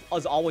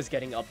always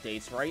getting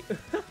updates, right?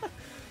 I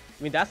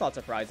mean, that's not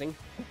surprising.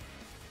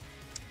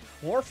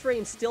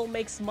 Warframe still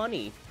makes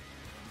money.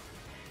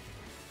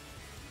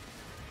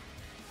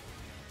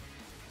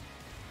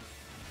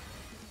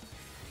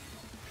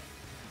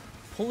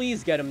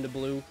 Please get him to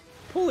blue.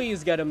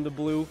 Please get him to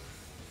blue.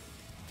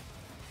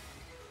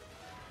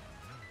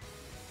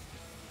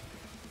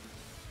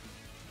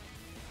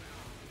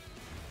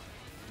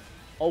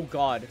 Oh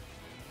god.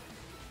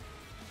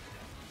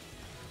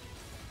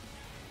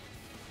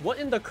 What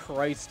in the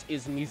Christ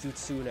is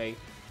Mizutsune?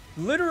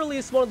 Literally,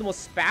 it's one of the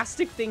most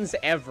spastic things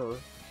ever.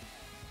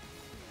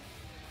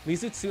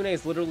 Mizutsune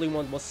is literally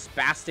one of the most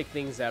spastic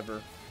things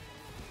ever.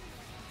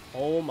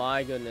 Oh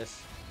my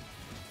goodness.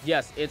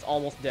 Yes, it's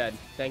almost dead.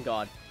 Thank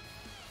God.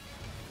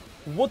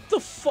 What the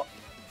fuck?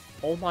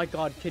 Oh my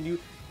god, can you...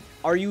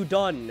 Are you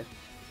done?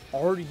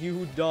 Are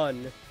you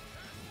done?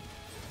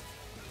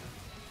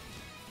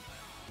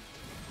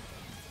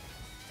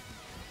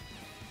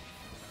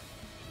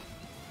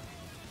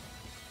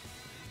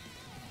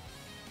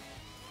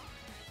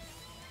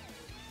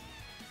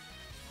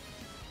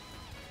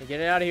 Get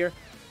it out of here.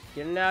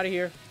 Get it out of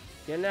here.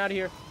 Get it out of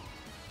here.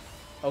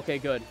 Okay,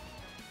 good.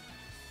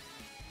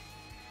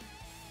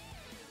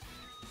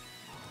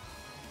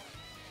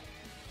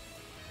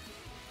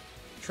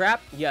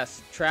 Trap?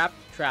 Yes. Trap.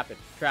 Trap it.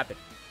 Trap it.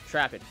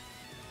 Trap it.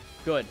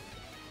 Good.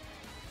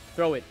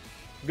 Throw it.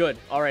 Good.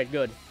 Alright,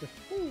 good.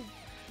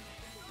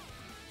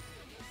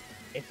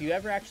 If you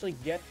ever actually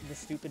get the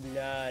stupid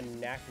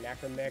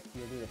Necromech,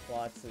 you'll do the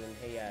plots, and then,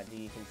 hey, yeah, D,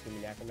 you can see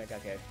me Necromech?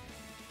 Okay.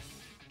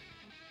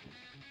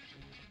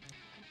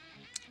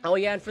 Oh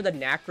yeah, and for the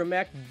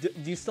Necromech,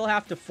 do you still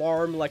have to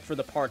farm, like, for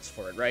the parts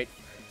for it, right?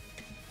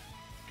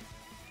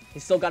 You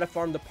still gotta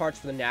farm the parts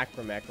for the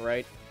Necromech,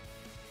 right?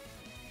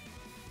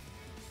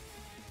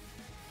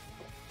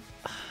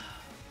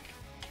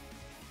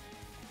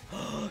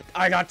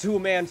 I got 2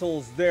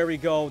 mantles! There we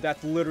go!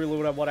 That's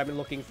literally what I've been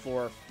looking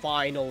for.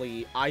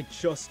 Finally! I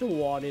just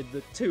wanted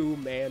the 2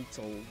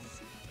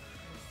 mantles.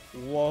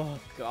 Whoa,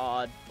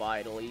 god,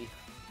 finally.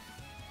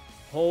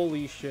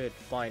 Holy shit,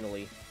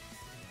 finally.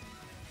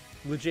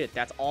 Legit,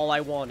 that's all I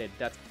wanted.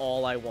 That's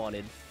all I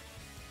wanted.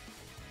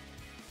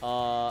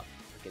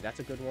 Okay, that's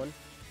a good one.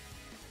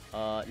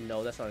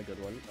 No, that's not a good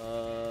one.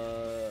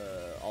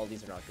 All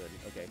these are not good.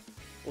 Okay.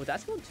 Oh,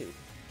 that's one too.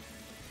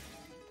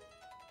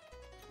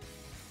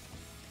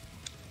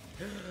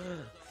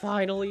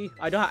 Finally!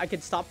 I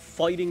can stop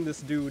fighting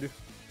this dude.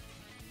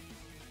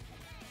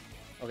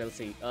 Okay, let's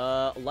see.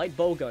 Light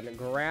bowgun.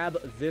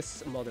 Grab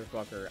this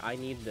motherfucker. I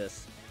need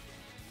this.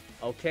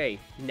 Okay,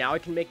 now I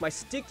can make my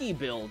sticky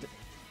build.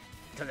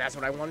 Because that's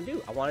what I want to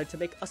do. I wanted to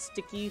make a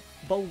sticky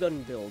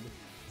bowgun build.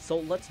 So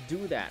let's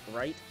do that,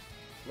 right?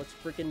 Let's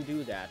freaking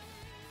do that.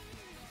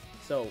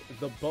 So,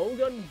 the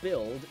bowgun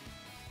build...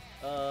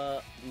 no,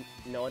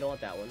 I don't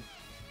want that one.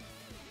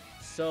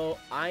 So,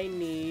 I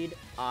need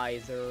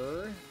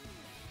either...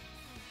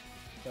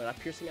 No, not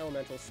piercing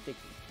elemental, sticky.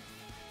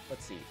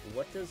 Let's see.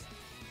 What does...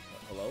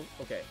 hello?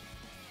 Okay.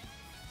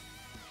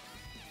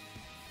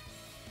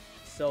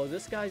 So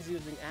this guy's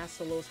using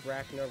Astalos,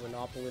 Rachna,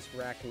 Rhinopolis,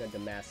 Rachna,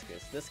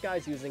 Damascus. This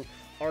guy's using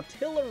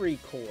Artillery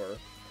Core.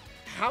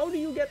 How do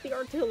you get the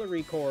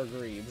artillery core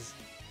greaves?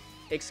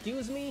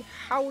 Excuse me?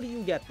 How do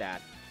you get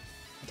that?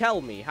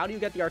 Tell me, how do you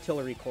get the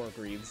artillery core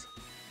greaves?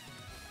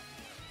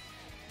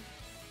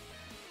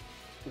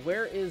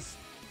 Where is...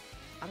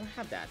 I don't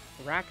have that.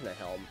 Rachna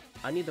helm.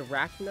 I need the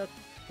Rachna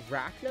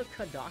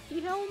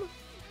Kadaki helm?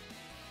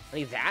 I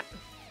need that.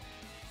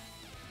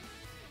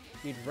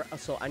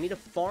 So I need a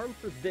farm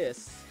for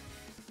this.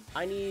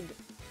 I need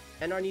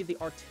the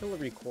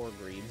artillery core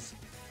greaves.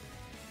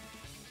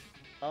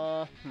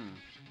 Can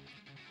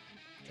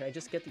I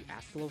just get the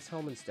Astalos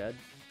helm instead?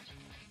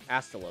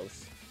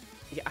 Astalos.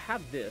 Yeah, I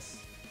have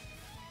this.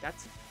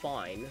 That's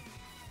fine.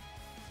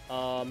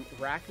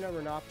 Rachna,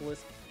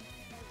 Renopolis.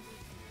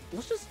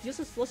 Let's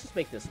just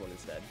make this one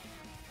instead.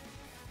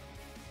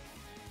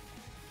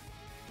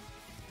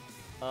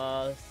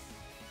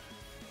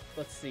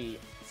 Let's see.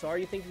 So are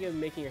you thinking of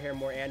making your hair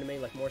more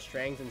anime, like more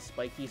strangs and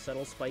spiky,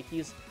 subtle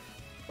spikies?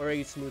 Or are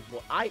you smooth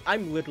boy?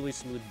 I'm literally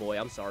smooth boy,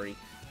 I'm sorry.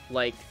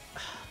 Like,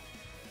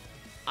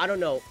 I don't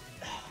know.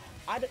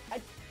 I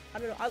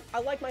don't know. I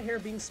like my hair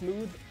being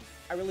smooth.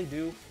 I really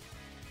do.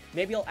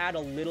 Maybe I'll add a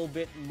little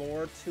bit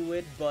more to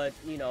it, but,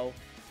 you know,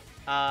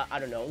 I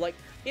don't know. Like,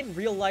 in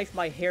real life,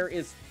 my hair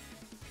is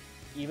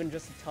even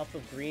just a tuft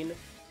of green.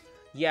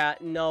 Yeah,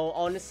 no,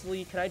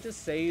 honestly, can I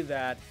just say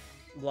that,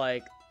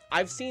 like,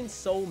 I've seen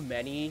so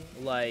many,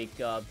 like,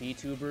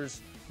 VTubers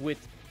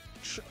with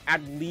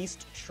at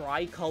least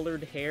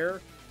tri-colored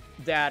hair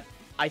that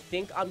I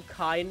think I'm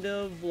kind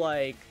of,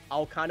 like,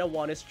 I'll kind of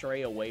want to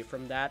stray away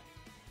from that.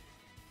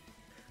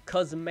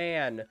 Cause,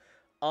 man,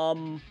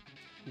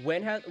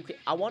 where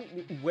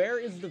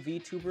is the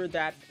VTuber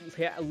that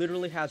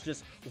literally has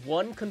just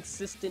one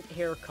consistent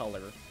hair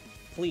color?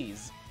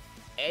 Please.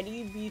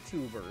 Any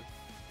VTuber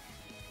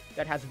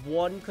that has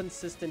one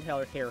consistent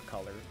hair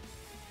color.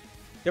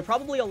 There are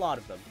probably a lot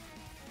of them.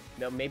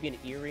 No, maybe an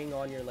earring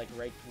on your, like,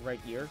 right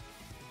ear.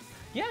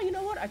 Yeah, you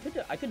know what? I could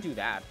do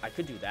that. I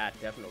could do that,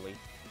 definitely.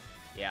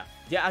 Yeah.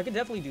 Yeah, I could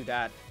definitely do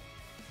that.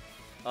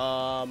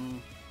 I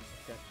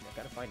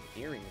gotta find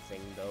an earring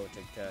thing, though,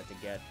 to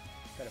get...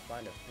 Gotta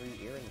find a free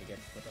earring to get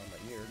put on my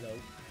ear, though.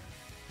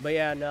 But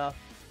yeah, no.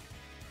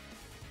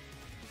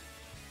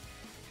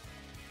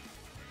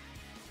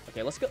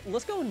 Okay, let's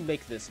go and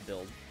make this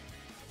build.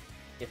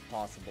 If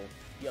possible.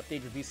 You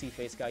update your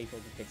VSeeFace guy, you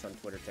post your pics on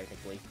Twitter,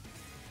 technically.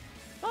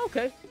 Oh,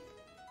 okay.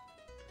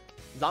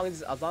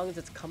 As long as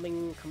it's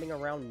coming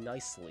around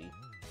nicely.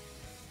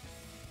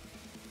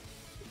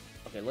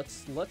 Okay,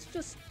 let's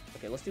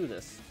do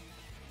this.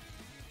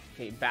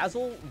 Okay,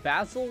 Basil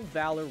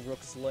Valor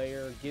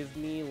Rookslayer, give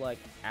me like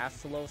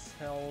Astalos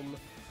Helm.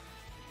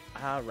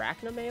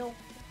 Rachna Mail?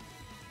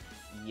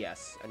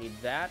 Yes, I need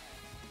that.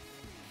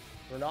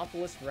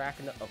 Renopolis,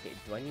 Rachna. Okay,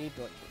 okay,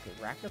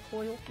 Rachna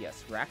Coil?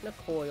 Yes, Rachna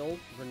Coil,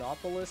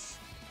 Renopolis,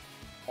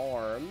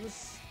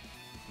 Arms.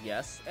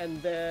 Yes,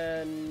 and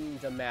then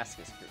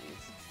Damascus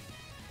Greaves.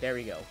 There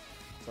we go.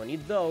 So I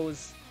need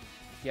those.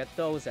 Get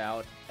those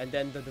out. And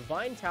then the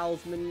Divine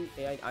Talisman,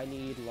 I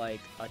need like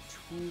a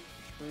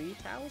 2-3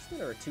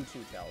 talisman or a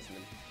 2-2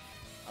 talisman.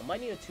 I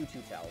might need a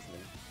 2-2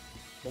 talisman,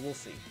 but we'll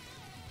see.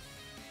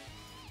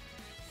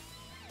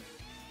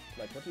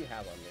 Like, what do you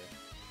have on there?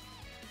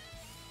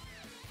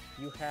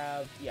 You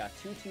have, yeah,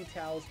 2-2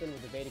 talisman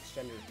with evade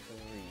extender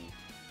 3.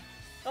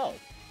 Oh,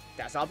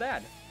 that's not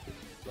bad.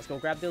 Let's go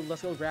grab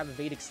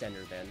evade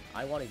extender then.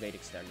 I want evade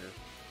extender.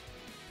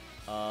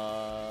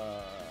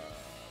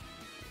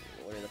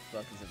 Where the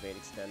fuck is evade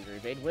extender?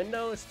 Evade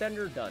window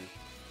extender done.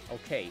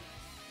 Okay.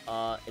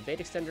 Evade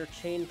extender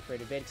chain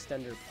crate, evade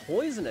extender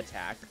poison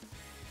attack.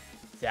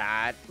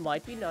 That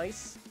might be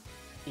nice.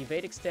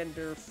 Evade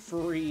extender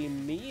free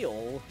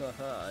meal.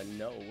 Haha,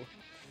 no.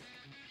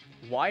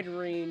 Wide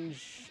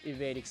range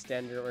evade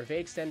extender, or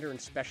evade extender and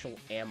special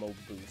ammo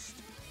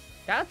boost.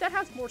 That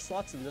has more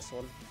slots than this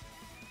one.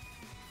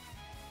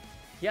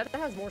 Yeah, that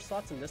has more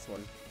slots than this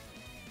one.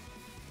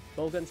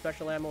 Bowgun,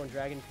 special ammo, and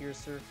dragon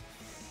piercer.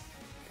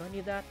 Do I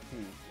need that?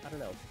 I don't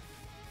know.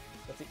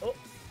 Let's see. Oh,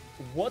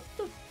 what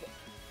the fu-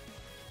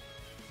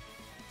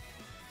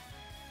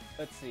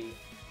 Let's see.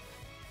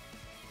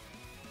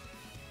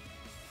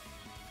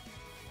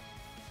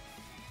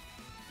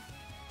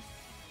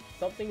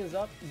 Something is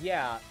up?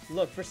 Yeah.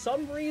 Look, for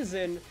some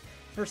reason,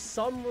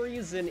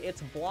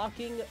 it's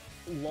blocking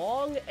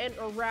long and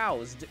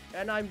aroused.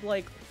 And I'm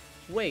like,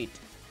 wait,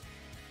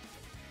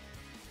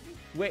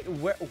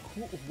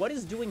 what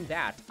is doing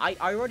that? I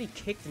already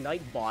kicked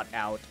Nightbot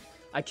out.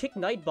 I kicked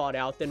Nightbot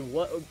out, then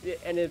what,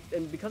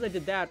 and because I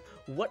did that,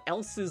 what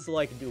else is,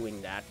 like,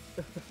 doing that?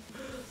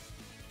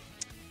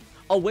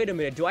 Oh, wait a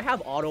minute, do I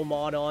have auto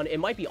mod on? It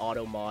might be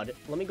auto mod.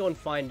 Let me go and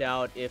find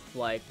out if,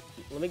 like,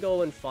 let me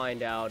go and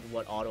find out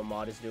what auto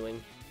mod is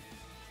doing.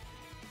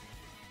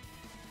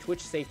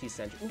 Twitch Safety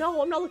Center.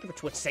 No, I'm not looking for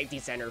Twitch Safety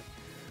Center.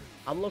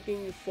 I'm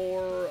looking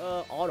for,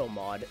 auto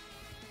mod.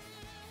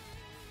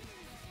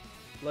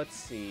 Let's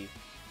see.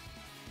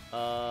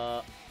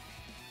 Auto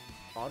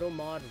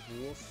mod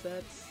rule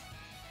sets.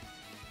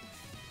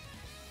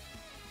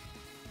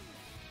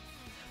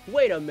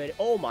 Wait a minute.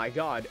 Oh my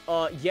god.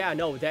 Yeah,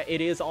 no, that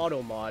it is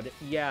auto mod.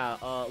 Yeah,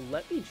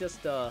 let me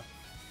just,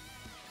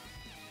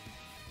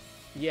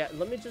 yeah,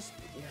 let me just,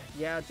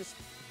 yeah, just,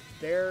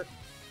 there,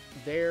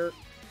 there,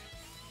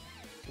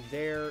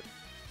 there,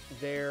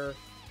 there.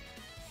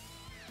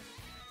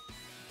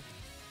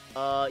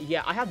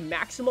 Yeah, I have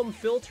maximum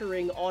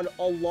filtering on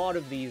a lot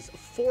of these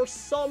for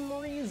some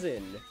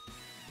reason.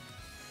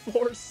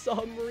 For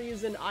some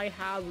reason, I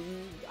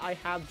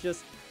have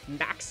just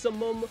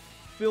maximum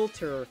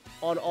filter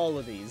on all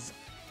of these.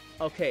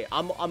 Okay,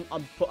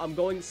 I'm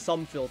going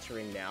some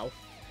filtering now.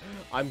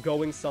 I'm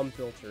going some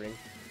filtering.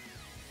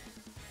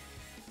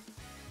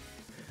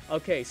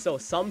 Okay, so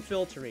some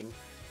filtering.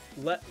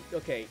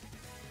 Okay.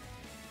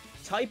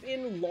 Type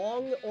in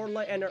long or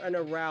and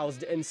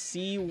aroused and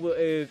see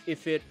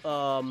if it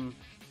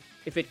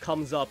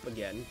comes up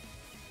again.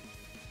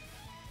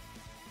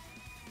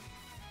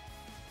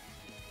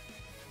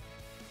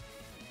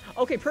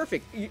 Okay,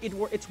 perfect.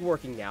 It's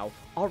working now.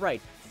 All right,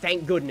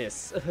 thank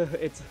goodness.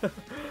 It's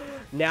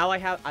now I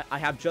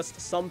have just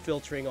some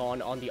filtering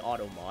on the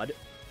auto mod.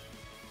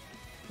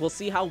 We'll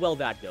see how well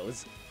that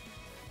goes.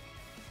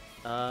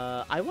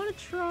 I want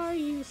to try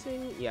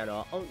using. Yeah,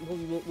 no,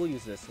 we'll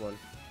use this one.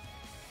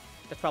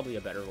 That's probably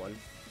a better one.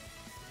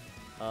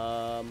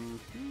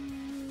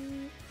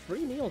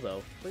 Free meal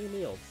though. Free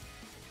meals.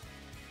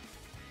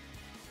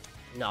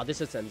 No, this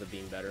just ends up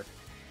being better.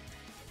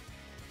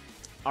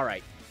 All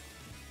right.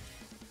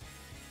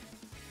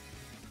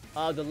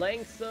 The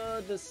length,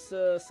 this,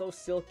 so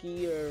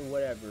silky or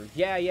whatever.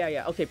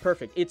 Yeah. Okay,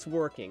 perfect. It's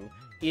working.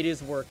 It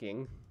is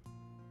working.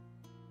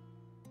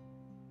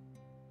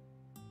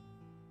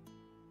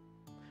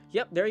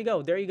 Yep, there you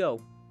go. There you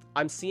go.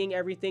 I'm seeing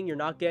everything. You're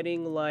not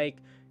getting, like,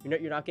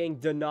 you're not getting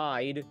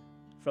denied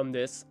from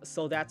this,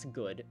 so that's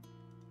good.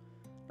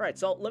 Alright,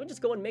 so let me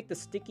just go and make the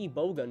sticky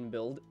bowgun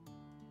build.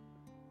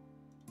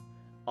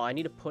 Oh, I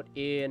need to put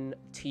in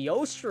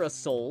Teostra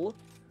Soul.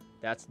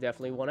 That's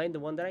definitely the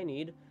one that I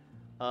need.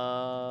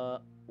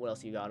 What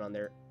else you got on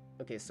there?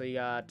 Okay, so you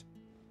got...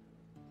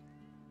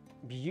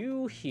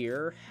 You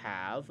here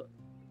have...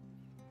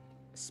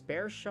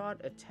 Spare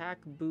Shot, Attack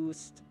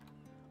Boost...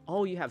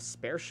 Oh, you have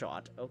Spare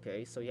Shot.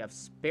 Okay, so you have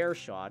Spare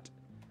Shot.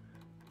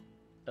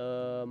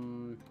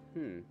 Do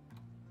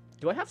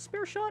I have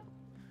Spare Shot?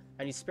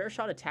 I need Spare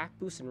Shot, Attack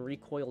Boost, and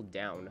Recoil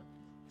Down.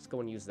 Let's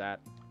go and use that.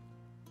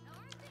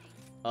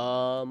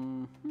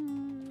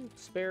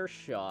 Spare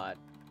Shot.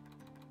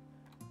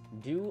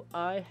 Do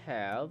I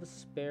have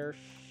Spare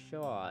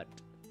Shot?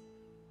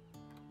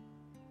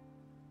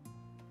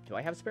 Do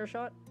I have Spare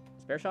Shot?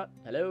 Spare Shot?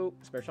 Hello?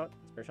 Spare Shot?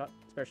 Spare Shot?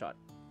 Spare Shot.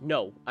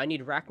 No, I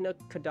need Rachna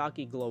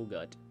Kadaki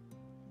Glowgut.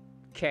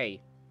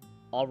 Okay.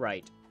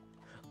 Alright.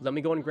 Let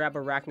me go and grab a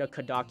Rachna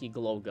Kadaki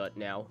Glowgut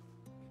now.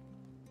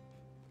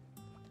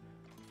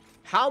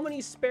 How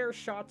many spare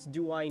shots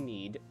do I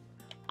need?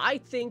 I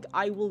think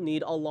I will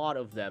need a lot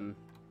of them.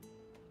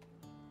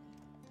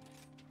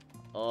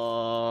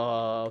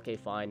 Okay,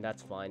 fine.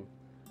 That's fine.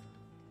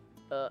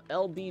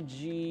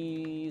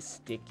 LBG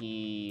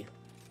Sticky.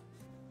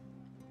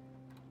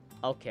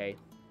 Okay.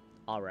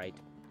 Alright.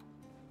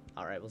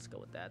 Alright, let's go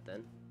with that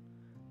then.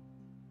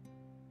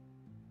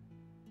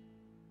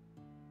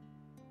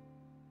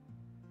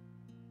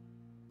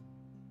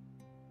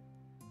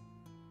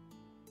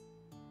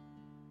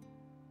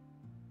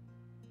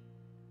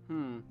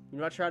 You're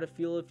not trying to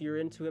feel if you're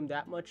into him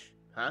that much?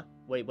 Huh?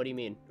 Wait, what do you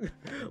mean?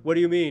 What do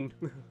you mean?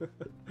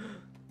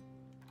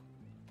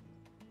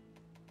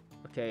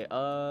 Okay,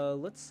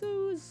 let's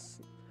use...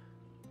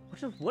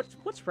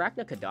 What's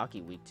Rachna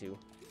Kadaki weak to?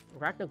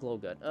 Rachna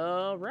Glowgut.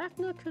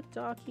 Rachna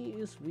Kadaki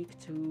is weak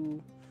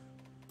to...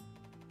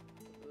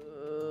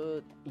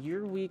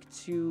 you're weak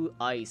to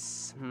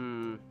ice.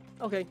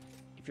 Okay.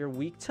 If you're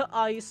weak to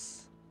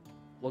ice,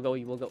 we'll go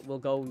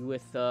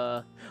with,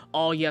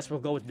 oh yes, we'll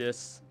go with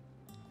this.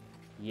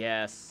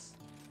 Yes.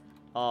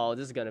 Oh,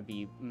 this is gonna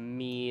be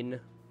mean.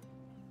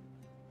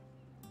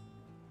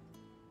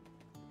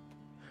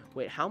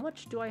 Wait, how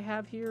much do I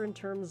have here in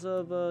terms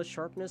of,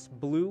 sharpness?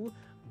 Blue?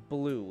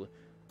 Blue.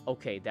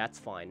 Okay, that's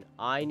fine.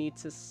 I need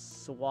to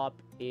swap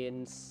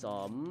in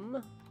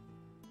some...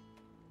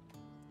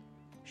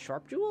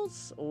 Sharp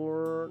Jewels?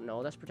 Or...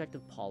 No, that's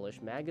Protective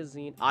Polish.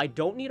 Magazine. I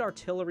don't need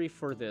artillery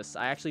for this.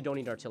 I actually don't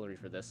need artillery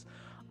for this.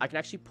 I can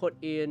actually put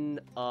in,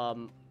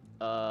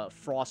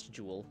 Frost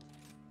Jewel.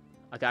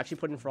 I can actually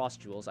put in Frost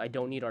Jewels. I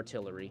don't need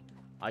artillery.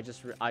 I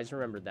just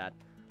remembered that.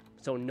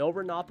 So, no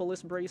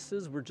Rhinopolis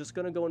Braces. We're just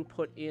gonna go and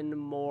put in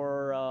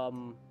more,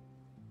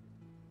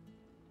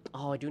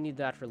 Oh, I do need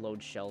that for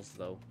load shells,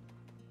 though.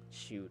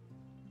 Shoot.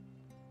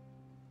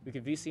 We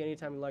could VC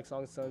anytime you like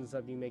songs, sons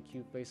up, you make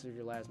cute faces of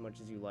your lad as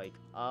much as you like.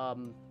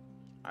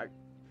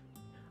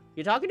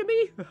 You talking to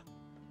me?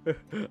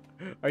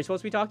 Are you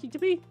supposed to be talking to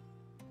me?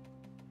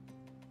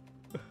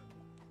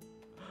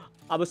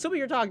 I'm assuming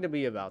you're talking to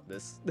me about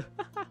this.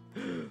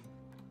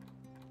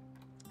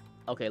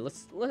 Okay, we'll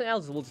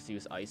just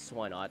use ice.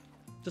 Why not?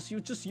 Just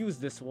use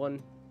this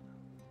one.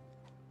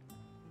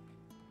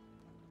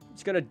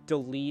 Just gonna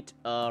delete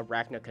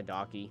Rachna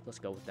Kadaki. Let's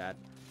go with that.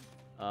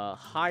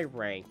 High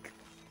rank.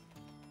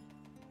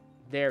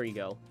 There you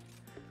go.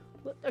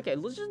 Okay,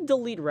 let's just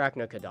delete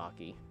Ragna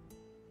Kadaki.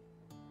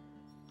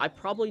 I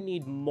probably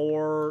need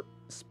more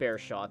spare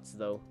shots,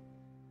 though.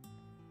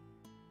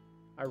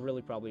 I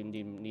really probably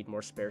need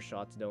more spare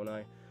shots, don't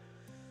I?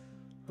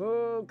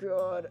 Oh,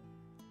 God.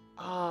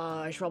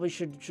 I probably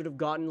should have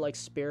gotten, like,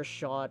 spare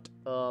shot,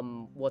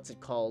 what's it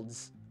called?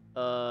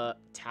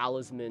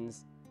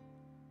 Talismans.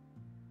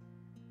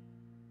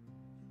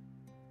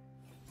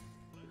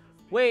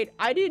 Wait,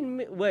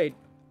 wait,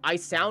 I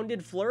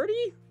sounded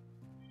flirty?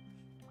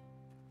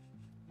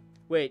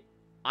 Wait,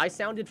 I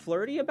sounded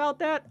flirty about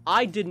that?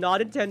 I did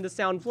not intend to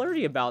sound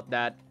flirty about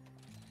that.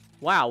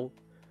 Wow.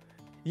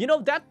 You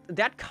know,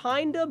 that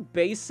kinda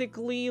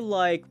basically,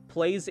 like,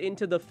 plays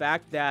into the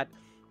fact that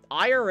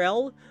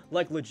IRL,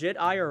 like, legit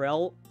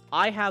IRL,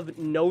 I have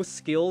no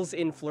skills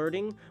in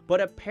flirting,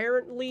 but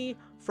apparently,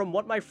 from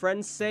what my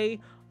friends say,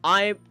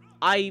 I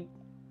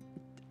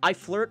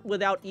flirt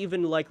without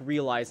even, like,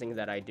 realizing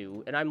that I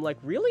do. And I'm like,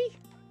 really?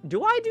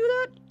 Do I do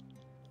that?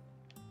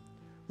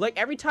 Like,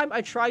 every time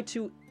I try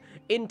to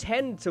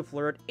intend to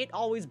flirt, it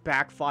always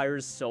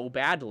backfires so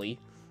badly.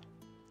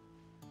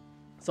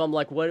 So I'm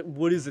like,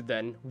 what is it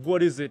then?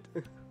 What is it?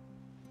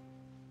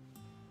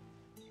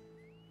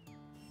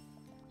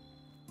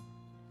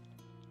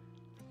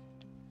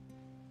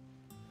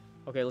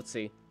 Okay, let's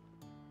see.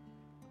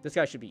 This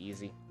guy should be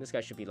easy. This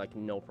guy should be, like,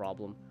 no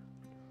problem.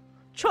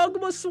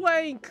 Chugma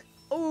Swank!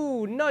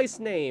 Ooh, nice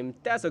name.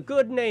 That's a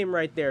good name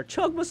right there.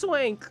 Chugma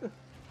Swank!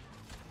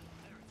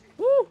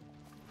 Woo!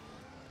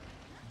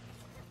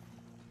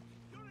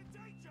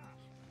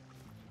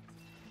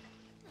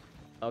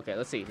 Okay,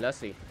 let's see. Let's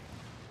see.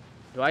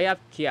 Do I have...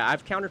 Yeah, I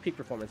have counter peak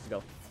performance to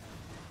go.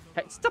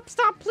 Hey,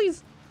 stop,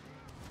 please!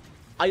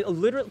 I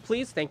literally...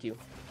 Please, thank you.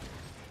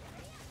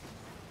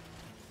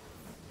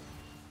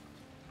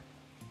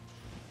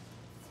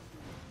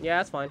 Yeah,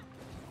 that's fine.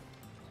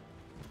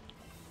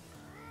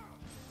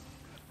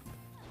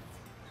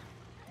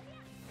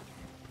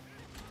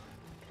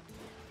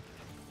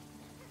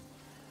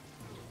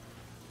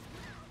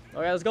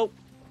 Okay, let's go.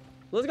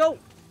 Let's go.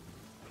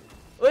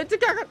 It's a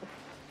caca.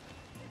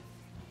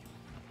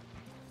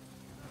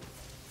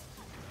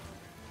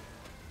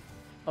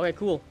 Okay,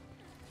 cool.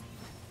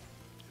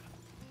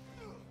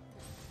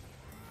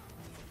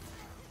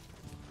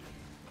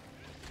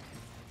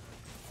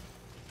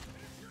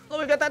 Oh,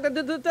 we got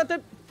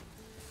that.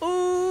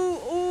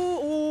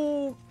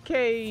 Ooh,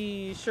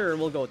 okay, sure,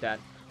 we'll go with that.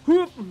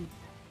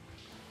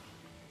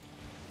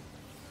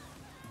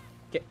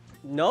 Okay,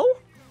 no?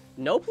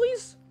 No,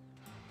 please?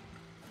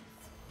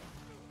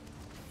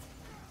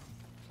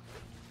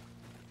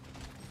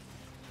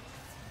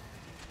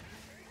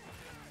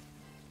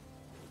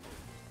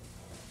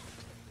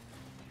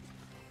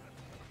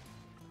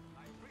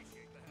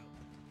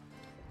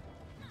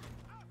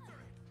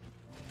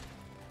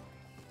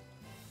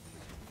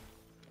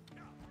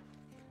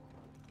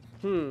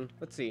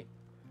 Let's see.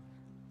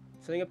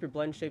 Setting up your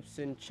blend shapes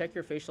and check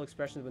your facial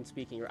expressions when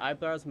speaking. Your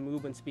eyebrows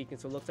move when speaking,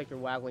 so it looks like you're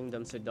waggling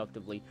them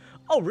seductively.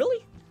 Oh,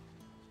 really?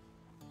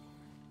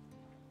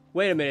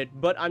 Wait a minute,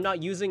 but I'm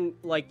not using,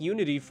 like,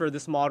 Unity for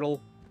this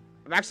model.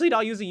 I'm actually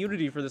not using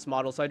Unity for this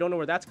model, so I don't know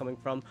where that's coming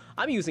from.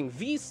 I'm using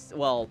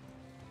well...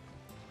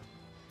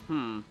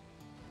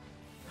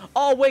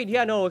 Oh, wait,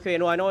 yeah, no, okay,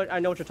 no, I know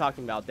what you're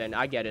talking about then.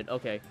 I get it,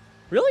 okay.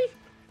 Really?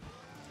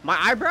 My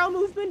eyebrow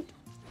movement?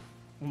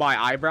 My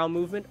eyebrow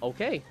movement?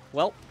 Okay,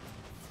 well.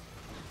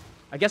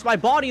 I guess my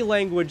body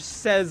language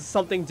says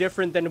something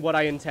different than what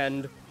I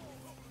intend.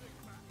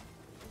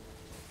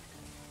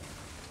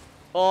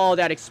 Oh,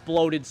 that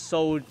exploded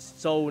so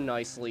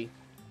nicely.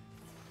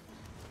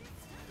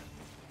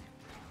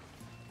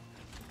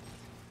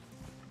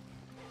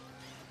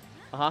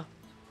 Uh-huh.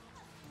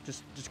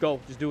 Just go.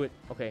 Just do it.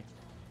 Okay.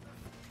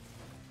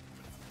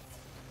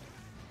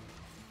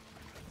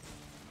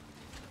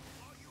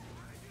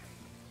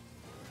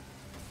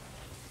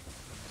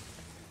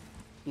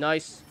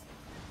 Nice.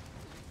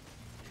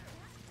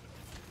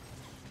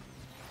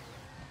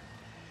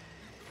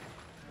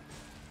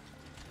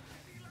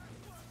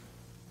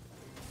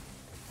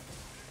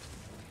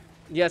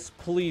 Yes,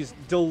 please,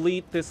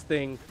 delete this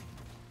thing.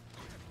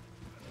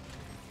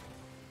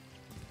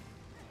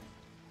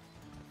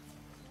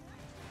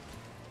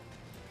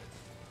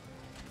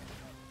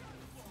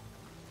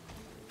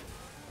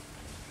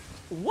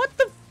 What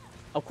the f—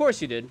 Of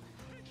course you did.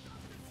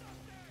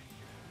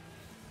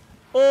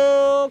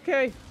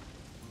 Okay.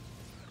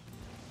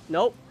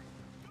 Nope.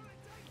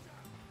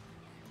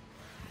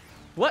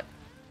 What?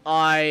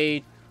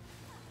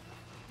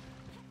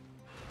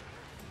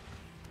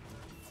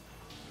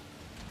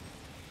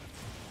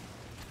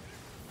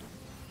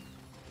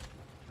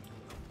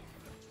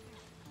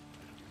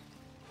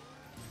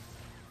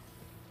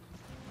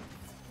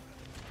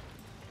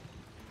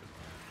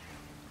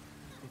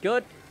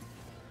 Good.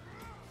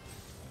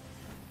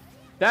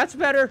 That's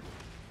better.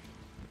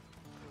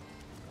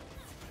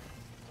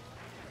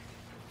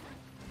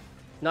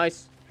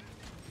 Nice.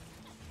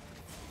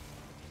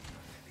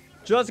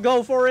 Just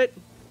go for it.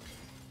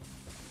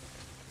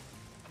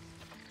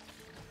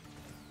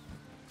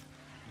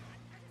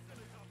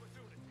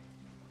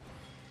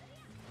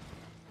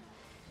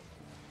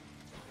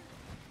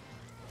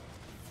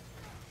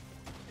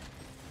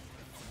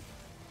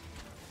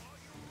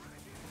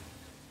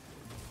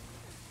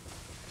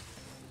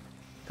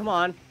 Come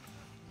on.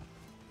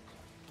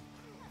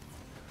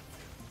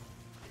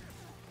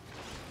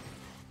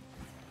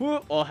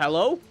 Oh,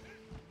 hello?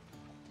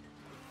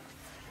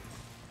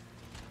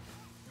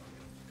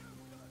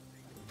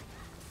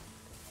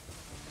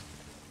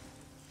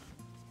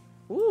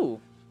 Ooh.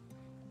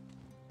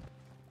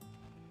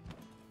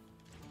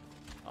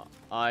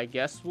 I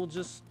guess we'll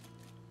just...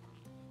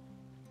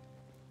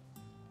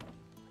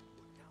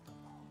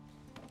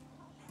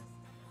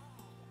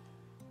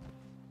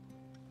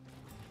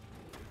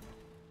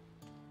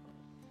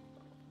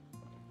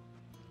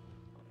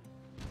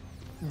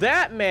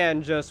 That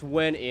man just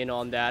went in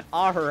on that.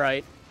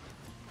 Alright.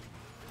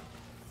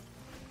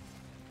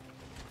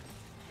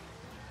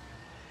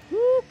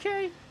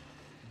 Okay.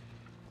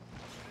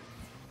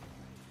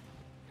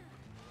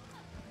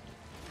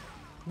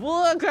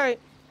 Well, okay.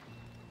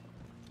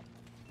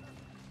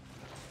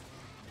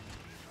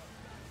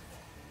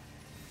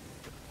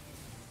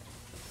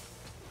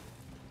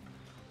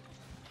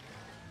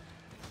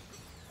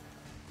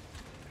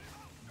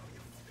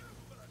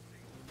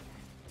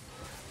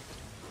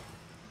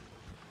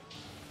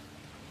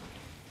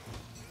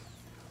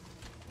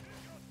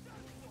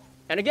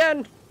 And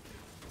again.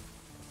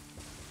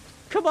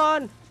 Come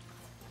on.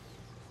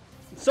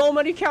 So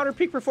many counter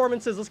peak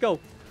performances. Let's go.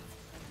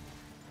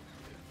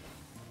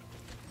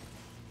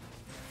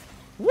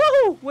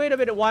 Woohoo! Wait a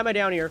minute. Why am I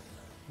down here?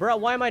 Bro,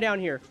 why am I down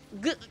here?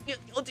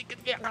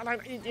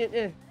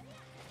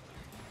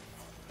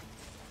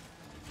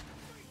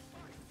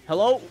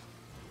 Hello?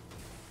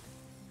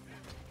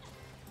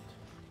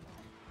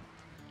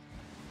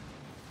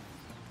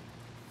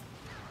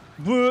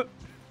 Bleh.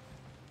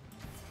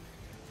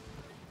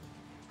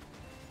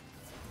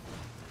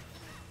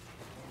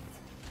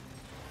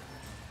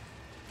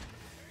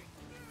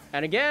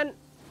 And again.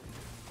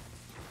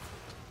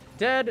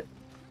 Dead.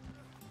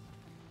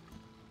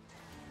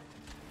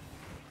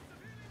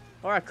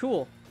 Alright,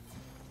 cool.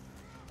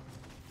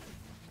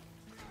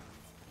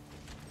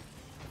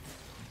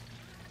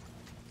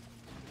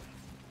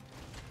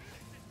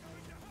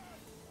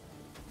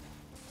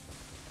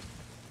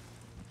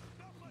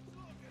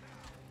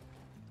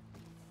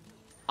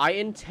 I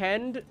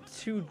intend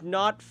to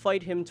not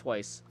fight him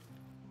twice.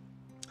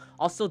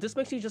 Also, this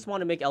makes me just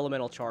want to make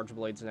elemental charge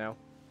blades now.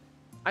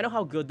 I know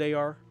how good they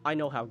are. I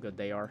know how good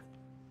they are.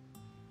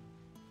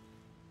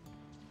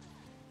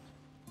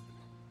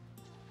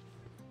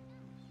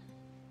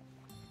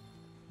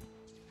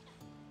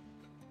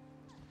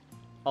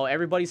 Oh,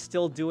 everybody's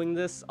still doing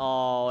this?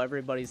 Oh,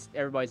 everybody's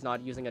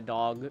not using a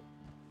dog.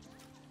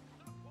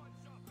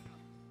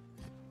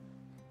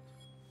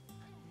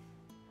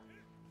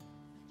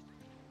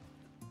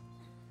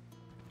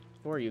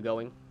 Where are you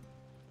going?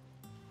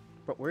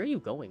 Bro, where are you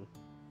going?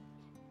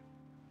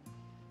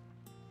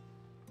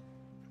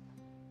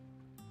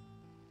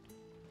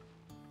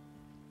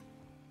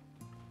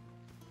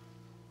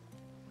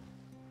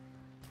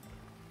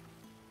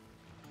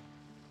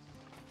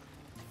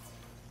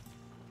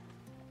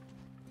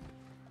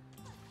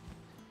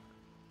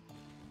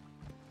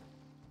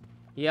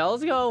 Yeah,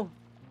 let's go.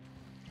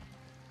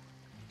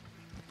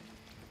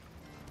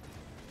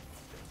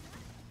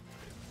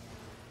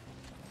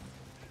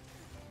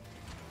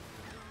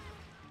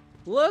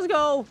 Let's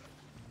go.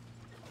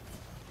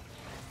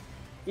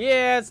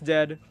 Yeah, it's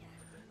dead.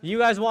 You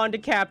guys wanted to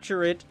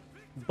capture it,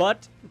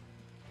 but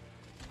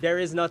there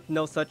is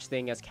no such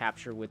thing as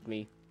capture with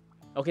me.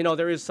 Okay, no,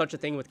 there is such a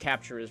thing with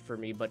capture is for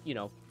me, but you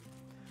know,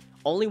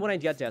 only when I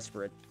get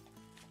desperate.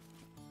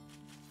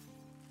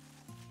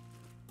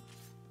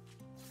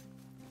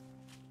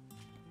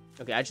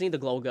 Okay, I just need the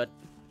glow gut.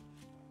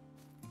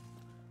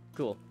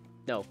 Cool.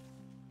 No,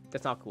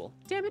 that's not cool.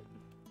 Damn it.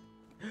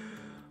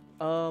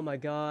 Oh my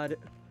god.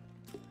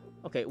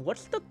 Okay,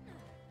 what's the...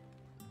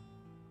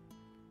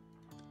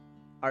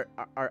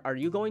 Are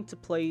you going to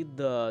play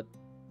the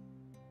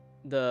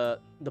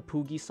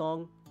Poogie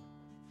song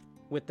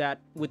with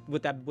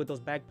those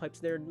bagpipes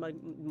there,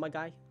 my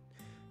guy?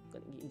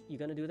 You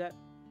gonna do that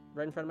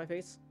right in front of my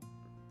face?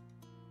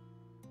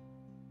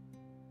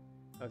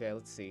 Okay,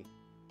 let's see.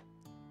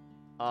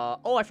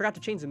 Oh, I forgot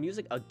to change the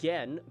music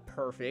again.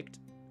 Perfect.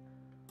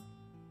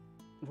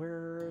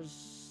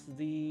 Where's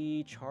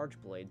the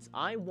charge blades?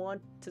 I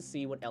want to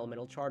see what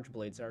elemental charge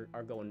blades are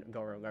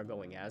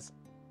going as.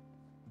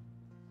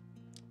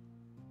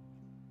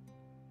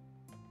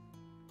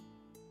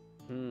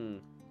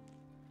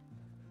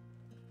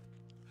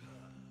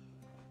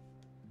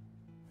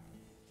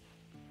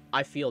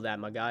 I feel that,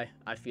 my guy.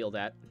 I feel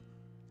that.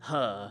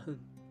 Huh.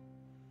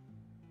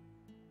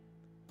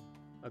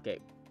 Okay.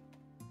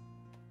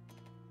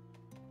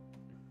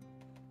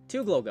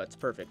 2 glow guts.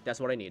 Perfect.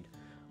 That's what I need.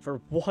 For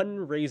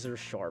 1 razor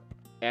sharp.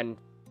 And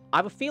I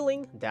have a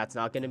feeling that's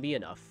not going to be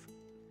enough.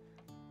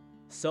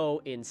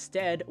 So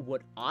instead,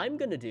 what I'm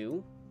going to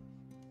do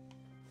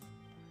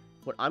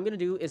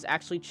is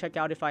actually check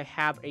out if I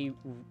have a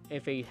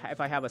if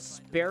I have a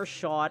spare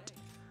shot,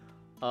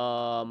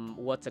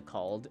 what's it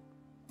called?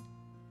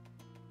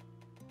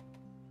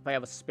 If I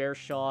have a spare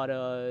shot,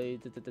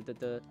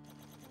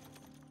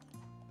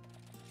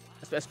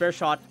 a spare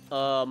shot,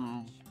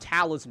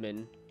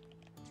 talisman.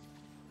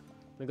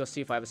 Let me go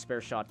see if I have a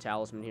spare shot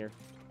talisman here.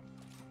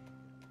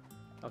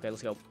 Okay,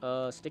 let's go.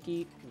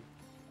 Sticky.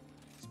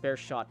 Spare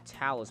shot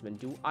talisman.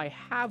 Do I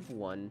have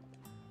one?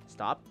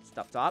 Stop.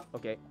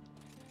 Okay.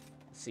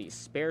 Let's see.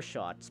 Spare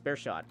shot.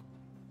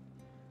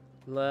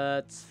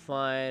 Let's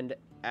find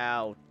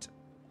out.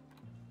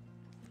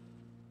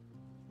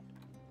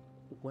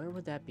 Where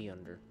would that be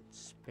under?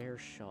 Spare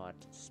shot.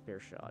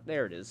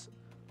 There it is.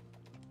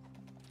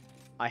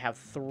 I have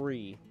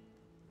 3.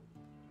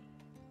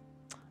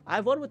 I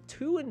have one with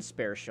 2 in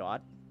spare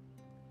shot.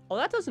 Oh,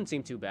 that doesn't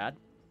seem too bad.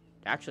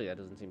 Actually, that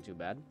doesn't seem too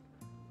bad.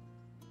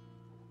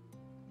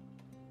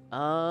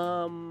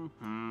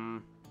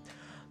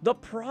 The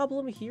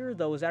problem here,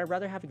 though, is that I'd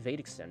rather have Evade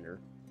Extender.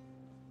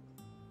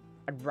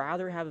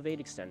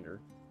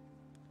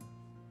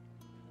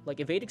 Like,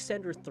 Evade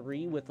Extender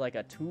 3 with, like,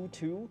 a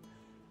 2-2.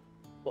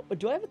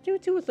 Do I have a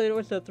 2-2 with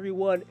a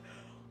 3-1?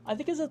 I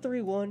think it's a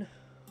 3-1.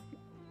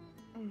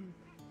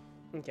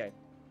 Okay.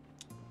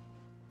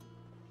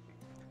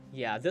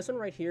 Yeah, this one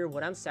right here,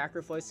 what I'm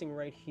sacrificing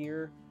right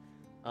here...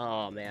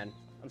 Oh, man.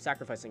 I'm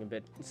sacrificing a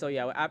bit. So,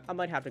 yeah, I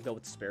might have to go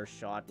with spare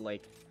shot.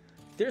 Like,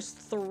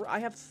 I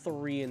have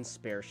 3 in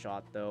spare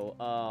shot, though.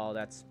 Oh,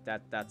 that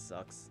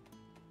sucks.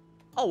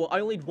 Oh, well, I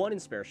only need 1 in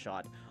spare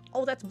shot.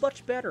 Oh, that's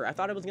much better. I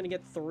thought I was gonna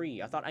get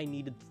 3. I thought I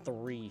needed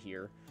 3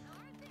 here.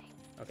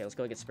 Okay, let's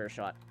go get spare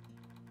shot.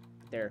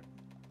 There.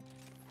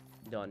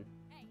 Done.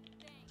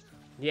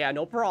 Yeah,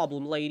 no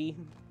problem, lady.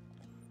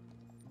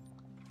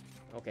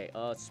 Okay,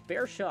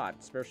 spare shot.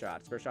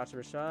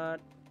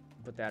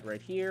 Put that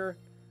right here.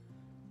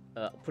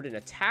 Put an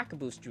attack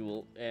boost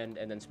jewel, and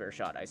then spare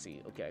shot, I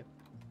see. Okay.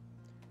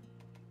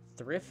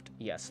 Thrift?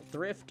 Yes,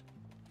 thrift.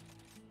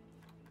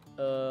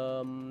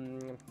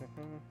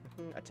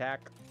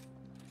 Attack.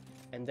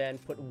 And then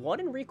put 1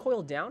 in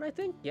recoil down, I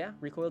think? Yeah,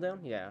 recoil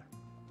down? Yeah.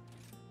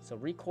 So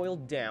recoil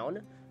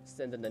down.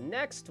 And then the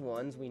next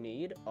ones we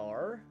need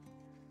are...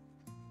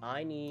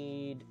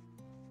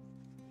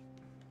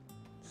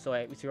 So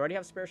we already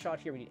have spare shot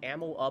here. We need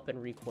ammo up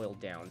and recoil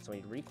down. So we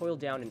need recoil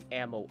down and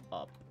ammo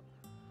up.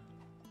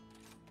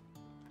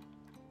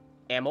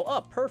 Ammo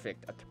up,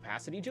 perfect. A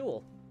capacity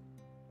jewel.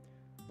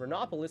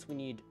 Rhinopolis, we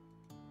need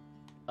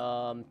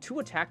 2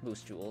 attack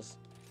boost jewels.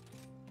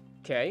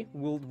 Okay,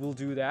 we'll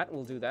do that.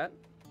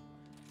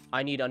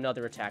 I need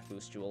another attack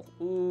boost jewel.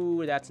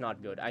 Ooh, that's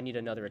not good. I need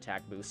another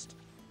attack boost.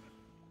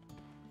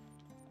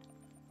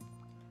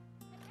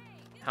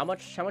 How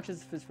much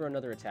is for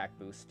another attack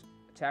boost?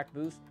 Attack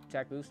boost,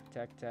 attack boost,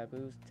 attack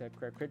boost,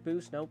 crit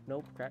boost. Nope,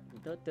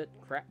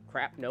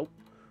 crap, nope.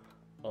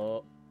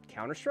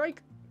 Counter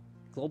strike?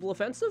 Global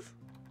offensive?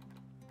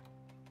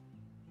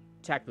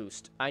 Attack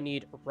boost. I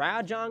need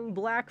Rajang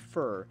Black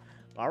Fur.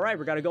 Alright,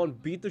 we're gonna go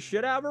and beat the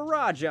shit out of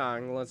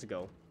Rajang. Let's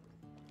go.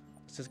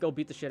 Let's just go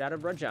beat the shit out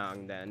of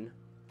Rajang, then.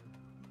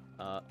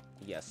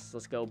 Yes,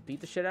 let's go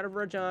beat the shit out of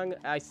Rajang.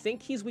 I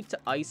think he's weak to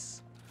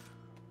ice.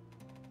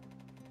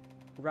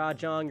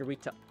 Rajang, you're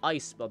weak to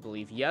ice, I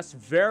believe. Yes,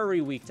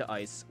 very weak to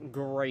ice.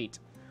 Great.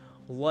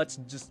 Let's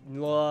just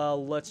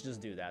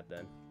do that,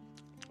 then.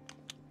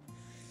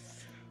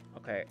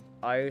 Okay,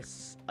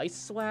 ice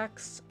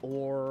wax,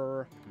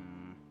 or...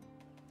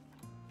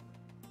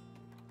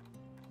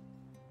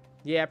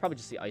 Yeah, probably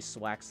just the ice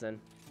wax,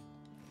 then.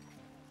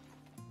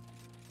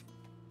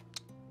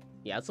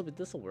 Yeah,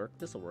 this'll work.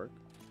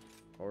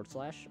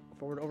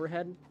 Forward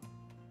overhead.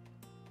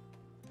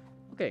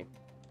 Okay.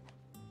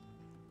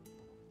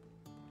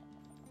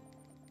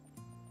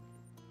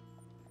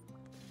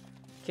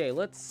 Okay,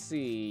 let's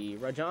see.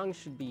 Rajang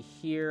should be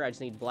here. I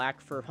just need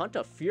black fur. Hunt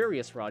a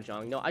furious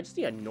Rajang. No, I just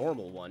need a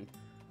normal one.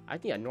 I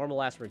need a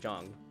normal-ass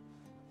Rajang.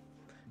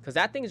 Because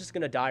that thing is just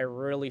going to die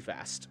really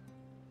fast.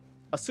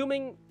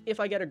 Assuming if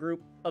I get a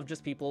group of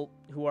just people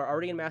who are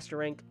already in Master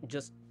Rank,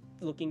 just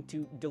looking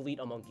to delete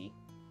a monkey.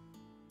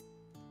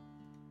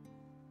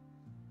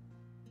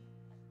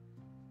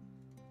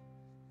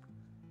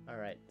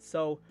 Alright,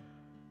 so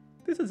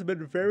this has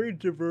been very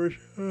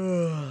divergent.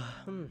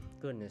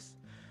 Goodness.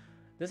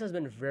 This has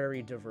been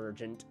very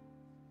divergent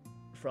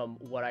from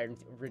what I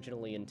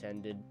originally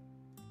intended.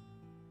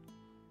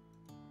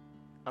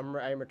 I'm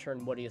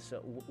returned. What do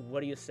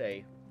you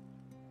say?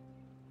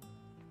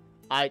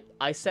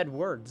 I said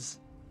words.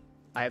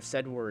 I have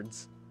said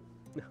words.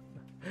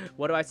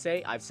 What do I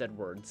say? I've said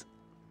words.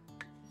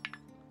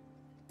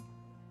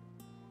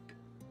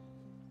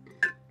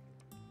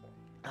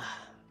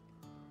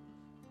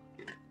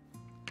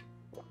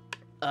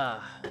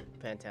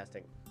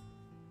 Fantastic.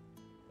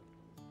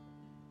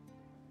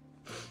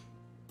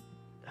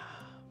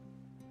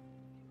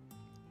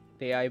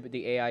 The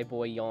AI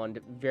boy yawned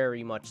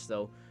very much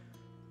so.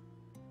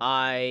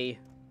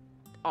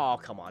 Oh,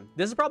 come on.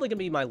 This is probably gonna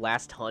be my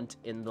last hunt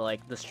in the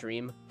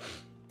stream.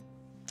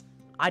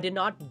 I did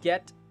not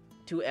get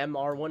to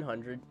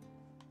MR100,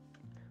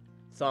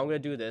 so I'm gonna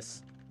do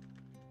this.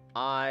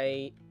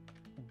 I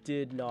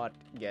did not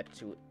get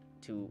to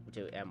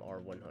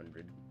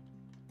MR100.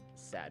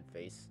 Sad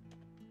face.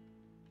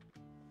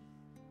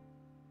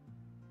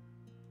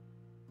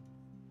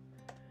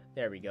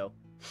 There we go.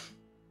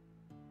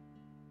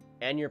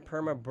 And your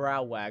perma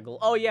brow waggle.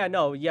 Oh yeah,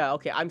 no, yeah,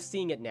 okay, I'm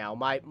seeing it now.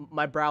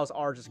 My brows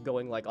are just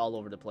going like all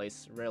over the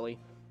place, really.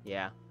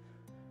 Yeah.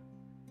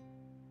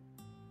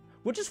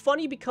 Which is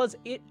funny because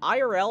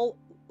IRL,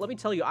 let me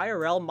tell you,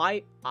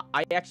 IRL,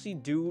 I actually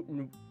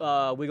do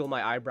wiggle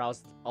my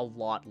eyebrows a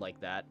lot like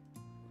that.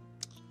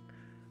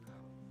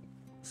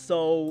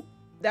 So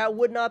that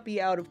would not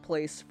be out of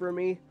place for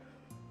me.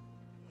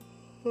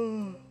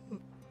 Oh,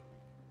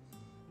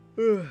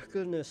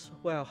 goodness,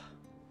 wow.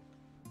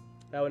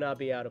 That would not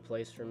be out of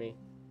place for me.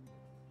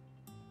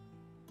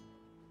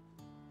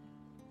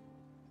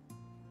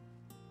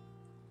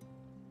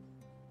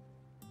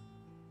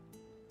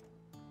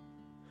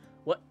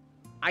 What?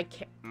 I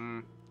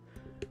can't.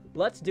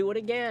 Let's do it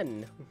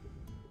again.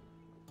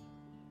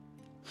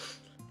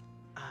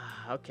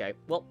 Okay,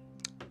 well,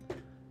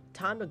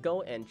 time to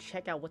go and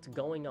check out what's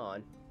going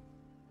on.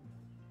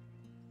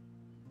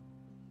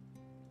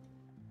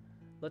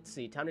 Let's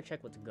see, time to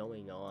check what's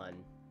going on.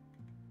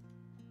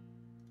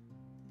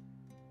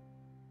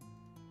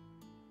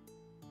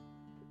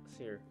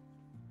 Here.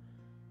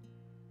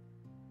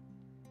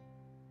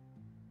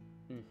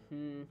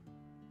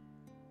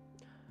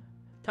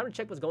 Time to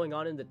check what's going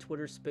on in the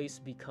Twitter space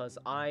because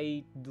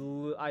I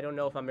don't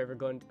know if I'm ever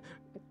going to...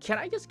 Can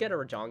I just get a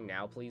Rajong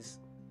now, please?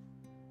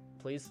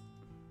 Please?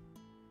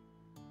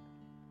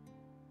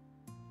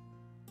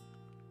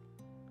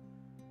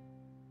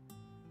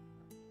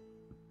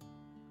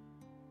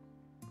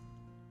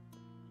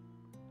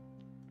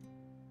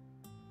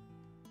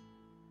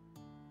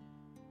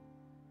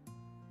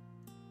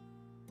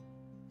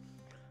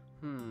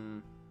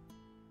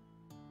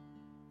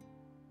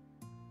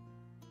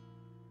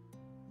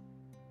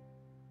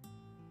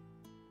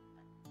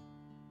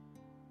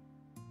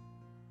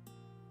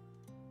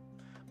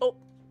 Oh,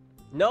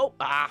 no,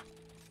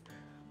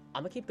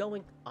 I'ma keep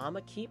going. I'ma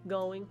keep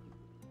going.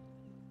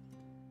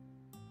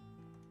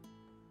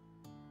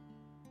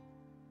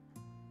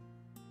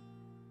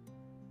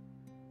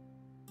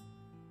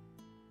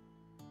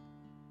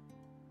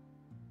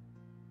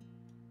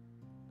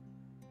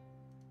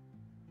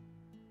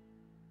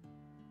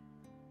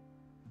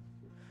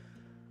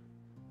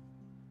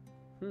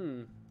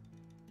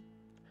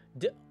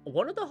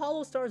 One of the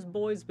Hollow Stars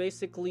boys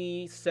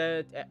basically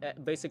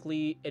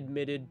basically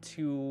admitted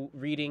to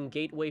reading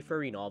gateway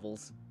furry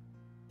novels.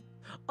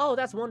 Oh,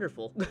 that's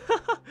wonderful.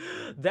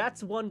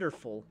 That's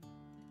wonderful.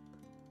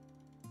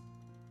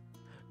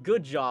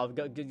 Good job.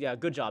 Yeah,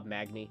 good job,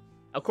 Magni.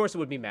 Of course it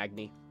would be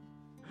Magni.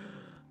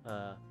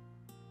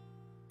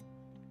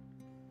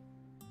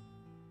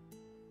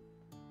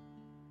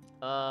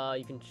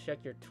 You can check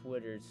your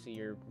Twitter, see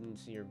your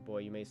boy.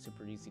 You made it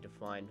super easy to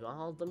find.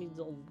 Let me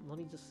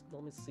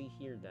see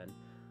here then.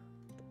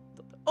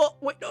 Oh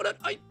wait, no,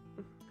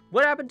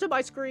 what happened to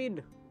my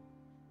screen?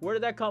 Where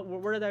did that come?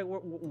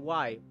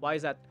 Why? Why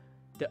is that?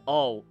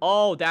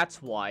 Oh,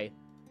 that's why.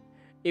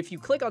 If you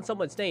click on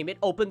someone's name, it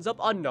opens up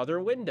another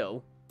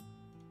window.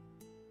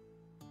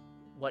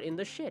 What in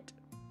the shit?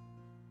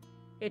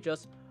 It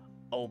just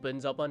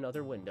opens up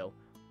another window.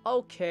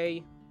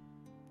 Okay.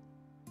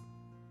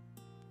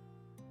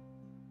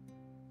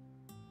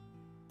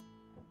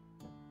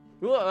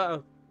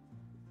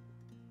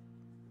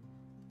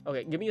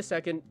 Okay, give me a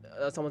second.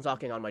 Someone's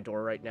knocking on my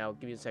door right now.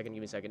 Give me a second,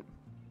 give me a second.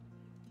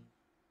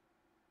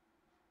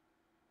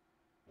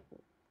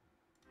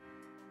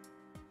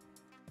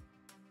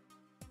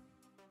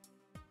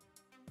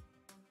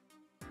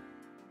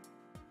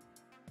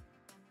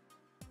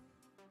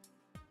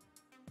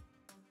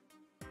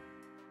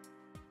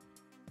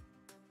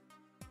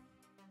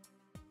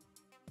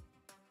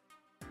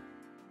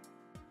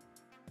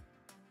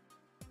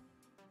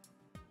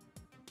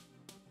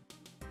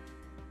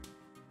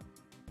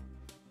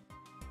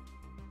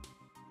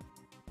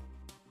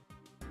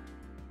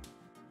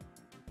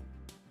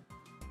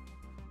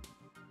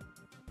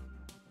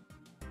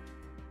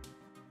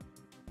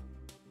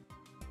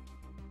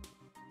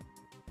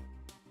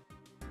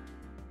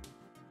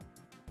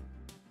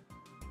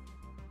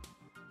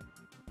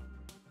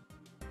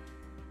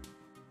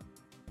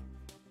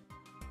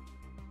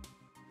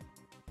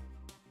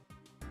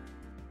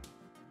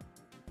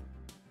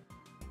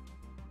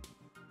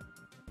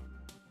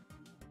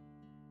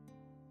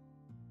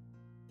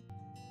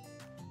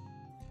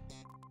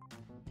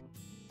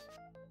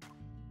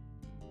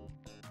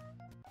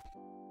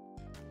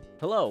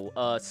 Hello,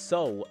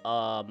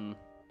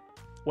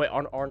 wait,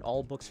 aren't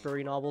all books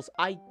furry novels?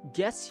 I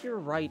guess you're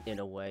right in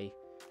a way.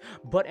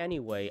 But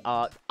anyway,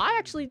 I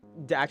actually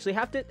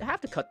have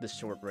to cut this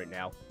short right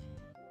now.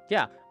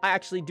 Yeah, I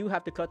actually do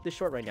have to cut this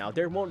short right now.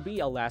 There won't be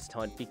a last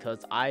hunt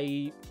because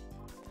I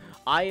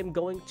am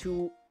going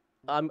to,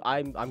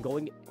 I'm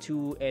going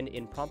to an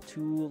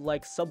impromptu,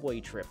 like, Subway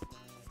trip.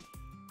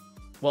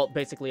 Well,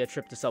 basically a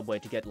trip to Subway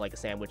to get, like, a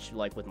sandwich,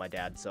 like, with my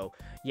dad, so,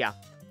 yeah.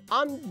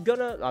 I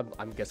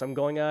guess I'm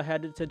going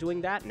ahead to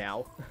doing that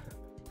now.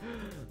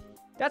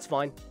 That's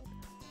fine.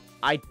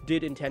 I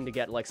did intend to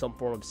get, like, some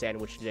form of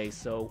sandwich today,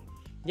 so,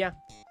 yeah.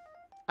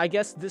 I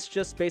guess this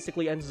just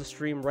basically ends the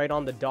stream right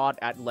on the dot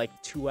at like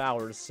 2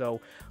 hours, so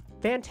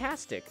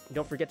fantastic.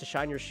 Don't forget to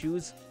shine your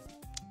shoes.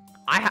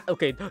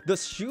 Okay, the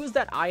shoes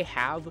that I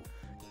have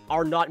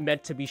are not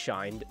meant to be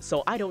shined,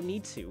 so I don't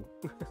need to.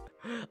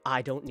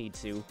 I don't need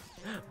to.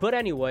 But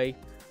anyway,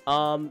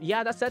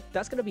 yeah,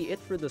 that's gonna be it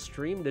for the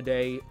stream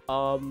today.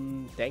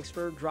 Thanks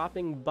for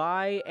dropping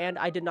by, and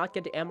I did not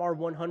get to MR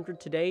 100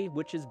 today,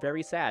 which is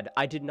very sad.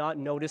 I did not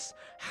notice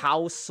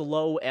how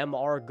slow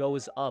MR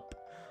goes up,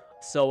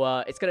 so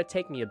it's gonna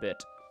take me a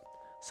bit.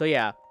 So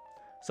yeah,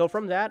 so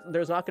from that,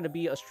 there's not gonna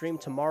be a stream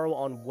tomorrow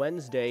on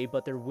Wednesday,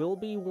 but there will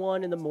be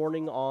one in the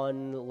morning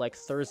on like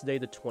Thursday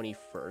the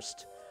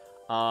 21st.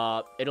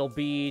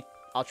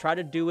 I'll try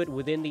to do it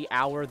within the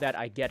hour that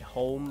I get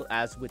home,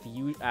 as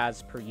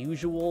per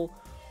usual,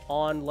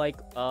 on like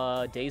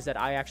days that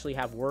I actually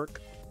have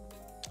work.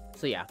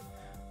 So yeah,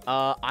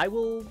 I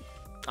will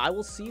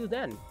see you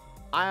then.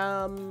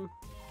 The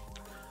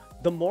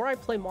more I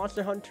play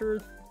Monster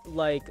Hunter,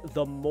 like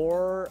the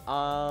more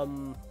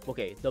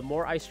the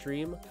more I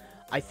stream,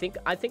 I think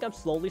I'm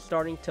slowly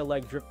starting to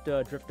like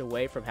drift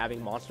away from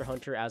having Monster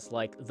Hunter as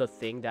like the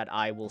thing that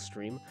I will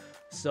stream.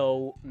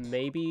 So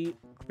maybe,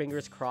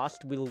 fingers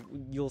crossed,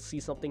 you'll see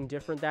something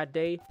different that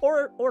day,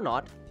 or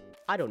not.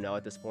 I don't know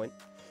at this point.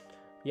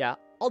 Yeah,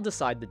 I'll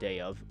decide the day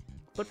of.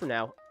 But for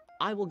now,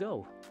 I will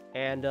go.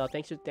 And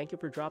thank you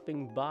for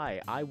dropping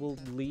by. I will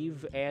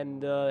leave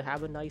and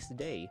have a nice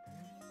day.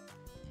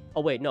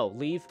 Oh wait, no,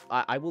 leave.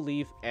 I will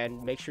leave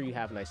and make sure you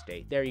have a nice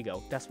day. There you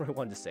go. That's what I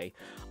wanted to say.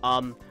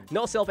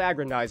 No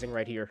self-aggrandizing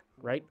right here,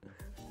 right?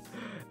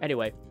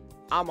 Anyway,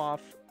 I'm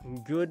off.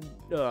 Good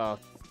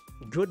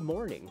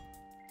morning.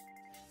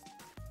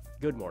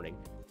 Good morning.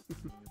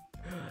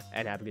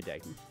 And have a good day.